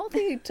 not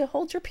healthy to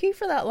hold your pee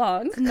for that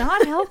long. It's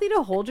not healthy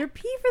to hold your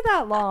pee for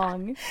that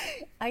long.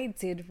 I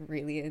did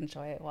really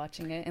enjoy it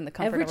watching it in the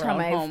comfort Every of our time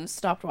own I've home.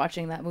 stopped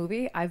watching that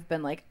movie, I've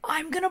been like,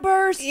 I'm gonna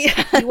burst.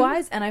 Yeah.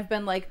 Pee-wise, and I've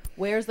been like,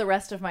 where's the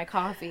rest of my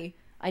coffee?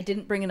 I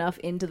didn't bring enough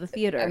into the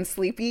theater. I'm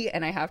sleepy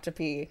and I have to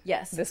pee.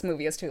 Yes. This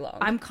movie is too long.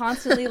 I'm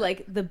constantly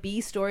like, the B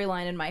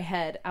storyline in my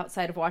head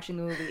outside of watching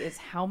the movie is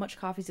how much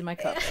coffee's in my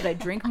cup. Should I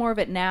drink more of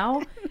it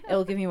now?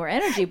 It'll give me more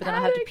energy, but then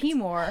I'll have to pee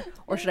more.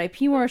 Or should I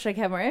pee more? Or should I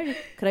have more energy?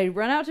 Could I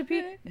run out to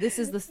pee? This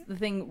is the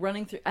thing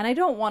running through. And I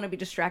don't want to be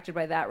distracted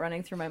by that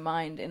running through my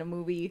mind in a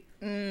movie.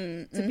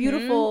 It's a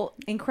beautiful,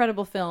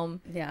 incredible film.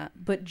 Yeah.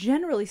 But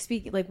generally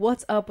speaking, like,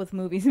 what's up with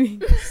movies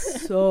being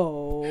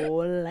so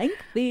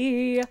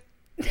lengthy?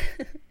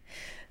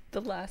 The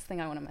last thing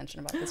I want to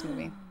mention about this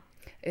movie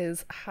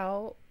is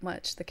how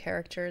much the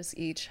characters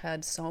each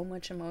had so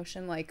much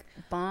emotion. Like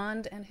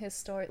Bond and his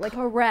story. Like,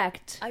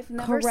 Correct. I've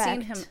never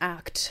seen him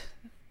act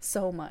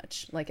so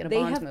much like in a They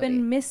Bond have movie.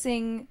 been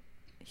missing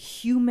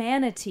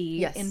humanity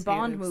Yes, in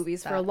Bond yes,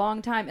 movies for that. a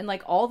long time, and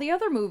like all the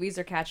other movies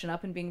are catching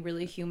up and being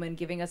really human,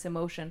 giving us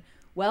emotion.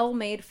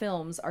 Well-made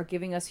films are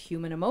giving us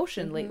human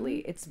emotion lately.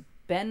 It's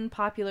been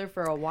popular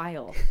for a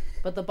while,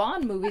 but the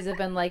Bond movies have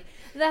been like,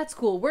 that's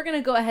cool, we're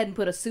gonna go ahead and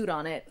put a suit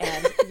on it,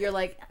 and you're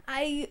like,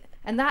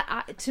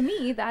 to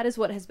me, that is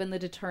what has been the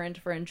deterrent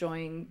for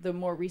enjoying the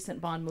more recent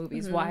Bond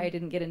movies. Why I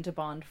didn't get into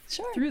Bond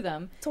through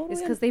them Totally.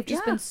 is because they've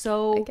just been I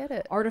so get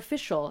it.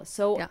 artificial,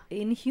 so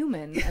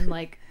inhuman, and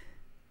like,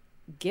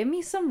 give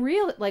me some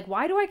real, like,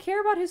 why do I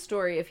care about his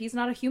story if he's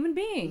not a human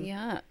being?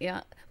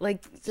 Yeah.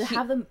 Like To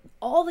have them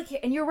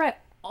and you're right,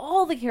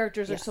 all the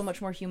characters are so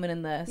much more human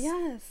in this.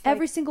 Yes,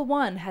 Every single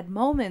one had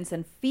moments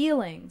and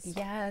feelings.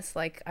 Yes,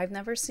 like I've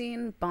never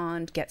seen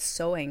Bond get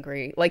so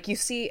angry. Like you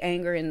see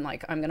anger in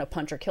like I'm gonna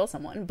punch or kill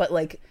someone, but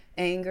like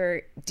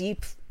anger,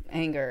 deep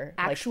anger,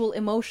 Actual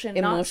emotion,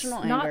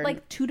 emotional not anger.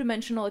 like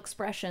two-dimensional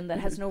expression that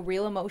has no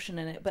real emotion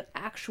in it, but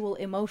actual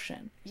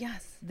emotion.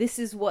 Yes. This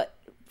is what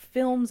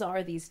films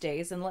are these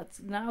days, and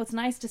now it's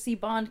nice to see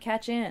Bond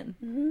catch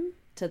in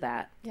to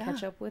that. Yeah.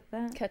 Catch up with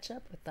that. Catch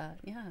up with that.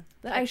 Yeah.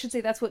 I should say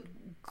that's what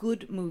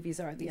good movies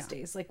are these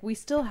days. Like, we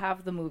still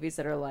have the movies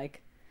that are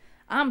like,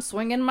 I'm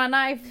swinging my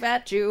knife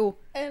at you,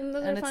 And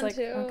those are it's fun like,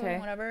 too, okay.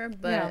 whatever.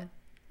 But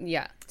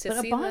yeah, to but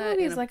a see Bond that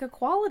movie in is like a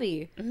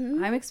quality.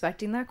 I'm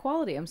expecting that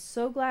quality. I'm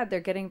so glad they're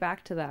getting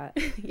back to that.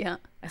 yeah.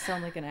 I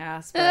sound like an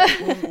ass, but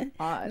No,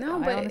 I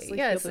but honestly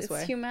yes, feel this it's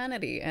way.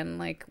 humanity, and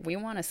like we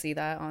want to see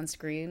that on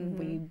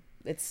screen.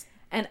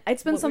 And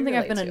it's been what we something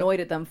I've been relate to. annoyed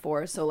at them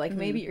for. So like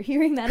maybe you're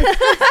hearing that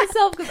express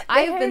yourself, because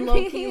I have been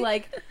low key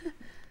like,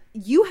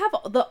 you have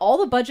all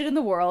the budget in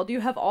the world, you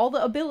have all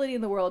the ability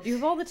in the world, you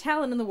have all the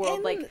talent in the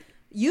world, like,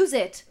 use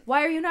it.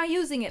 Why are you not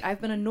using it?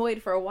 I've been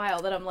annoyed for a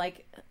while that I'm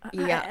like,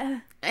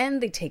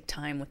 and they take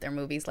time with their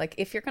movies. Like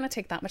if you're gonna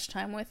take that much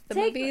time with the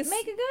movies,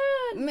 make it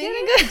good, Make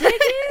it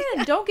dig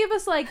in. Don't give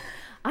us like,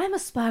 I'm a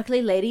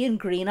sparkly lady in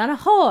green on a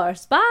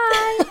horse,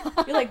 bye.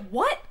 You're like,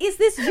 what is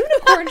this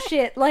unicorn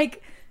shit?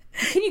 Like,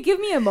 can you give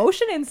me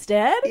emotion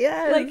instead?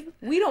 Yes. Like,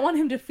 we don't want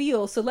him to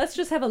feel, so let's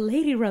just have a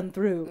lady run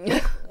through.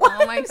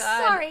 Oh my I'm god!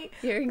 sorry.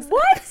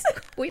 What?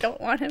 We don't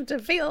want him to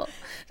feel.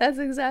 That's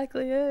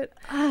exactly it.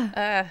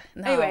 No,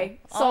 Anyway,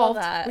 all solved.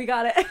 that. We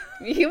got it.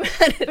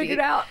 Humanity. Figured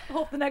out.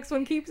 Hope the next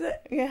one keeps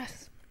it.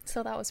 Yes.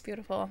 So that was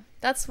beautiful.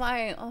 That's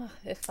why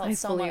it felt I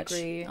so fully much.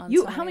 agree. on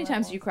You, so how many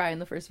times did you levels. cry in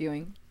the first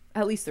viewing?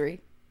 At least 3.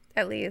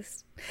 At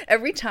least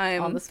every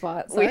time On the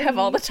spot. we have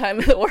all the time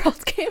in the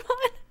world came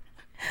on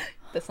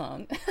the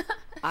song,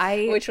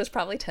 which was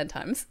probably 10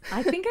 times.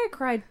 I think I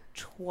cried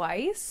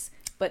twice,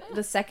 but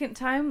the second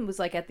time was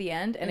like at the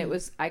end, and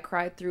I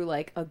cried through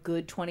like a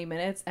good 20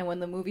 minutes, and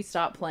when the movie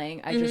stopped playing,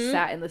 I just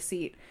sat in the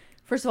seat.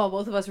 First of all,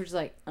 both of us were just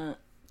like,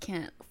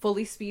 Can't.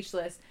 fully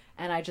speechless,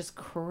 and I just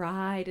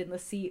cried in the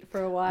seat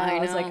for a while. I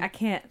was know. like, I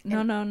can't.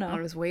 No.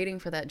 I was waiting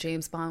for that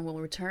James Bond will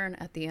return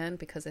at the end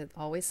because it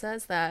always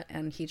says that,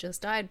 and he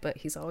just died, but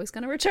he's always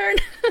going to return.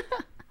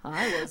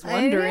 I was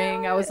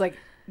wondering. I was like,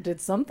 did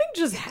something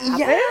just happen?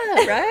 Yeah,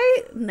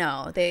 right?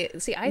 No, I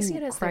see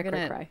it as cry, they're cry,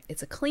 gonna. cry.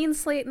 It's a clean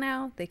slate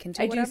now. They can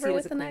do I do see whatever it as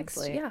with a the clean next.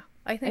 slate. Yeah,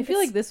 I I think feel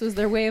like this was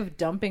their way of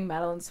dumping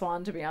Madeline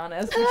Swan, to be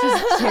honest, which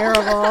is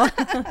terrible.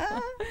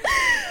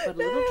 But a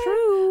little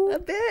true. a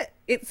bit.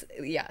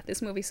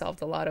 This movie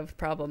solved a lot of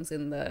problems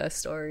in the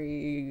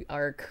story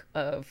arc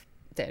of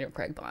Daniel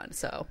Craig Bond.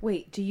 So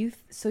Wait,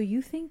 so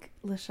you think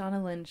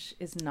Lashana Lynch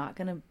is not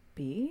gonna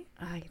be?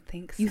 I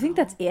think so. You think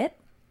that's it?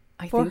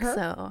 I for think her?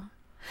 so.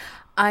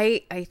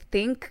 I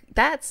think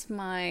that's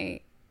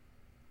my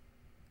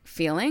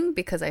feeling,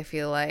 because I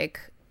feel like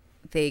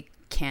they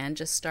can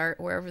just start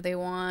wherever they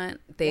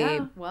want.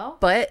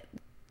 But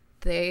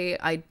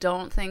I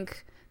don't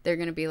think they're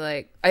going to be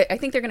like, I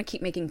think they're going to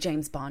keep making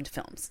James Bond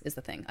films is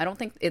the thing. I don't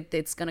think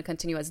it's going to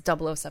continue as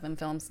 007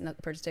 films,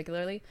 not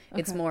particularly.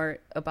 It's more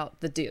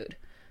about the dude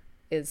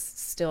is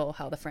still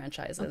how the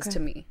franchise is to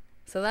me.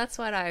 So that's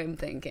what I'm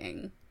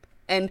thinking.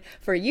 And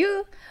for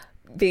you,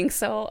 being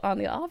so on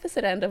the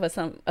opposite end of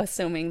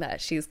assuming that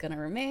she's going to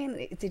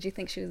remain, did you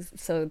think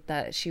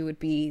that she would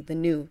be the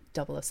new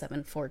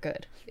 007 for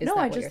good? No,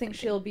 I just think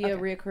she'll be a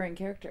reoccurring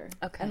character.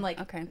 Okay. And like,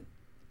 okay.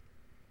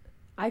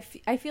 I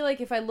feel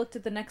like if I looked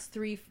at the next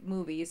 3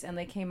 movies and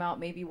they came out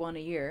maybe one a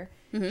year,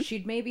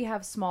 she'd maybe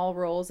have small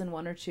roles in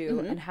 1 or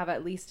 2 and have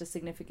at least a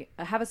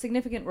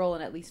significant role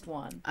in at least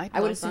one.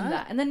 I would assume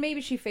that. And then maybe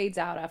she fades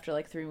out after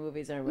like 3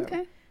 movies or whatever.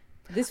 Okay.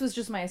 This was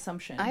just my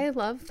assumption. I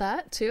love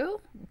that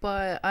too,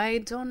 but I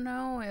don't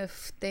know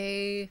if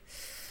they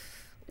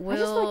will. I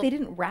just feel like they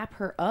didn't wrap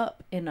her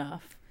up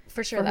enough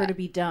for her to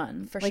be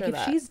done. Like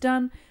if she's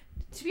done,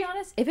 to be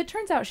honest, if it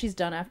turns out she's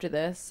done after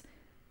this,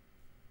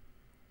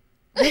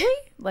 really?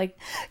 Like,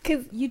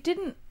 because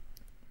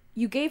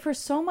you gave her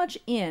so much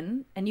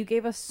in, and you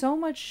gave us so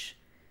much,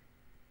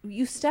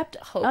 you stepped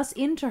us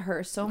into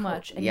her so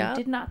much, and you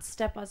did not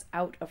step us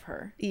out of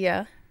her.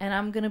 Yeah. And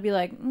I'm going to be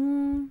like,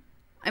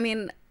 I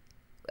mean,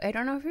 I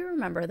don't know if you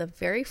remember the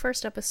very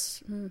first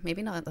episode,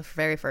 maybe not the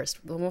very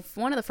first,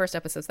 one of the first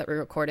episodes that we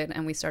recorded,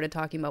 and we started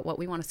talking about what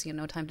we want to see in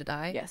No Time to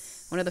Die.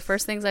 Yes. One of the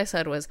first things I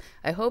said was,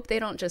 I hope they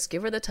don't just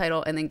give her the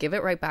title and then give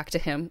it right back to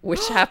him,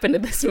 which happened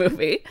in this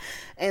movie.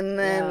 And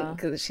then,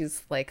 because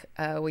she's like,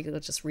 we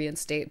could just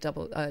reinstate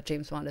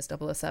James Bond as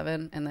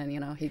 007, and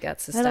then, he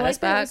gets his status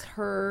back. That was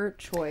her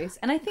choice.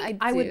 And I think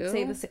I would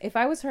say this, if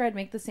I was her, I'd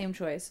make the same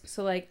choice.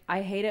 So, like,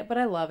 I hate it, but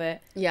I love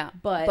it. Yeah.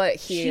 But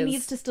she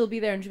needs to still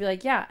be there and she'd be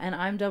like, yeah, and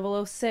I'm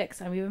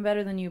 006. I'm even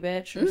better than you,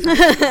 bitch. Or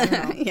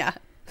something, Yeah.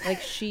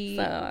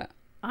 Like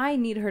I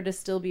need her to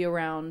still be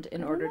around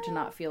in order to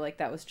not feel like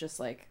that was just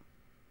like.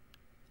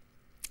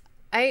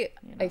 I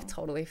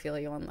totally feel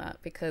you on that,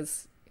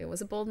 because it was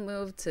a bold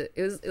move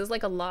it was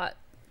like a lot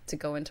to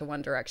go into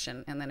one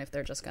direction, and then if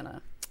they're just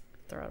gonna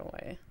throw it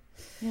away.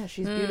 Yeah,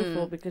 she's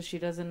beautiful because she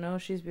doesn't know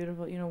she's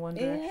beautiful. One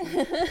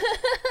Direction.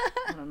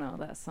 I don't know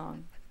that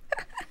song.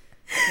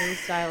 Harry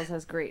Styles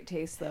has great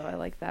taste, though. I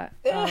like that.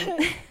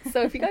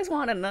 So if you guys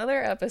want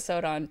another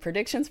episode on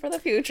predictions for the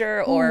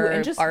future or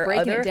and just our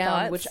breaking other it down,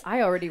 thoughts, which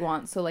I already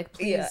want, so like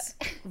please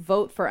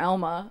vote for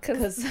Elma,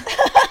 because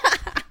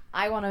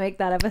I want to make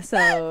that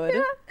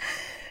episode.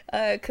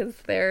 Because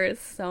there is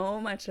so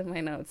much of my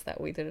notes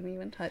that we didn't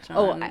even touch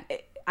on. Oh,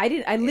 I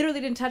didn't. I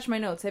literally didn't touch my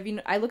notes.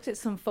 I looked at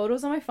some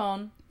photos on my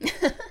phone.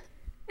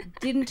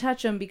 Didn't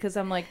touch them because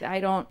I'm like,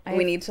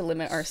 we need to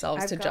limit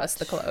ourselves to just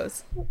the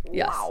clothes.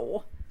 Yes.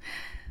 Wow.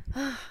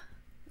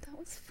 That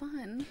was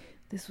fun.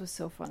 This was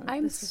so fun.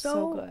 This was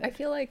so good. I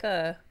feel like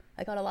I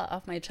got a lot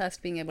off my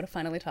chest being able to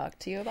finally talk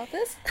to you about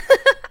this.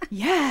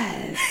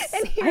 Yes.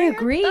 I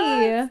agree.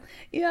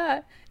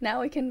 Yeah.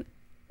 Now we can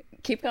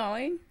keep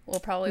going. We'll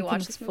probably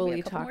watch this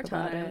movie a couple more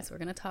times. We're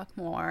going to talk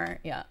more.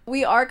 Yeah.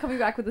 We are coming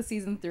back with a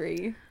season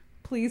 3.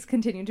 Please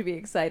continue to be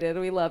excited.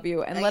 We love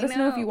you. And let us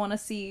know if you want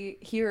to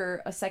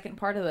hear a second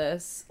part of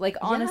this. Like,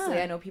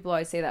 honestly, I know people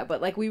always say that,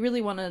 but like, we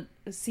really want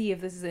to see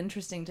if this is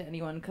interesting to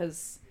anyone,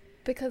 because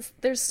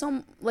there's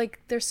so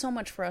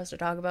much for us to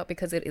talk about,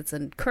 because it's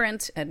a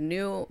current and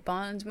new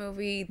Bond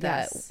movie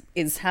that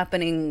is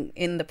happening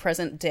in the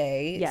present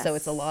day. Yes. So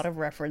it's a lot of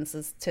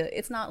references to,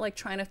 it's not like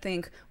trying to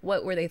think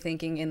what were they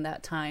thinking in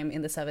that time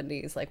in the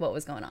 70s, like what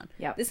was going on.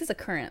 Yeah. This is a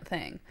current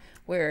thing.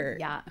 We're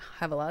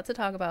have a lot to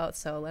talk about,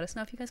 so let us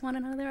know if you guys want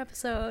another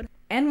episode.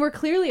 And we're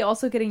clearly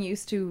also getting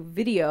used to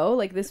video.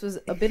 Like, this was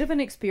a bit of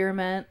an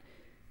experiment.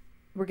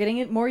 We're getting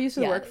it more used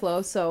to the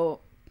workflow,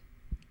 so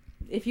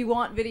if you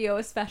want video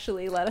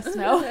especially, let us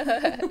know.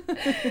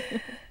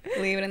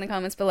 Leave it in the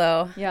comments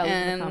below. Yeah, leave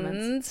it in the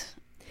comments.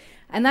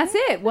 And that's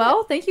it.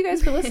 Well, thank you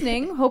guys for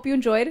listening. Hope you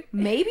enjoyed.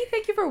 Maybe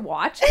thank you for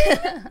watching.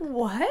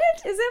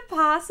 What? Is it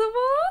possible?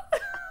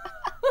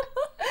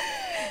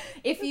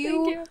 If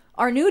you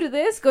are new to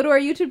this, go to our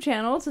YouTube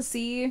channel to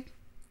see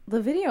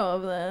the video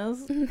of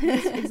this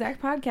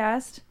exact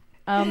podcast.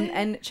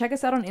 And check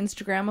us out on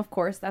Instagram, of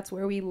course. That's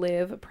where we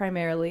live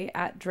primarily,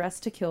 at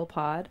Dress to Kill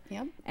Pod.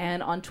 Yep.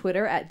 And on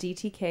Twitter at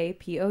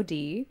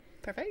DTKPOD.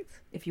 Perfect.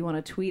 If you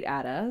want to tweet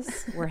at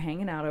us, we're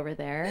hanging out over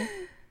there.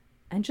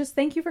 And just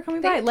thank you for coming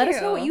by. Let us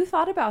know what you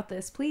thought about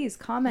this. Please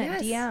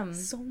comment, DM.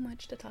 So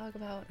much to talk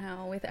about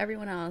now with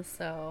everyone else.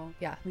 So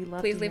yeah, we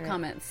love. Please leave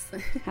comments.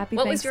 Happy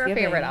What Thanksgiving. was your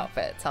favorite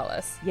outfit? Tell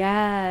us.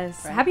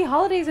 Yes. Right. Happy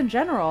holidays in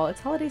general. It's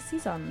holiday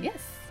season.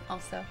 Yes.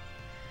 Also.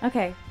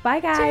 Okay.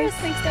 Bye, guys. Cheers.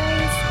 Thanks,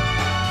 guys.